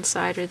pick one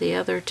side or the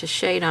other to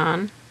shade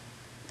on.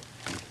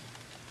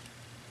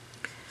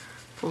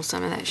 Pull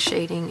some of that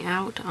shading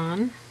out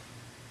on.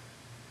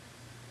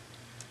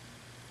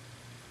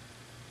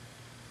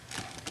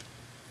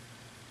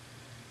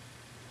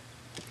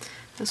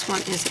 This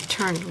one is a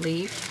turned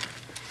leaf,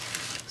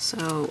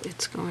 so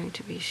it's going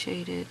to be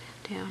shaded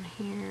down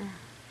here,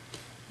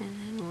 and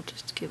then we'll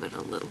just give it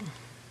a little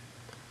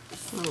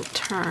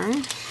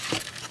turn,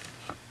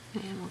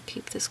 and we'll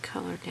keep this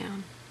color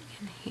down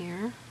in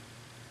here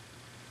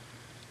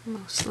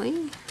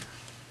mostly,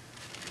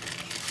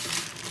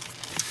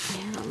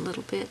 and a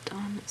little bit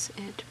on this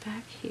edge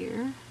back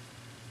here.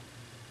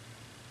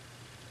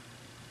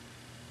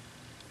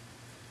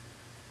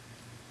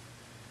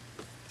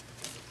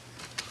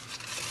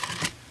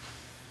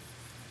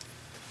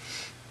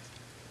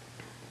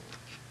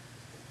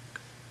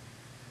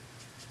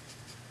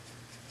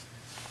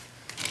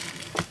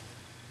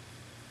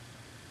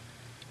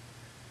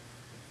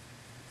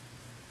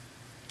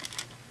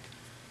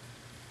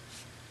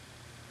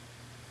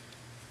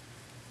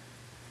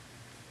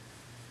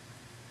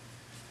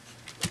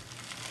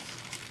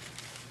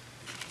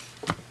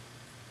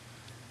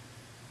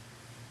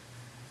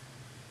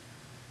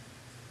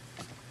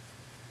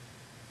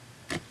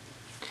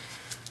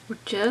 We're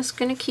just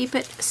going to keep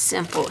it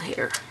simple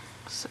here,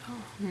 so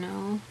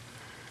no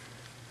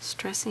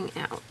stressing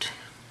out.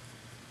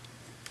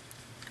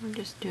 I'm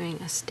just doing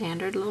a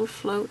standard little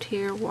float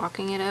here,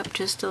 walking it up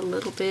just a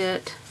little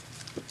bit.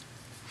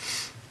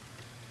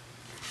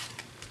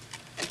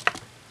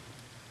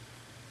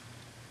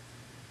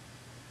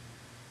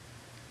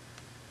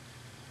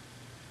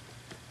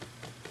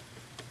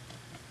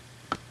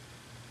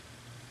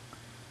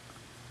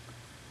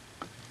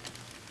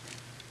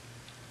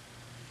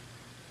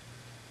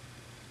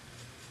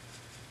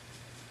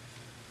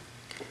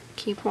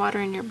 Keep water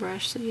in your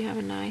brush so you have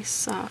a nice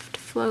soft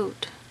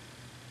float.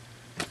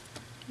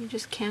 You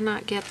just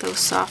cannot get those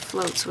soft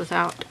floats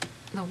without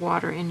the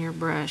water in your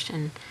brush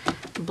and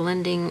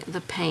blending the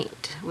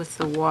paint with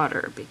the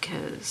water,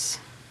 because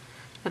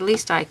at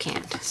least I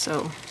can't.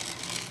 So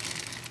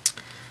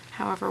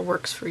however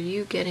works for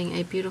you getting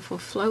a beautiful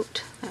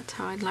float, that's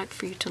how I'd like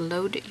for you to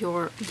load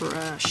your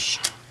brush.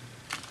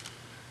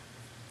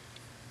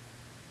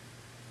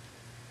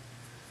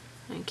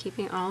 And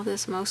keeping all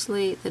this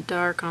mostly the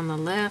dark on the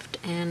left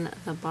and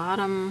the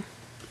bottom.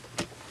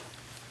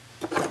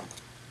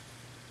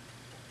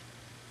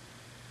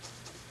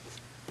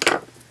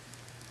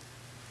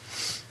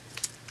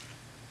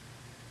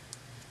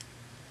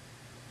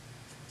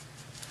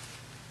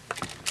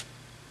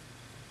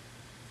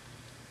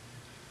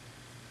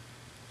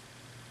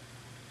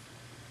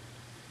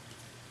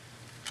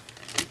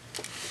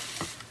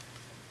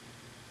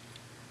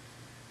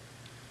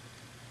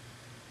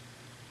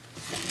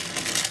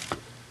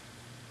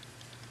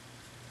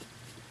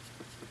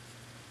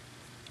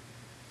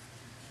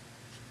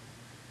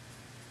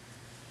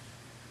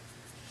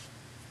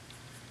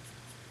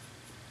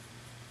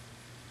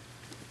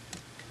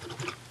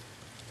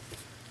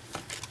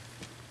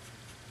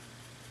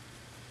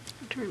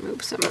 To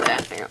remove some of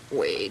that. I got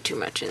way too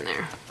much in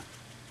there.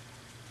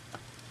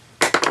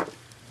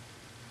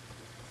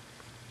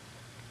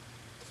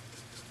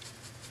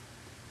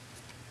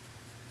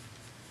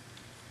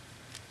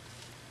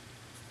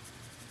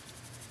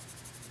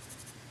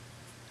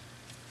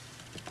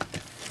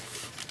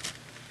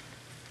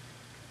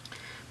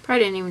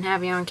 Probably didn't even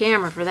have you on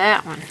camera for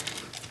that one.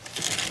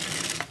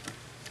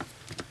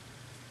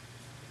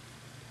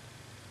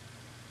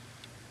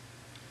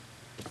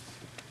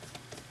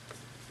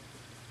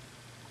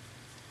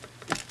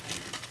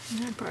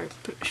 I probably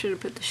should have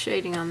put the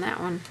shading on that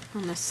one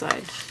on this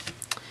side,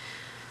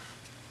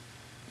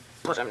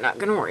 but I'm not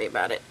going to worry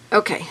about it.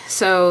 Okay,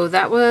 so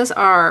that was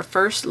our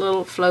first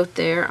little float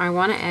there. I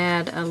want to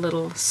add a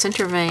little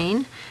center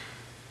vein.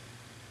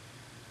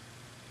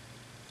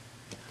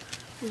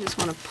 I just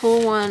want to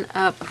pull one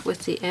up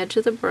with the edge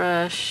of the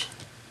brush.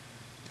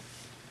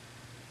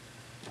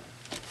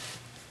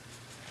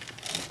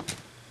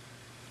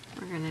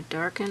 We're going to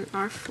darken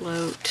our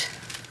float.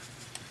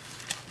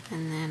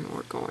 And then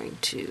we're going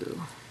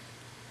to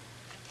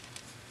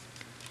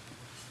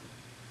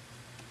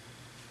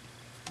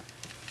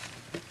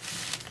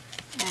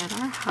add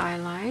our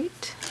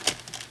highlight.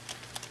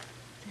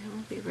 And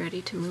we'll be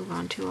ready to move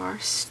on to our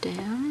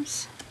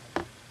stems.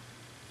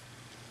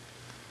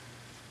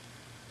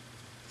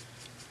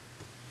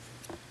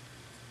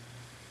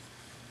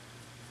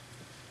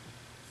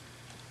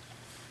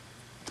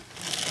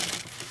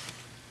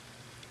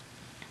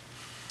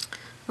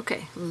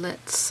 Okay,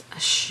 let's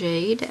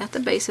shade at the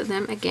base of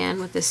them again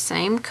with the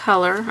same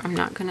color. I'm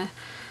not going to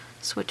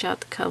switch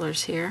out the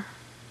colors here.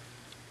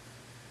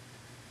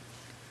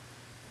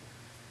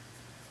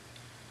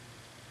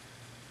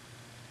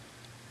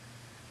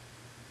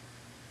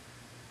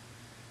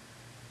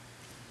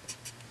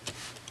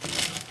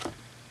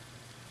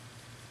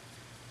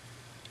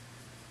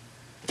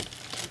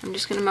 I'm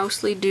just going to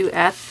mostly do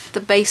at the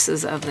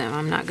bases of them.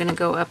 I'm not going to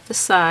go up the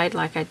side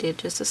like I did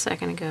just a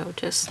second ago,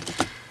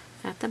 just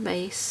at the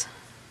base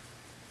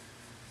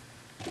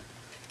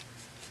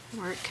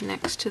where it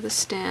connects to the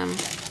stem.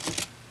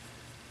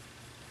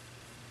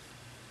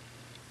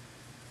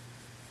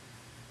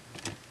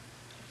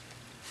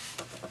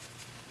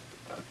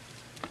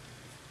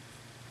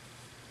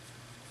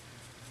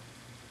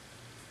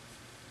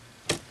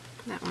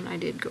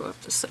 go up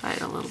the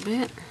side a little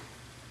bit.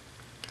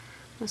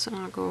 This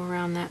one I'll go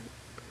around that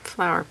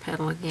flower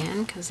petal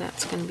again because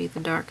that's going to be the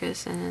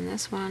darkest, and then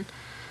this one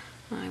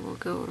I will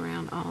go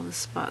around all the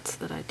spots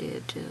that I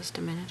did just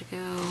a minute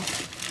ago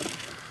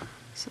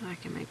so I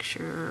can make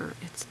sure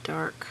it's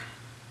dark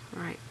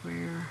right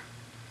where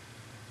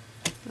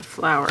the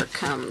flower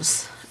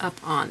comes up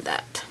on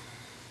that.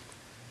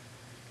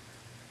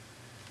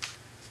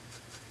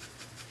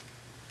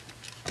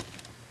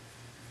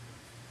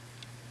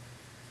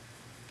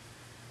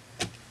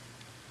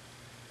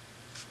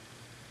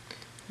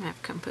 I have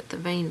to come put the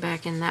vein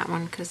back in that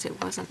one because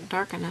it wasn't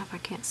dark enough. I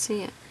can't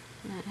see it.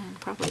 And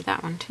probably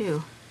that one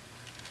too.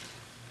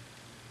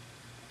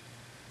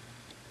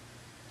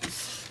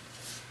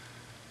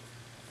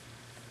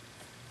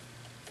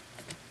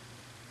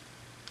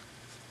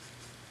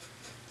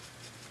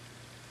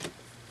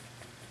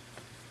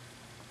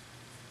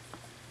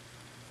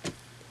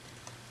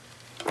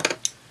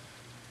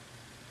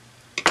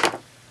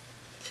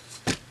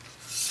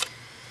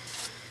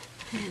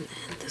 And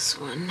then this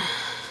one,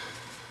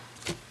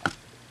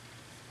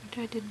 which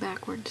I did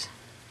backwards.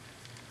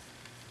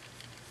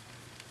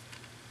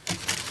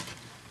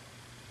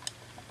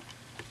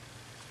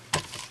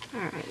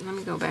 Alright, let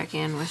me go back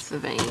in with the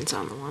veins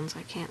on the ones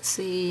I can't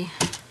see.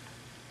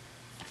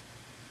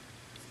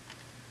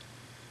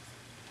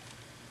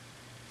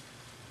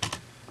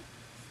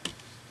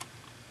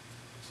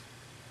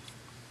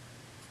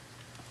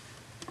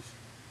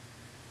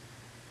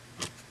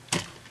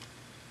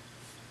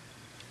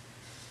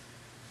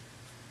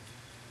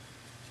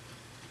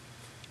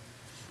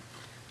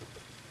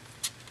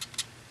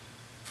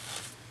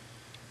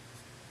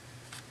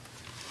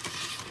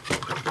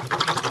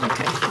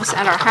 Let's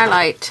add our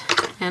highlight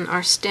and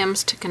our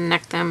stems to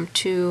connect them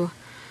to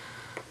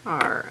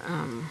our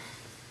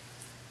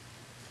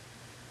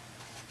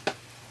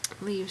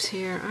leaves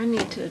here. I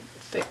need to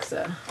fix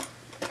a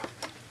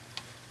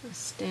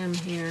stem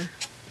here.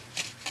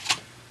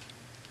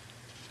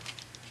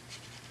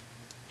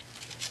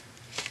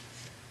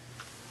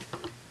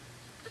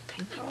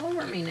 Paint all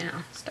over me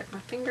now. Stuck my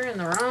finger in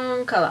the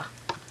wrong color.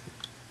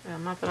 Well,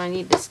 not that I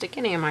need to stick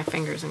any of my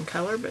fingers in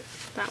color, but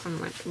that one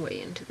went way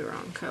into the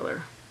wrong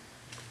color.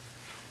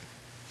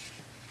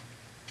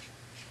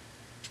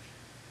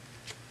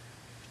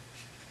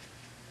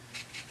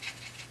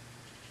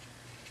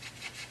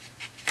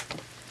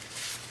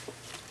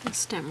 The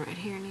stem right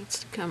here needs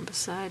to come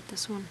beside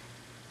this one.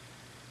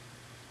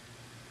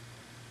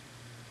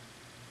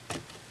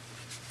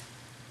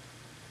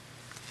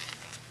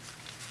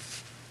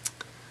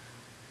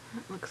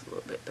 That looks a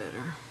little bit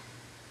better.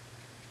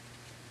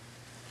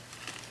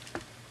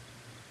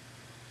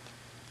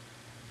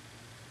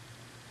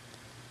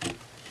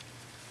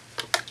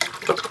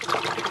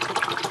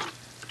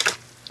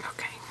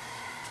 Okay.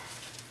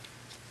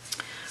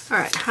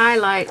 Alright,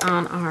 highlight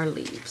on our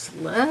leaves.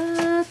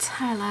 Let's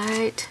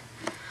highlight.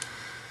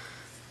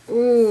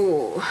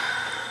 Ooh,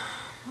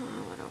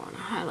 what do I want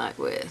to highlight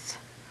with?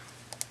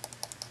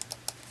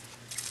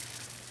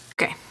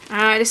 Okay,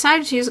 I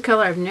decided to use a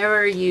color I've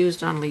never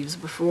used on leaves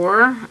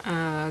before,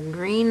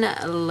 Green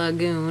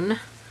Lagoon.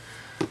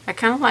 I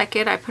kind of like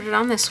it. I put it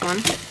on this one,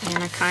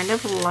 and I kind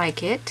of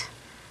like it.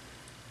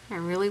 I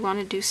really want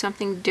to do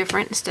something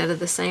different instead of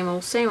the same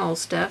old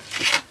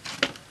stuff.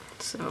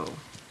 So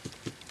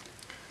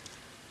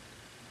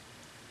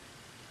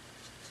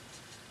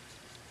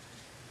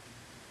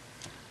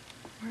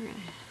we're going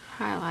to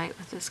highlight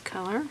with this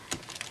color.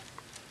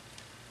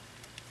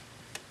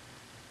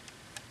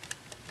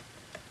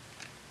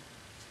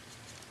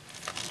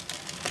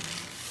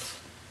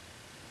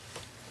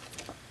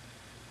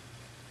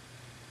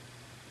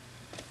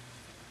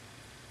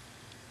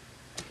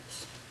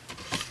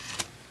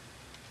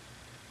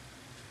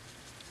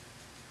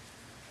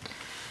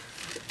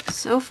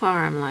 So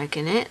far I'm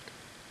liking it.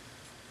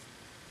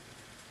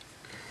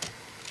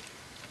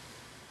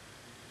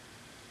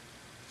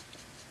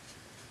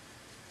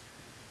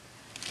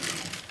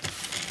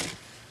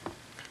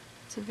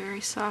 It's a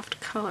very soft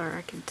color.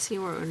 I can see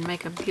where it would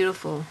make a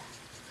beautiful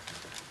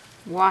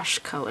wash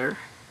color.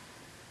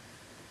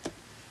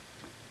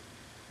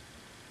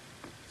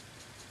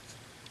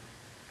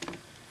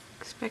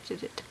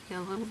 Expected it to be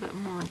a little bit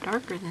more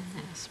darker than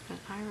this, but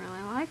I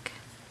really like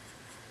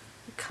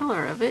the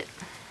color of it.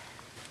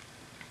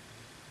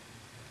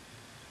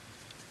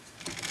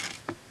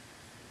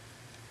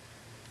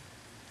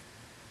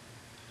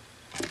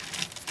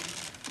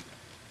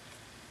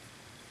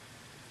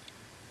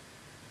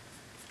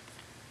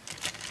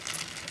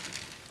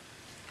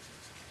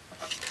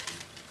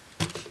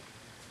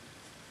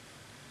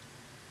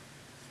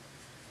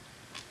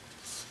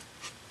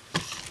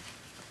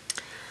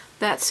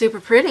 That's super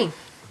pretty.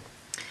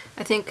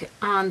 I think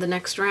on the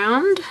next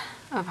round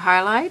of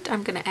highlight,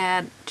 I'm going to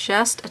add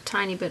just a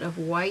tiny bit of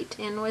white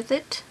in with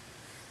it.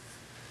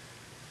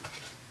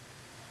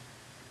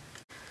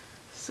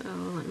 So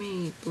let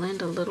me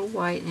blend a little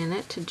white in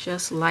it to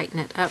just lighten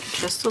it up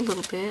just a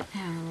little bit,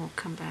 and we'll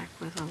come back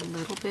with a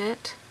little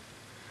bit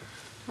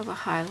of a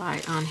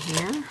highlight on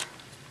here.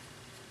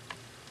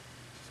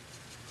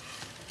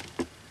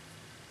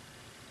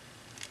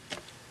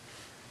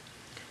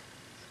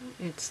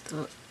 It's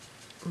the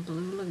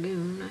Blue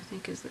Lagoon, I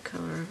think is the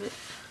color of it.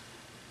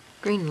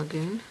 Green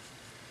Lagoon.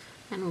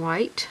 And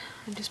white.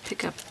 I just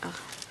pick up a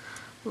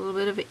little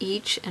bit of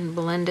each and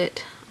blend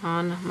it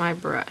on my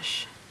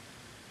brush.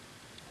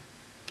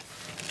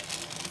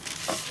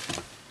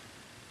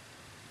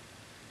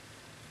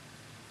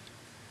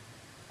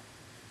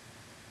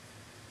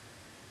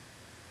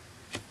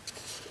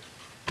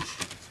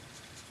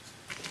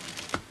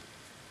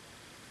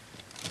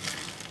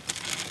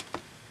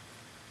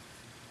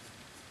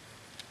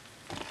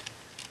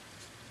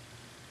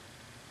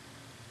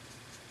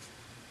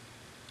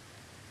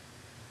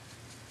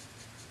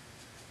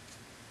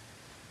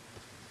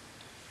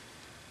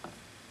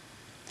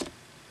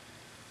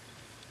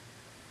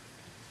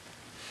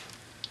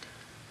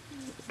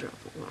 Drop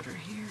of water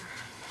here.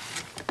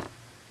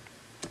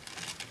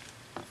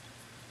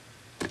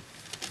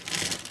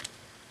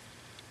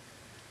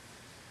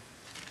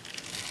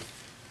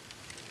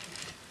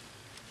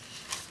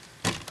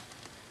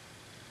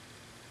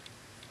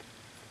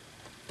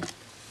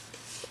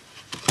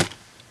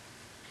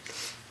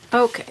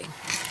 Okay,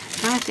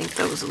 I think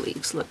those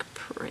leaves look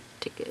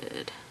pretty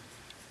good.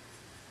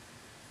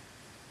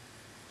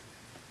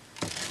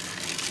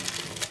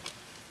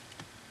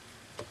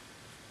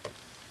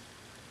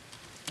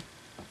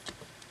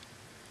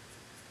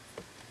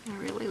 I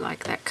really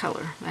like that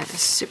color. That is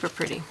super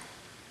pretty.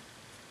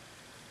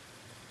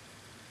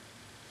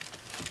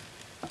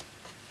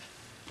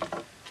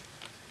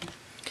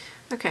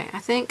 Okay, I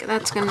think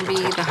that's going to be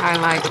the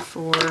highlight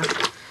for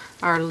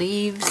our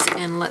leaves,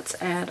 and let's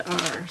add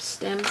our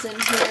stems in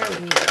here. We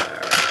need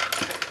our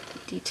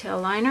detail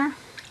liner.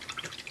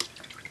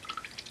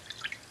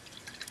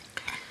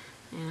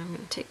 And I'm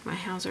going to take my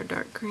Hauser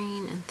dark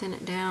green and thin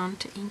it down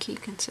to inky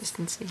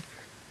consistency.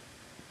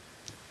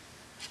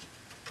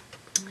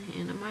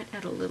 And I might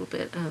add a little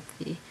bit of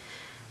the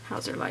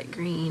Hauser light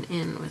green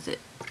in with it.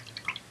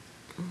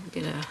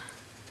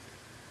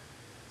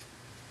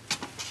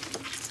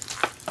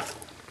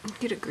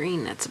 Get a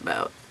green that's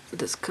about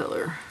this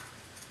color.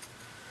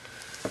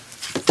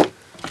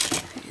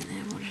 And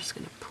then we're just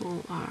going to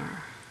pull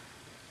our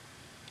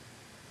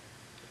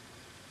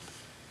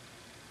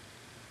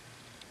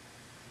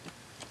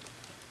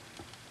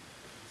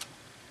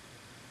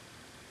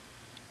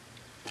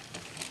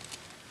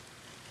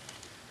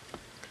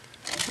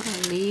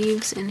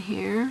leaves in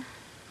here.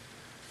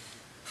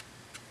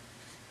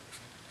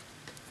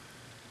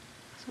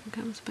 So it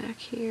comes back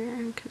here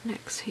and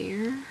connects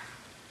here.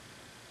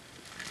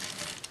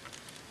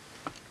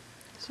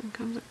 This one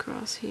comes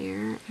across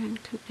here and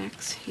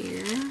connects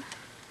here.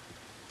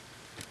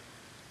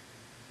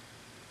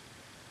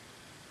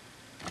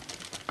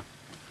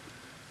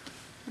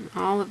 And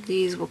all of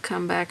these will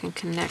come back and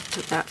connect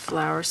to that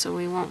flower, so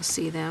we won't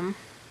see them.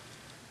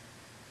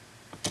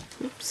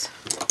 Oops.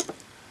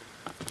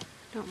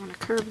 Don't want to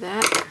curve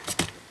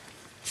that.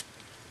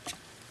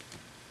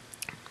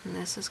 And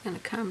this is going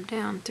to come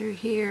down through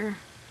here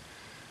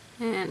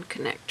and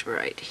connect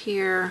right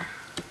here.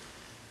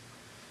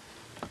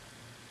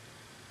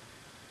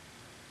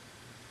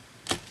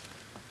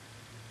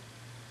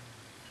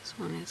 This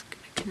one is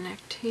going to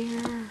connect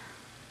here.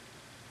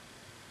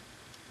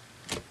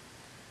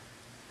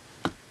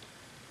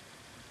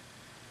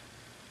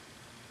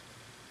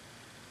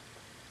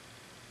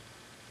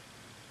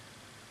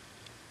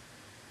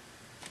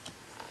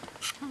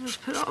 I'll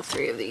just put all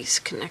three of these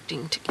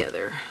connecting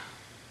together.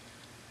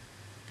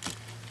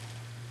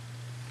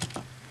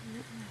 And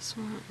then this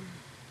one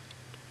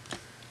will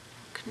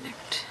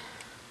connect.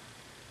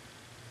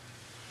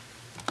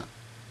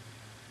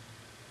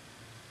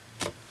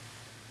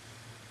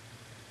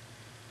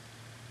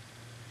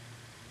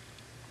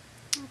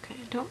 Okay,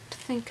 I don't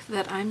think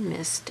that I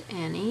missed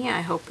any.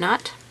 I hope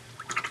not.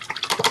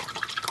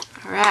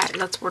 Alright,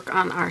 let's work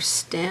on our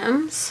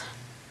stems.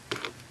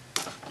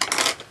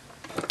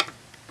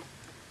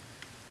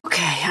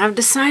 I've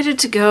decided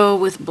to go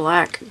with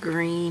black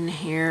green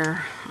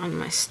here on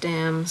my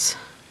stems.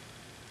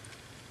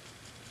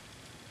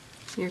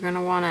 You're going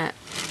to want to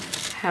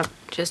have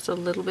just a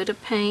little bit of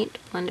paint,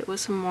 blend it with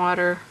some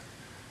water.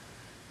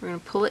 We're going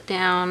to pull it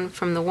down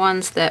from the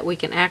ones that we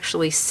can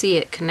actually see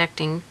it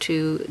connecting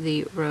to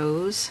the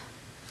rose.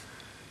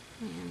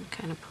 And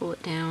kind of pull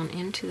it down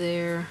into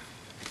there.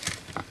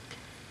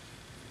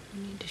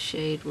 We need to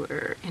shade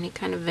where any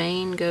kind of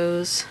vein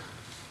goes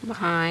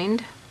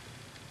behind.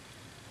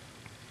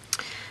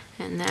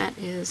 And that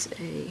is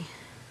a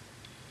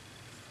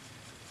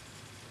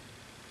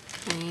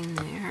vein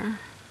there.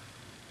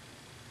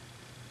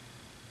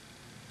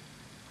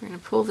 We're going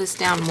to pull this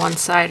down one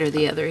side or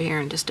the other here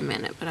in just a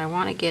minute, but I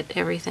want to get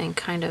everything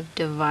kind of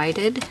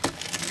divided.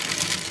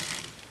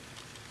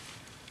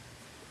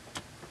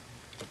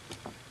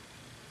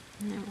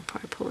 And then we'll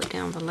probably pull it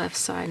down the left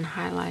side and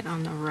highlight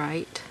on the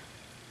right.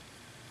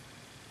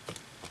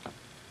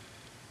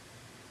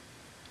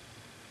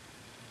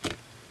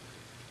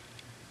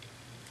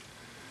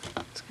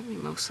 Be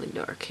mostly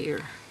dark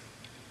here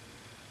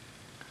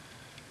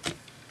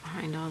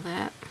behind all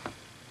that.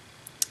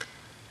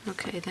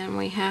 Okay, then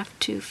we have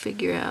to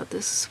figure out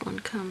this one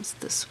comes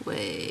this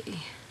way.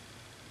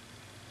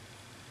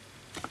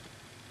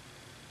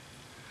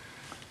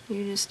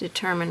 You just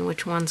determine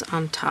which one's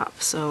on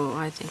top. So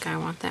I think I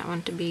want that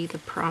one to be the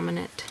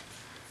prominent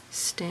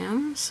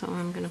stem. So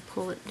I'm going to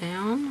pull it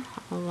down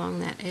along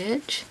that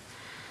edge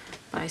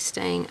by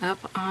staying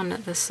up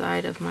on the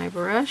side of my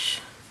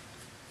brush.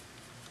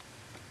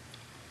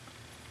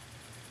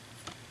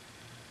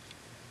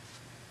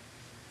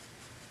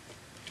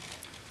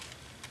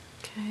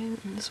 Okay,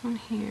 and this one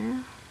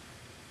here.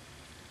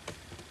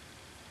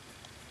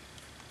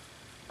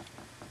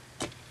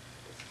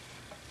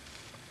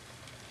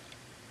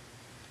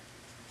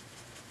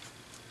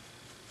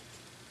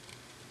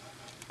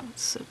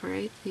 Let's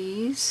separate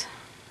these.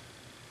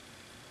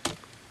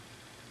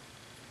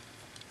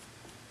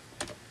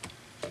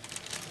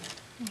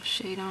 We'll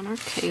shade on our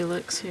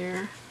calyx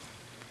here.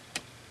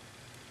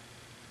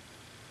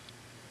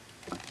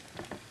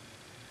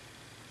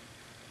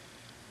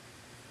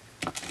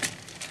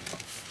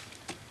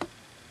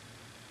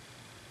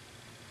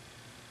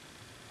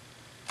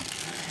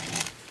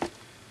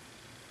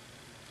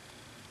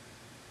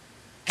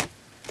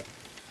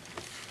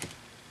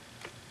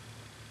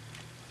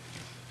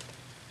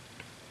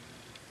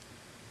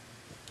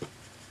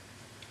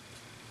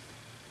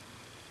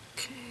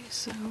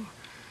 So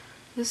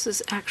this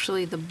is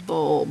actually the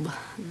bulb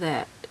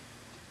that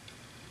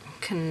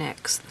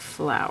connects the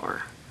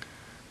flower.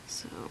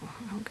 So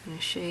I'm going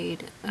to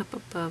shade up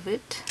above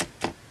it,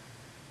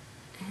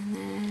 and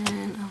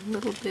then a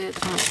little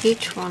bit on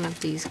each one of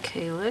these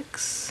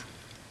calyx.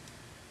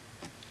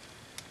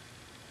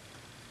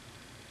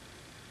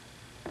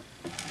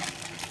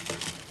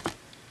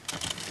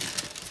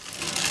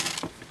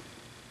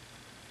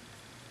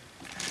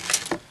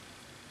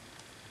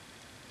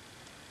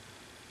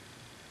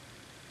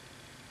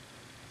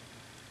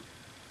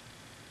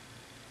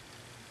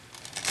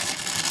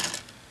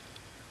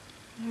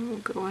 We'll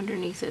go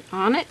underneath it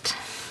on it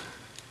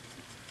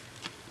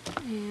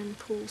and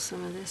pull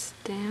some of this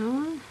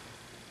down.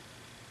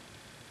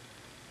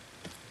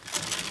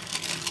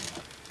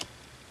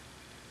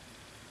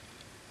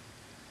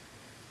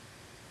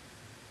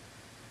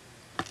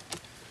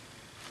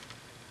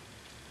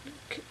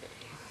 Okay.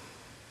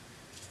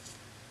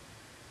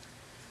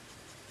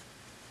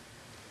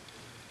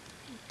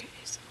 Okay,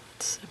 so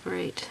let's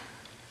separate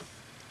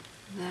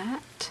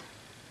that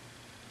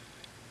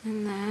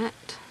and that.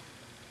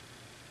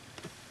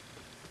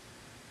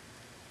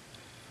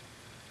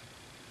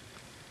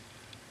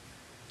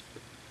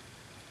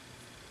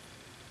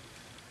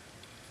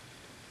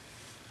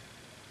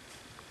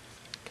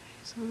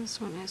 So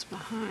this one is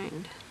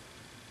behind.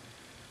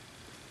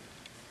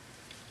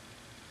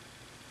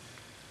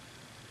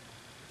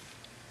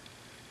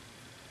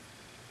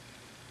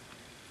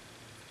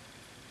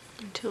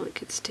 Until it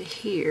gets to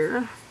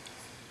here.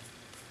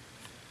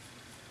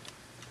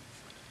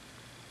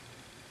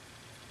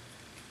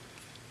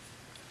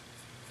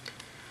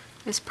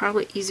 It's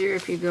probably easier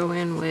if you go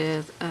in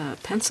with a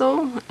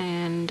pencil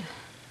and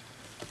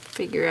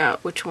figure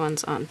out which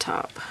one's on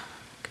top,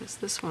 because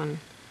this one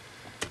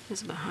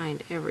is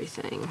behind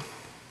everything.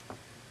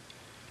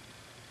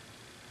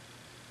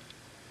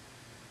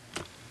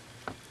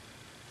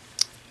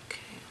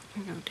 Okay,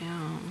 let me go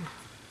down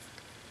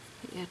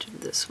the edge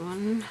of this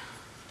one.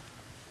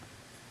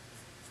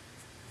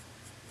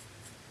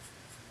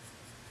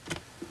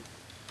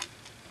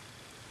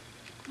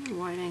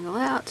 Wide angle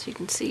out so you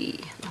can see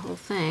the whole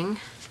thing.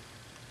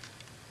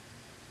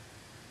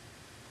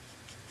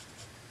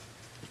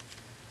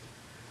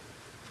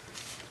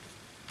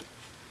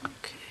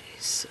 Okay,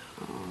 so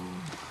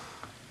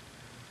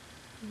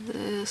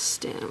this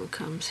stem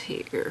comes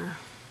here.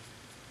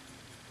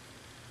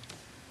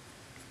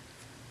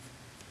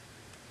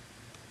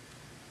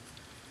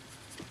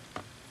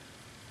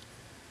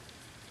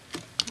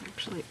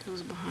 Actually, it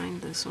goes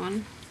behind this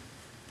one.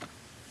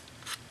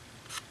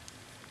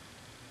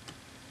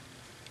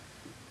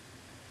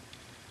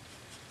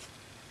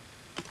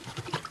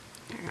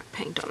 I got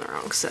paint on the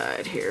wrong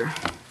side here.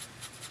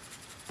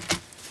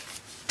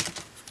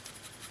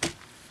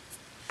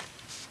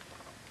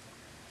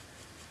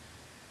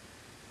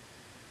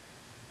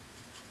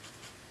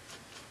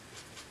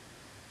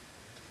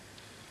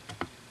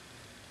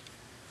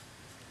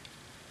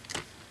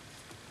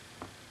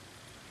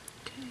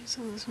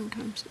 So this one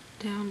comes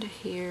down to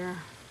here.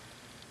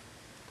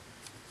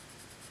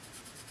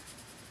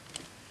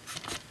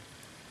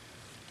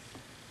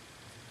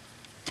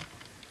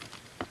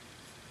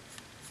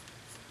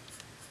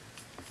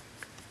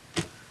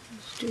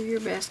 Just do your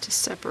best to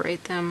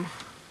separate them.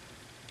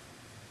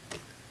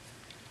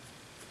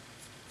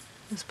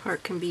 This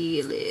part can be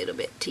a little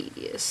bit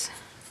tedious.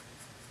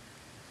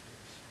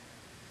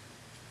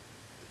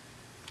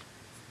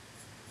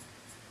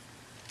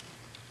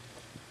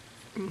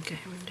 Okay,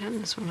 we've done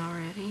this one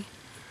already,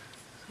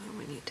 so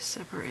we need to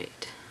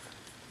separate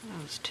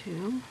those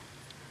two.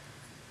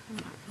 I'm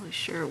not really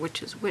sure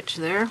which is which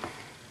there.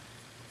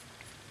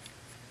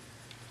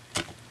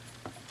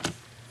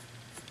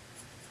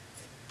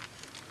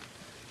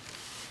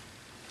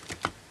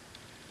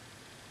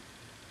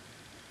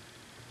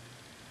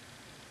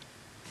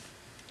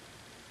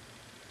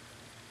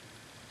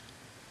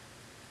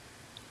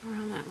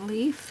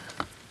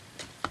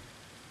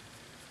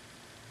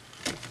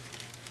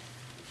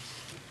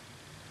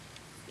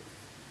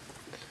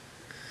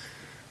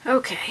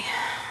 Okay,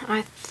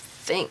 I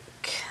think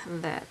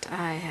that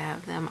I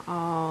have them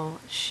all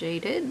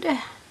shaded.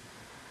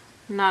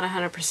 Not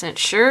 100%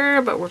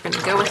 sure, but we're going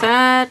to go with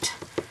that.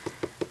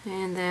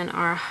 And then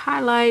our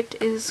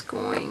highlight is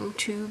going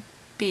to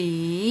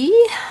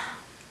be,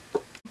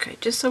 okay,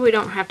 just so we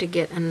don't have to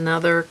get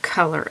another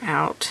color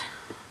out,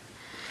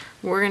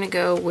 we're going to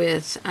go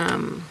with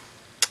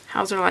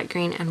Hauser Light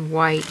Green and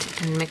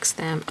white and mix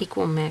them,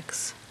 equal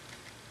mix.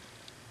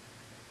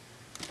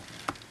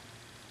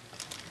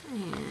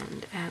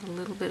 And add a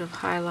little bit of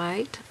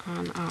highlight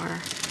on our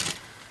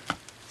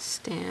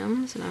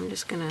stems, and I'm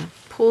just going to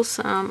pull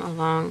some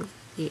along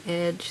the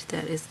edge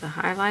that is the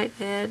highlight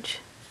edge.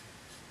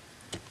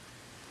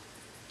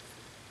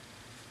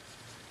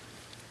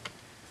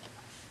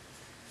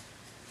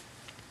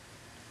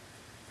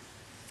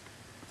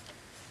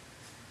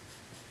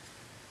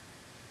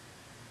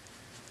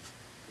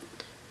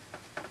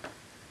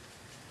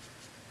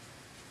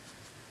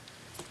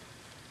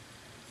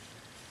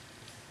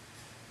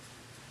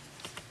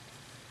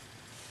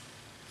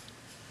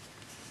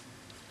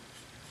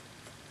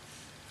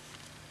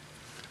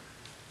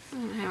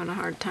 I'm having a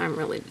hard time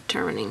really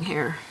determining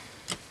here.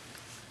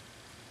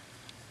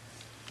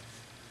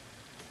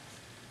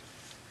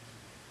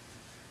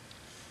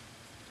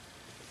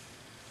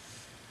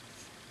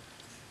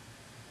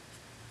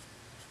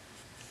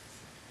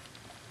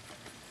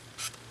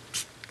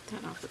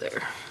 Get that off of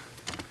there.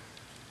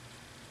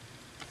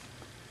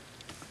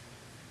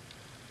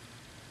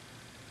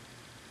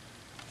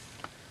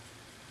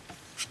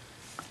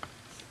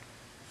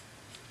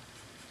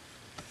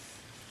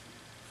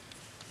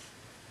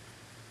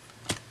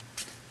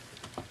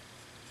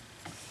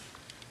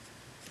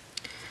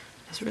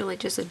 It's really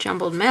just a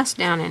jumbled mess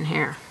down in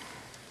here.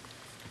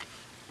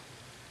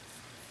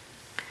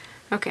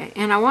 Okay,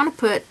 and I want to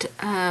put,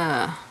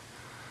 I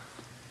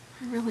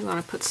really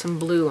want to put some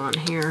blue on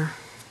here.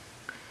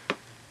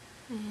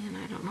 And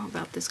I don't know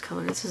about this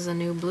color. This is a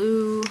new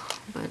blue,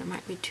 but it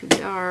might be too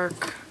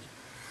dark.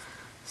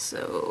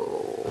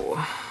 So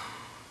I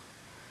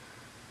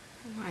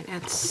might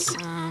add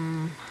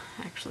some,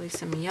 actually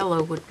some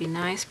yellow would be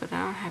nice, but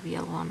I don't have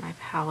yellow on my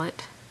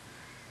palette.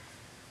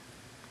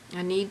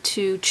 I need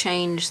to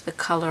change the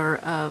color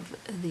of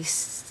the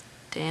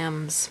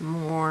stems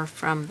more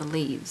from the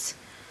leaves.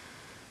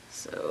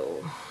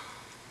 So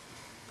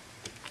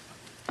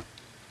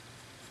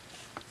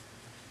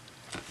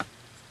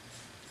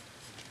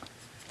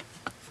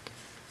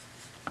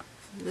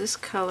this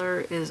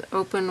color is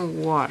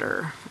Open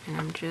Water, and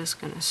I'm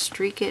just going to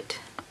streak it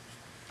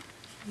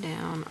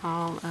down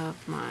all of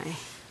my,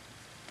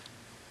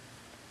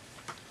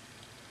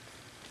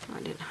 oh,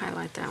 I didn't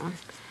highlight that one,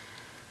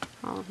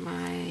 all of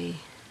my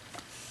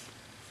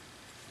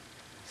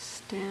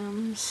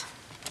stems.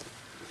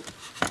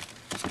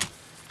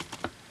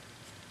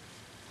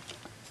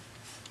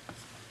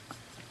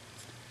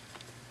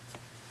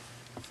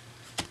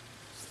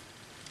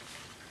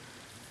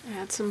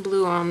 Add some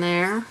blue on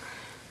there.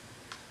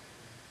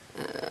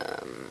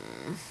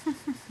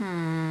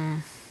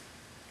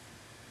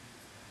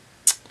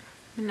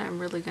 And I'm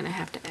really going to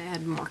have to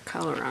add more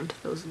color onto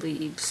those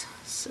leaves.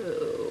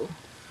 So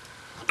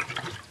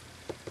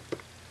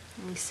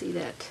let me see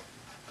that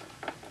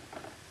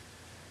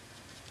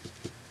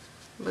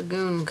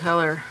lagoon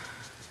color,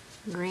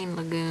 green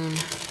lagoon.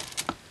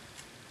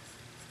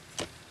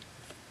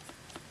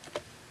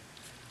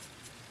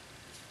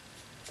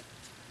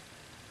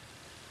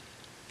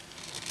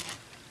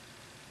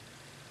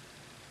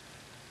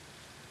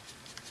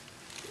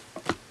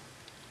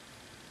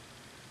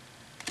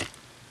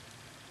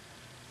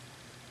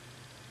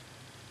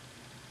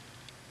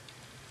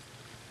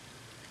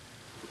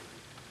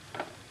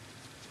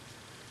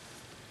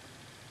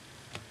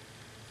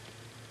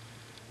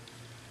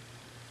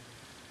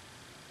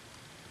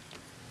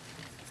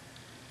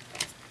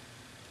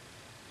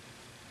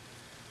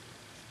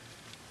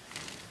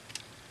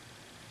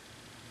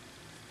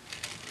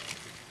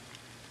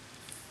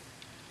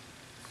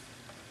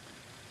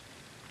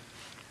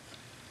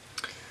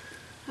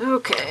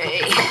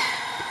 Okay,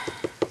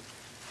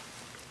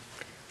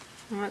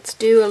 let's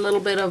do a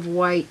little bit of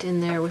white in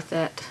there with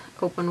that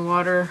Open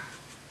Water.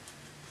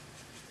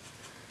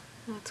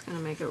 That's going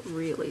to make it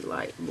really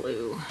light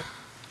blue.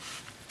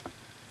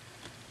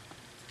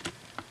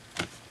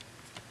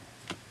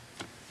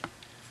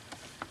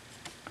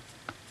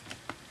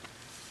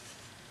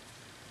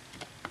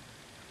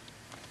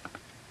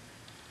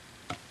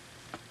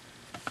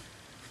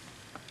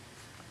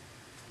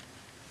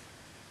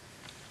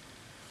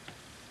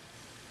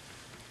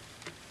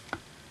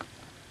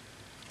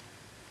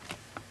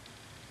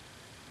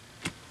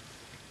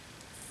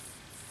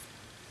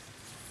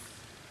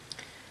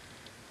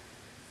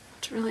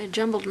 Really a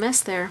jumbled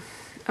mess there.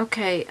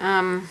 Okay,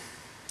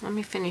 let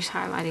me finish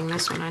highlighting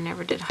this one. I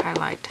never did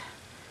highlight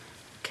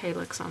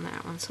calyx on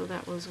that one, so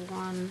that was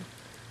one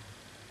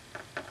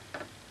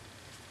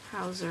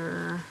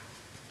Hauser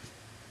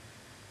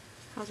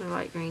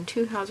Light Green,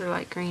 two Hauser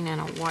Light Green,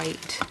 and a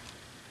white.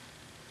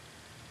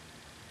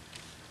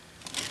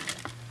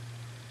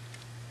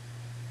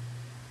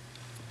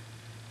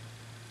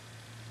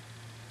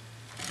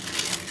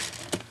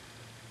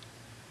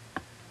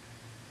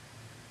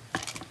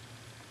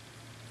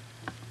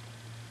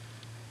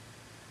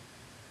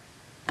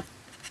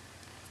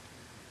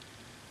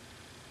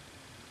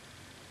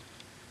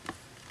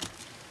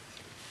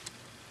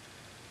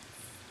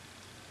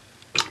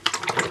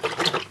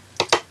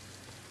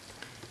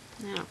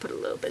 put a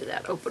little bit of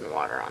that open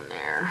water on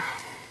there.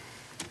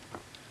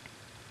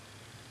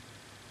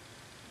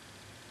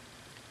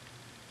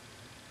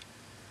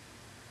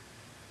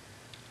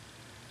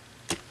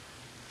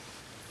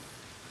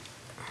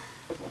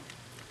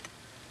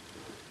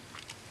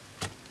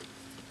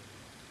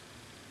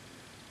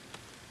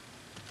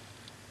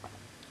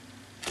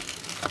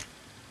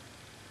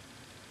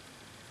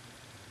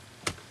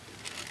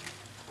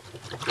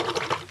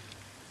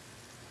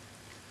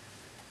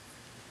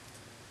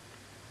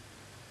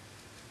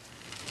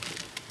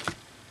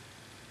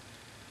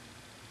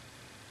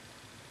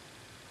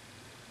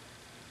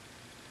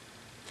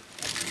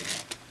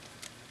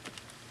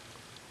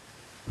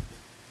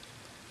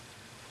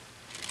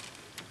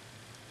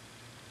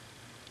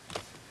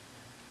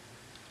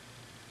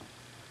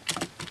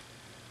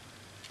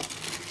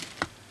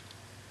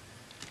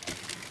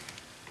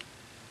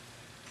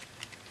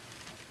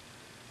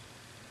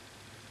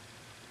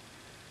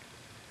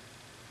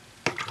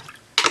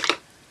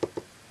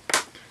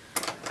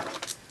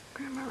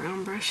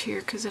 Brush here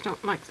because I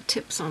don't like the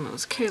tips on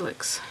those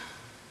calyx.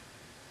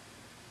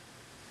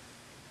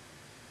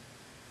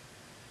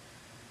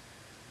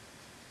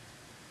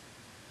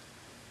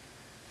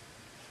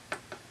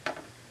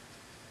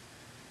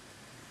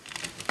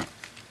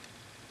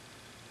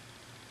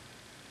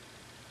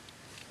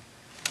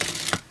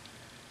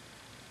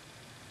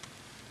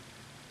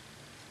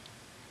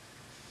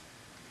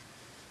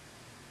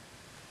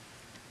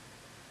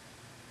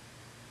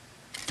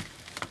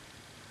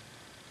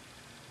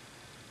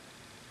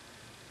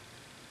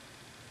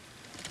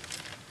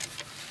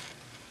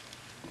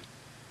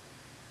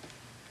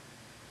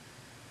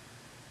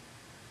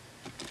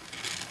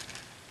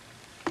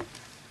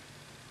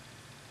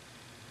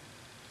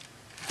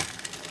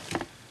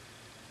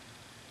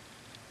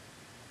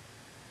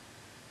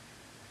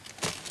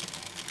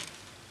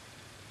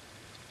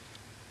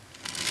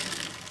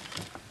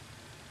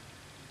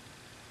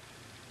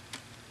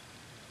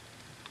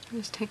 I'm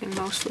just taking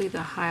mostly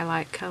the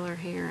highlight color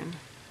here and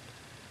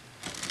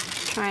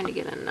trying to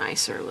get a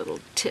nicer little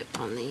tip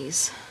on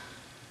these.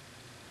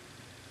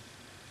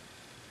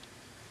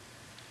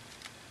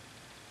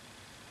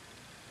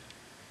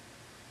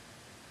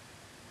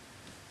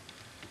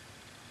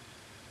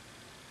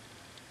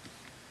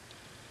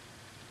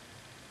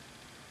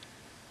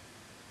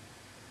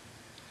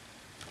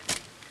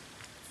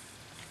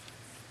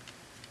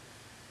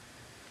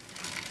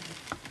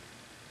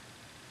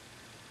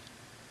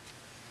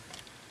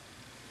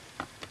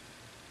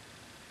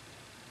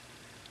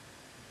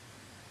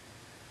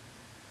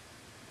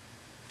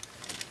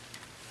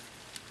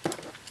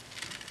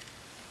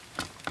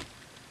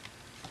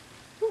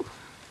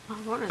 A lot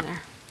of water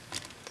there.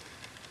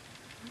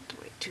 Not to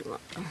wait too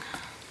long.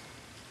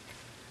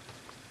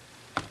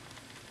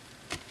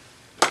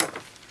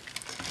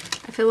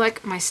 I feel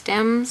like my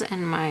stems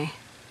and my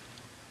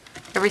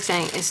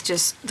everything is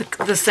just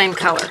the same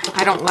color.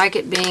 I don't like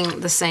it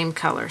being the same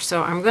color,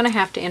 so I'm going to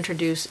have to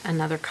introduce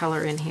another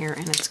color in here,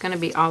 and it's going to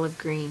be olive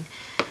green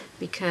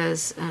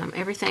because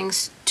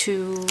everything's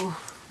too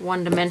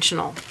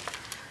one-dimensional.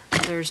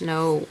 There's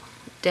no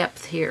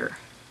depth here.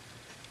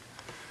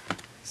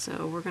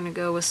 So we're going to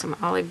go with some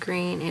olive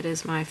green. It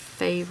is my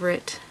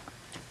favorite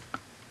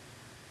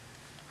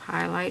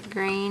highlight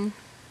green.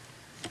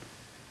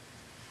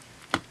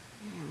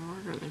 And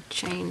we're going to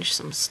change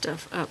some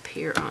stuff up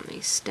here on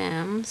these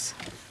stems.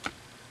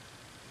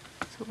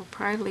 So we'll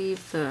probably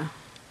leave the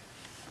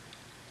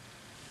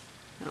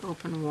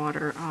open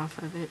water off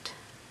of it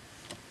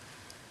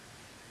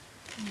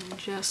and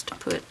just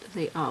put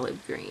the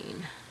olive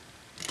green.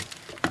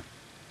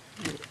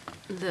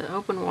 The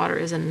open water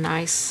is a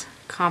nice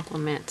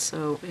compliment,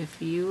 so if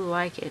you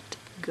like it,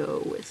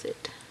 go with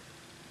it.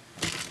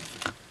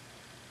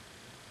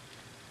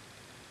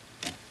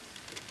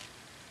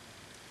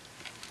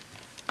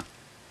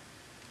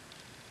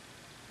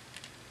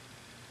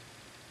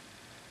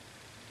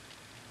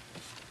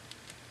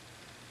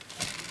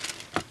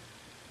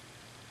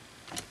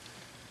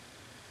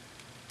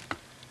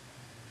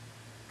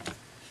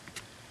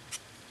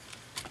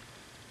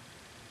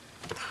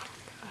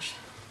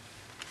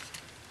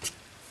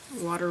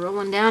 Water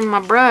rolling down my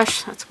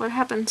brush, that's what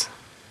happens.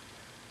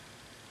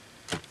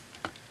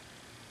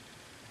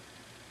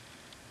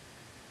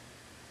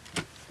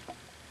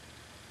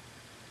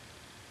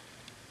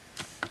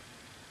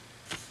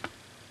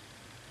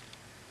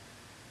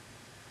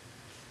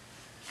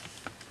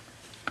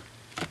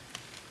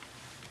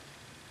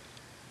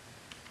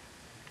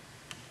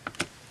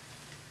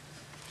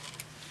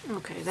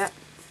 Okay, that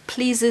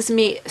pleases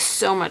me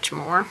so much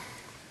more.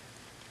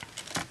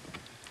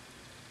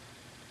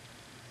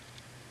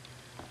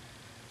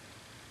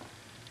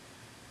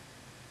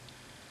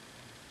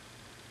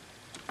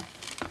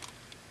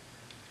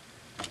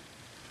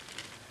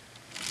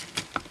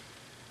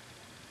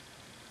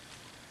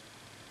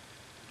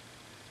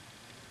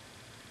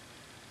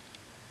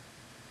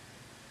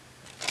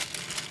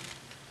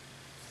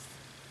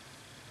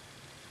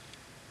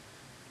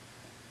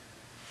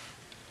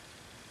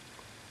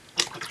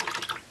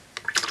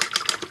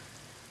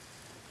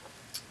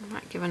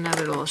 Give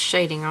another little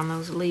shading on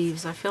those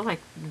leaves. I feel like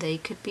they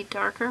could be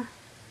darker.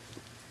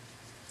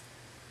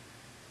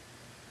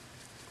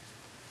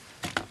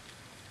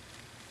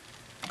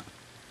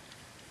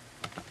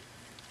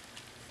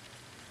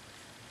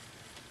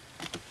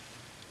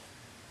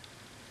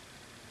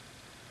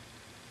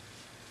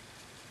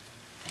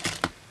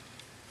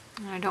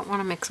 I don't want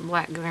to mix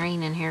black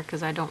green in here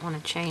because I don't want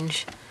to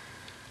change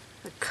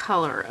the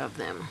color of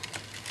them.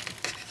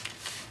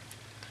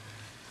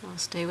 So I'll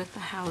stay with the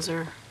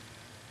Hauser.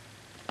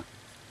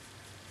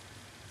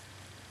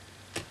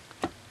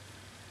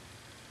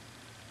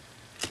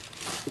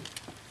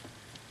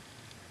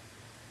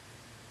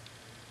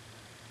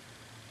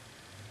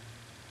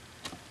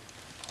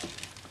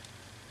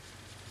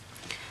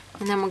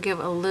 And then we'll give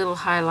a little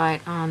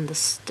highlight on the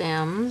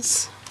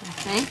stems, I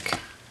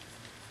think.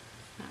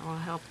 That will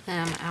help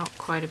them out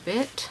quite a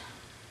bit.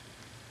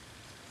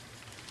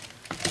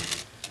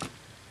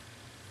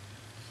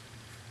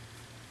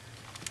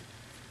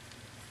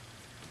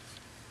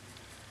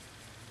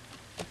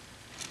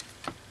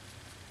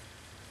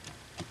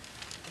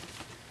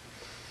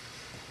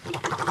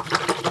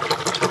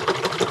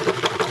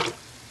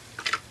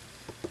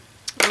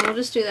 And I'll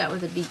just do that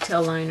with a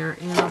detail liner,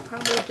 and I'll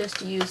probably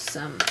just use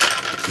some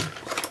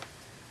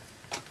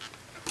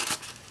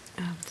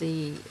of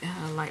the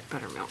light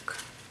buttermilk.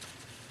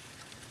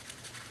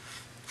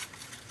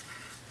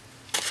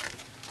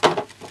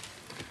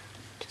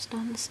 Just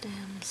on the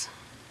stems.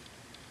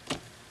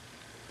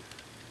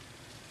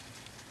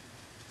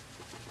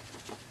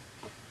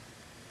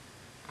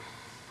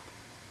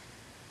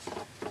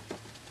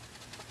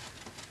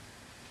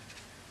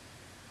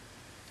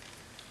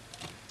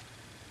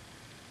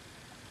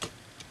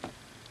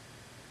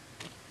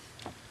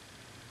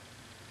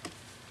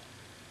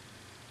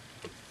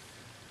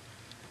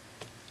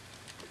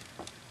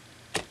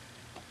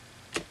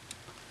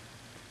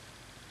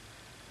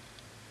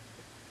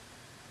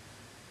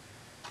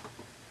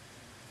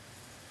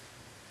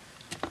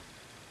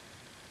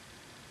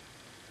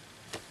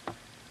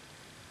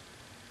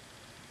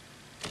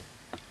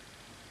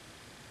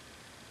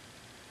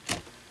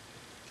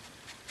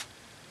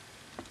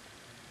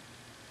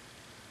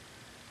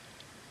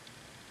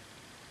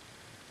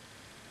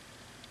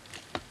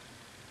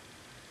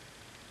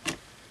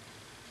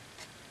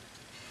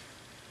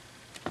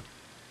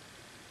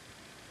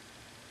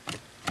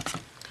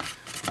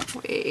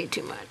 Way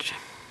too much.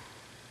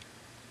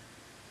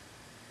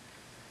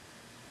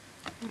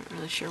 I'm not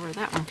really sure where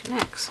that one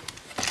connects.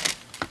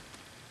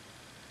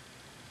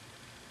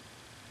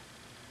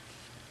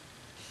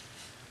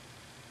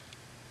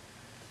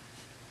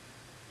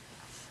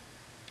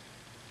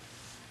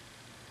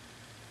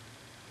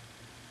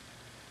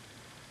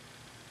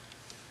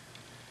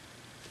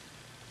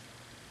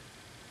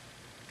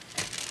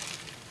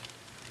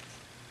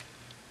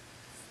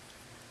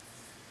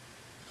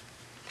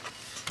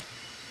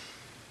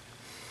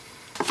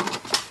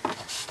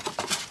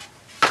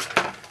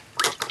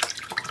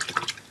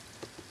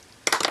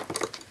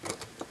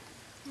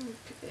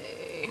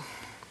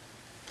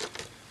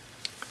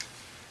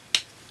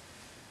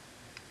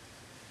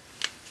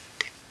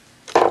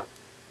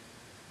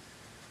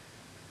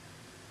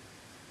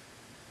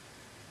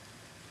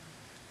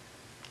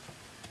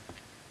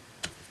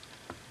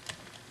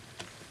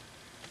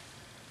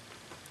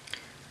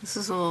 This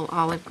is a little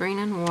olive green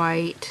and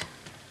white.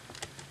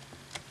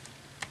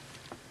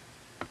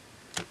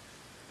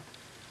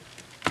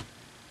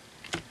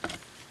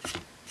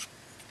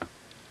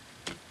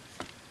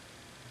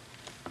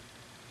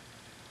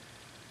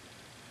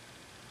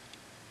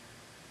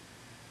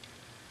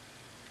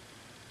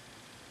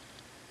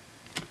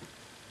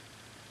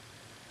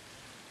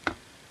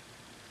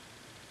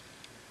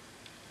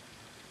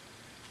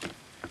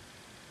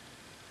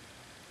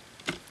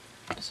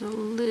 Just a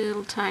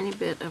little tiny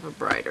bit of a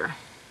brighter.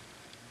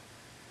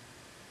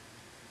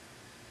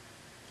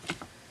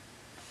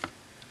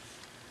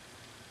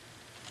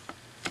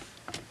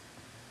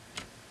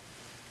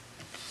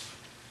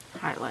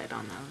 Highlight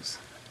on those.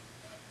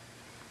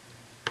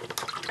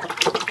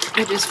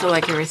 I just feel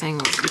like everything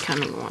was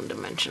becoming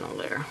one-dimensional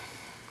there.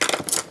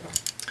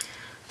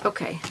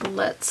 Okay,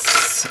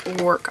 let's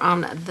work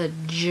on the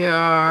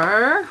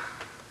jar.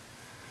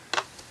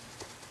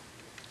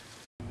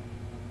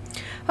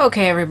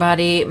 Okay,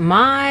 everybody,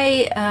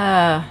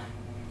 my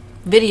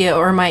video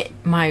or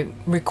my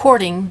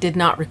recording did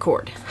not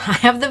record. I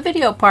have the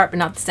video part but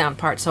not the sound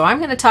part, so I'm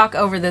going to talk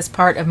over this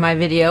part of my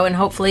video and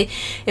hopefully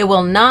it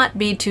will not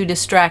be too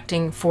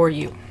distracting for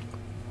you.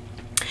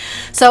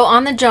 So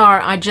on the jar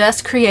I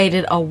just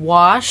created a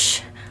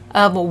wash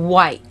of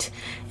white,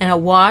 and a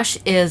wash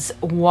is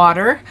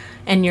water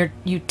and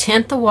you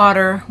tint the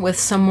water with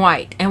some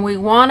white, and we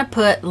want to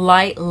put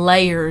light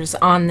layers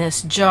on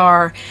this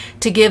jar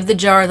to give the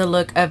jar the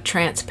look of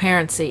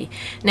transparency.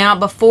 Now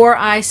before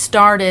I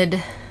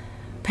started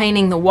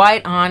painting the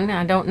white on,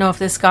 I don't know if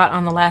this got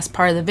on the last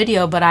part of the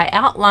video, but I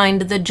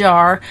outlined the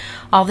jar,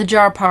 all the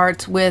jar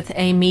parts, with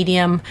a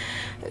medium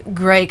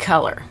gray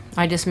color.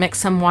 I just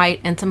mixed some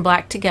white and some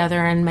black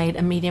together and made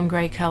a medium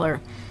gray color.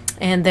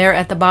 And there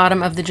at the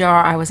bottom of the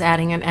jar, I was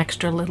adding an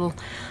extra little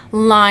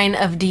line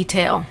of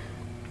detail.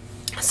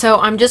 So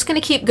I'm just going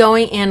to keep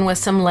going in with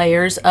some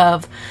layers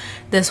of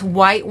this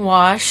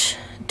whitewash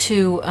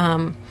to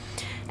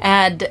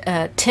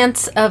add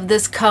tints of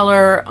this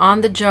color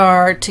on the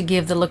jar to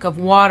give the look of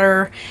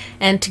water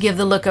and to give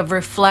the look of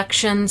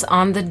reflections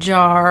on the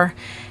jar.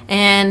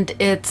 And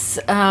it's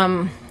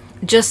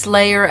just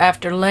layer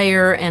after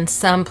layer, and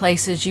some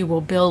places you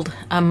will build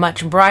a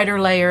much brighter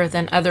layer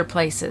than other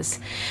places.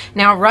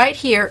 Now right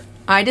here,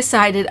 I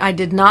decided I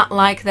did not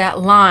like that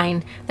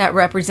line that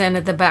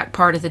represented the back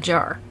part of the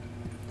jar.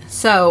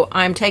 So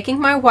I'm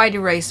taking my white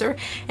eraser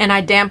and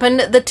I dampened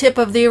the tip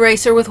of the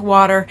eraser with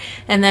water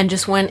and then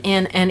just went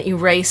in and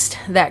erased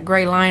that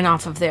gray line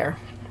off of there.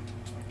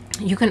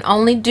 You can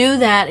only do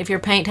that if your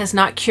paint has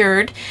not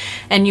cured,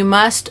 and you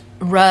must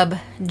rub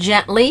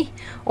gently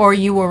or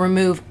you will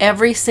remove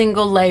every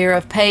single layer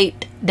of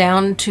paint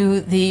down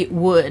to the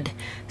wood.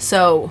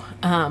 So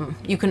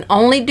you can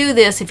only do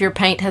this if your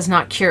paint has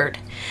not cured.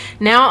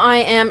 Now I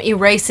am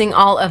erasing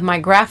all of my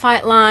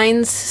graphite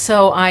lines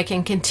so I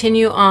can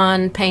continue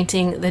on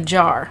painting the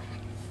jar.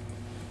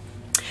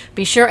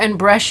 Be sure and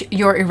brush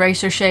your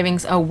eraser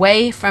shavings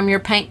away from your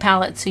paint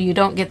palette so you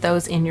don't get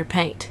those in your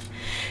paint.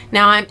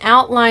 Now I'm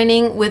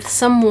outlining with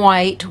some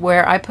white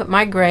where I put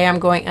my gray. I'm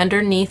going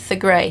underneath the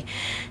gray.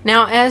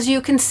 Now as you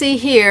can see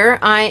here,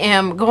 I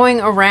am going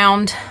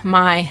around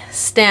my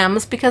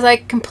stems because I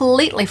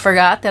completely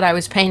forgot that I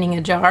was painting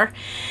a jar.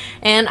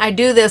 And I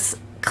do this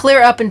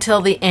clear up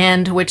until the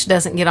end, which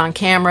doesn't get on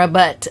camera,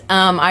 but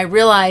I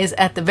realize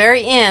at the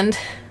very end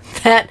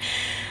that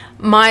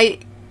my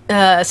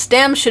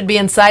stem should be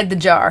inside the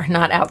jar,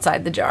 not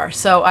outside the jar.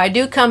 So I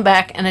do come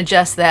back and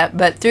adjust that,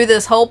 but through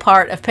this whole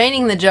part of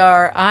painting the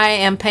jar, I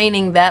am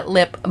painting that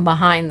lip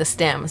behind the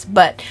stems.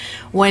 But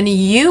when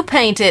you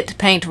paint it,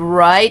 paint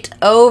right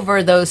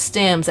over those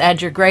stems.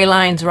 Add your gray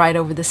lines right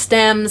over the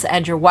stems,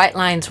 add your white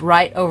lines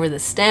right over the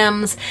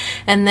stems,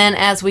 and then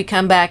as we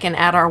come back and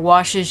add our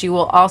washes, you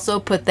will also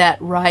put that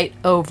right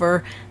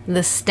over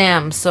the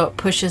stems so it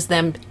pushes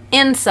them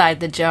inside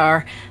the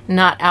jar,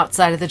 not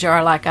outside of the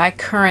jar like I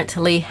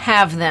currently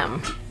have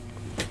them.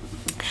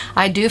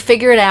 I do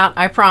figure it out,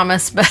 I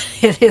promise, but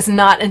it is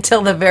not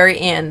until the very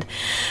end.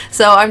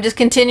 So I'm just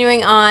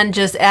continuing on,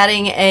 just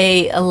adding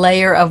a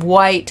layer of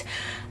white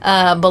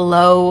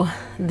below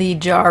the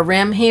jar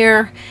rim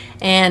here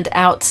and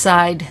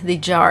outside the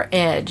jar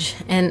edge.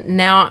 And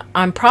now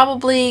I'm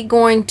probably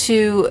going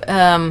to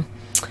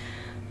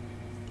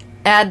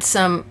add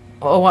some,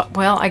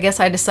 well, I guess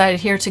I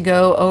decided here to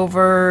go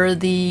over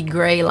the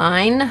gray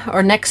line,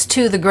 or next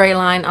to the gray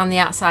line on the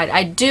outside.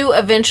 I do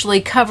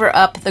eventually cover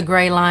up the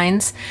gray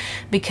lines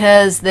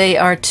because they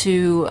are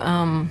too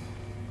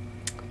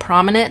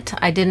prominent.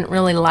 I didn't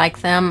really like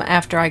them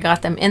after I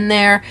got them in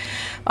there.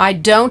 I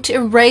don't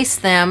erase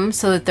them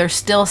so that they're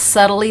still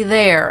subtly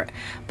there,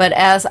 but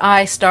as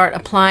I start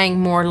applying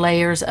more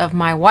layers of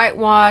my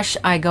whitewash,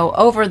 I go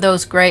over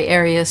those gray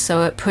areas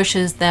so it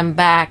pushes them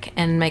back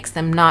and makes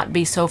them not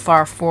be so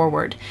far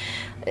forward.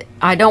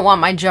 I don't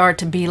want my jar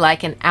to be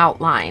like an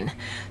outline,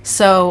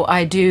 so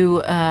I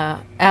do,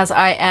 as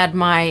I add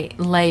my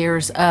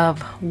layers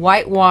of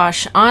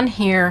whitewash on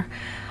here,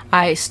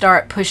 I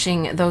start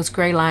pushing those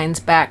gray lines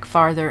back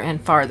farther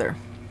and farther.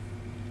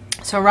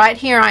 So right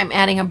here I'm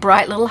adding a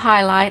bright little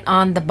highlight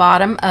on the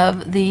bottom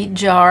of the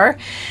jar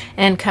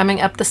and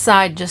coming up the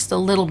side just a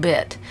little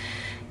bit.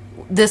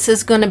 This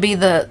is going to be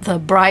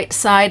the bright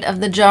side of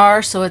the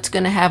jar, so it's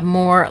going to have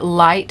more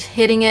light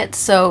hitting it,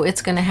 so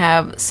it's going to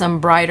have some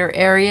brighter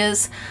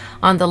areas.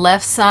 On the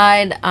left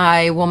side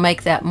I will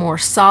make that more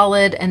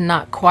solid and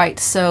not quite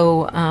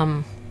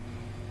so,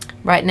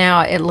 right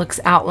now it looks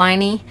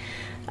outliney.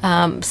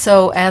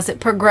 So as it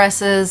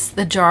progresses,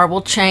 the jar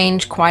will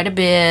change quite a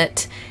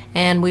bit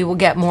and we will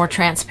get more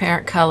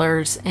transparent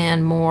colors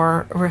and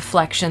more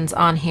reflections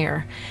on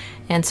here.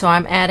 And so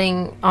I'm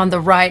adding, on the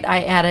right,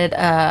 I added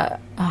a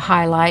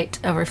highlight,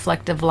 a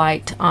reflective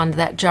light on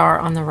that jar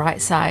on the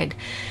right side.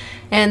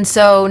 And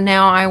so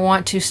now I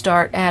want to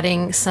start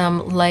adding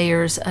some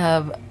layers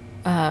of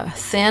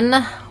thin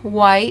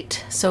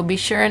white. So be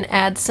sure and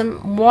add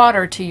some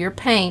water to your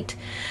paint.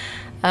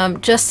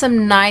 Just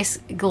some nice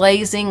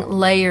glazing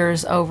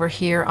layers over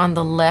here on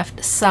the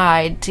left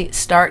side to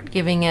start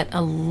giving it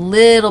a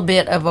little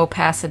bit of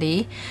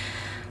opacity.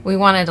 We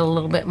want it a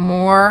little bit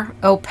more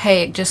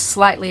opaque, just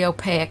slightly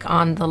opaque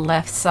on the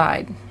left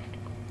side.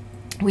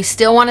 We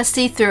still want to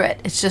see through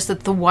it. It's just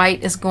that the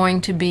white is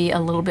going to be a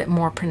little bit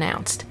more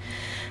pronounced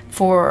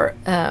for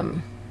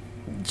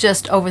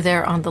just over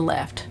there on the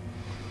left.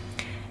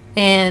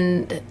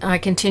 And I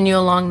continue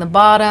along the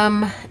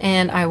bottom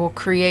and I will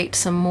create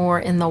some more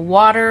in the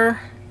water.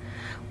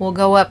 We'll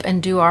go up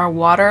and do our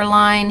water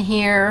line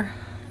here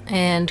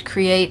and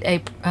create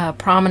a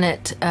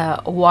prominent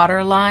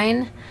water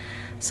line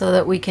so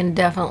that we can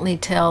definitely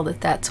tell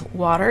that that's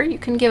water. You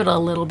can give it a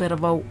little bit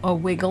of a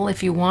wiggle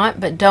if you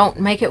want, but don't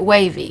make it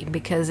wavy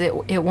because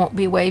it won't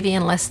be wavy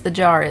unless the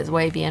jar is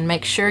wavy. And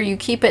make sure you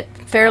keep it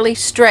fairly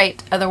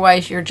straight,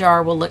 otherwise your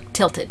jar will look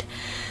tilted.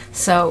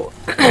 So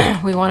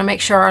we want to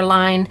make sure our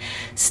line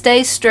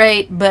stays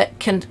straight but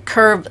can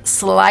curve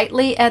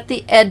slightly at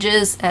the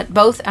edges, at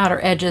both outer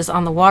edges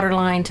on the water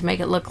line, to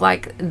make it look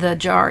like the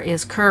jar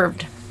is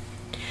curved.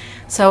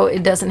 So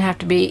it doesn't have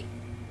to be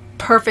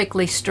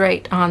perfectly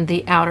straight on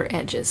the outer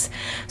edges.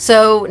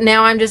 So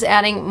now I'm just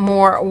adding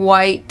more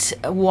white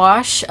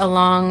wash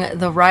along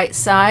the right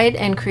side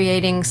and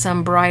creating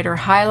some brighter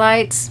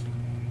highlights,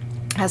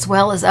 as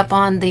well as up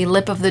on the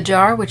lip of the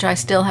jar, which I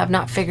still have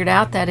not figured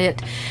out that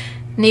it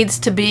needs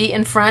to be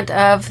in front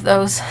of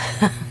those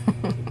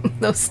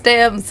those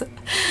stems.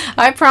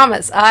 I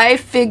promise, I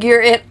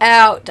figure it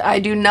out. I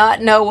do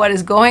not know what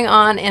is going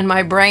on in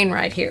my brain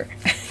right here.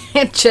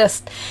 It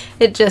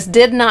just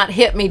did not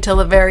hit me till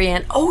the very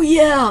end. Oh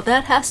yeah,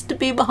 that has to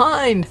be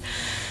behind.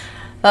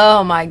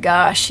 Oh my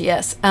gosh,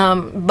 yes.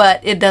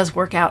 But it does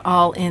work out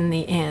all in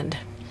the end.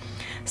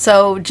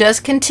 So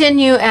just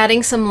continue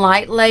adding some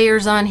light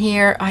layers on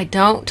here. I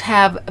don't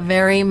have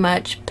very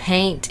much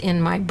paint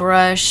in my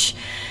brush.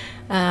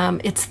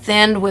 It's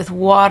thinned with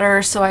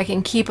water so I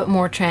can keep it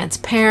more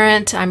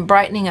transparent. I'm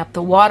brightening up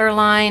the water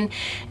line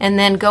and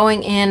then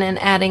going in and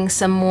adding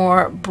some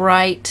more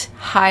bright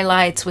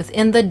highlights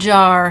within the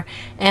jar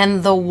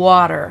and the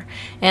water.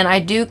 And I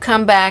do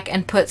come back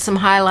and put some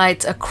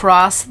highlights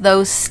across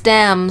those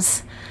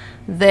stems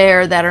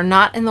there that are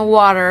not in the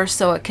water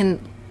so it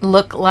can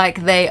look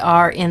like they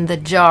are in the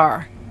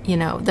jar. You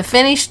know, the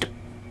finished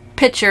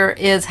picture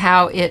is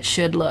how it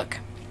should look.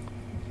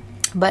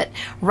 But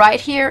right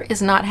here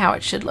is not how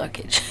it should look.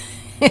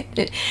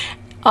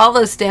 All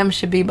those stems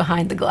should be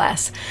behind the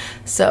glass.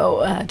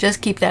 So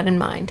just keep that in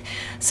mind.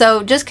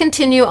 So just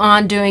continue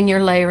on doing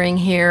your layering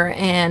here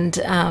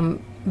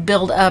and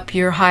build up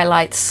your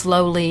highlights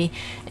slowly,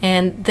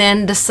 and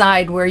then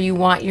decide where you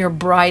want your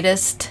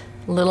brightest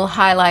little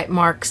highlight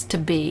marks to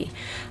be.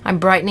 I'm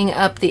brightening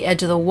up the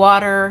edge of the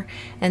water,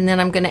 and then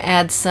I'm going to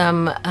add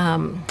some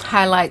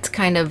highlights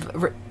kind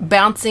of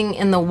bouncing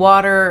in the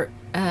water.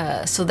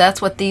 So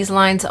that's what these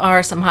lines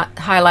are. Some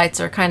highlights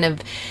are kind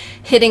of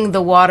hitting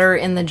the water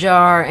in the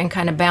jar and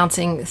kind of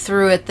bouncing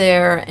through it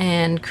there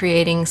and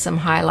creating some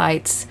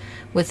highlights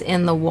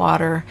within the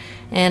water.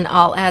 And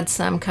I'll add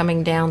some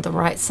coming down the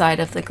right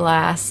side of the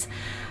glass.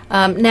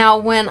 Now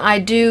when I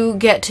do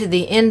get to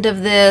the end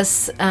of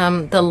this,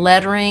 the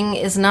lettering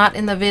is not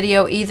in the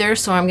video either,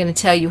 so I'm going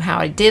to tell you how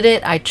I did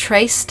it. I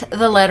traced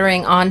the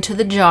lettering onto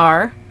the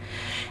jar,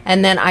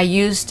 and then I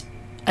used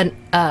an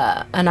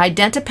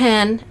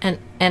Identi-Pen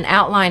and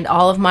outlined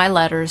all of my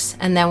letters,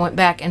 and then went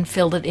back and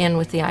filled it in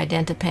with the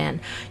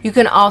Identi-Pen. You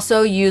can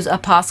also use a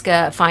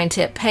Posca fine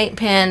tip paint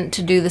pen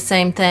to do the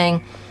same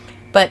thing,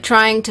 but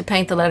trying to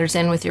paint the letters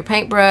in with your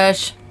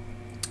paintbrush,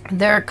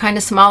 they're kind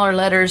of smaller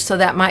letters, so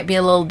that might be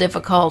a little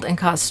difficult and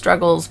cause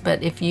struggles.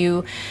 But if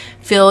you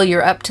feel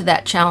you're up to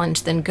that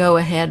challenge, then go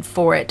ahead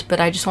for it. But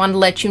I just wanted to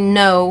let you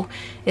know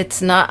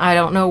it's not, I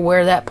don't know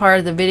where that part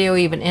of the video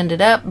even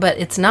ended up, but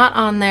it's not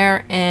on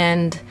there,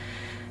 and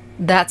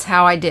that's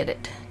how I did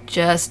it.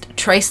 Just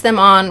trace them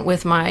on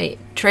with my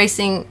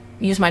tracing,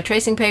 use my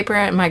tracing paper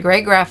and my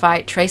gray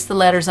graphite, trace the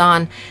letters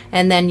on,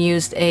 and then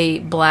used a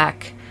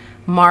black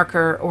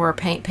marker or a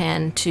paint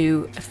pen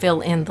to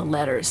fill in the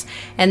letters.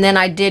 And then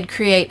I did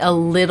create a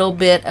little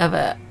bit of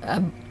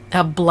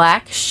a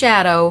black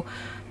shadow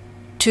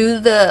to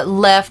the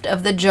left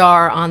of the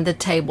jar on the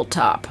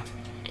tabletop.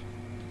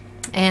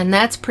 And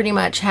that's pretty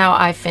much how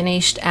I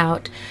finished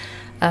out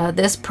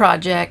this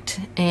project.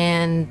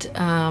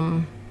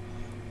 And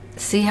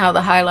see how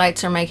the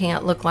highlights are making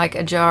it look like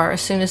a jar. As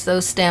soon as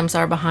those stems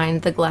are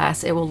behind the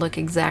glass, it will look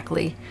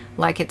exactly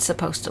like it's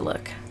supposed to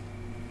look.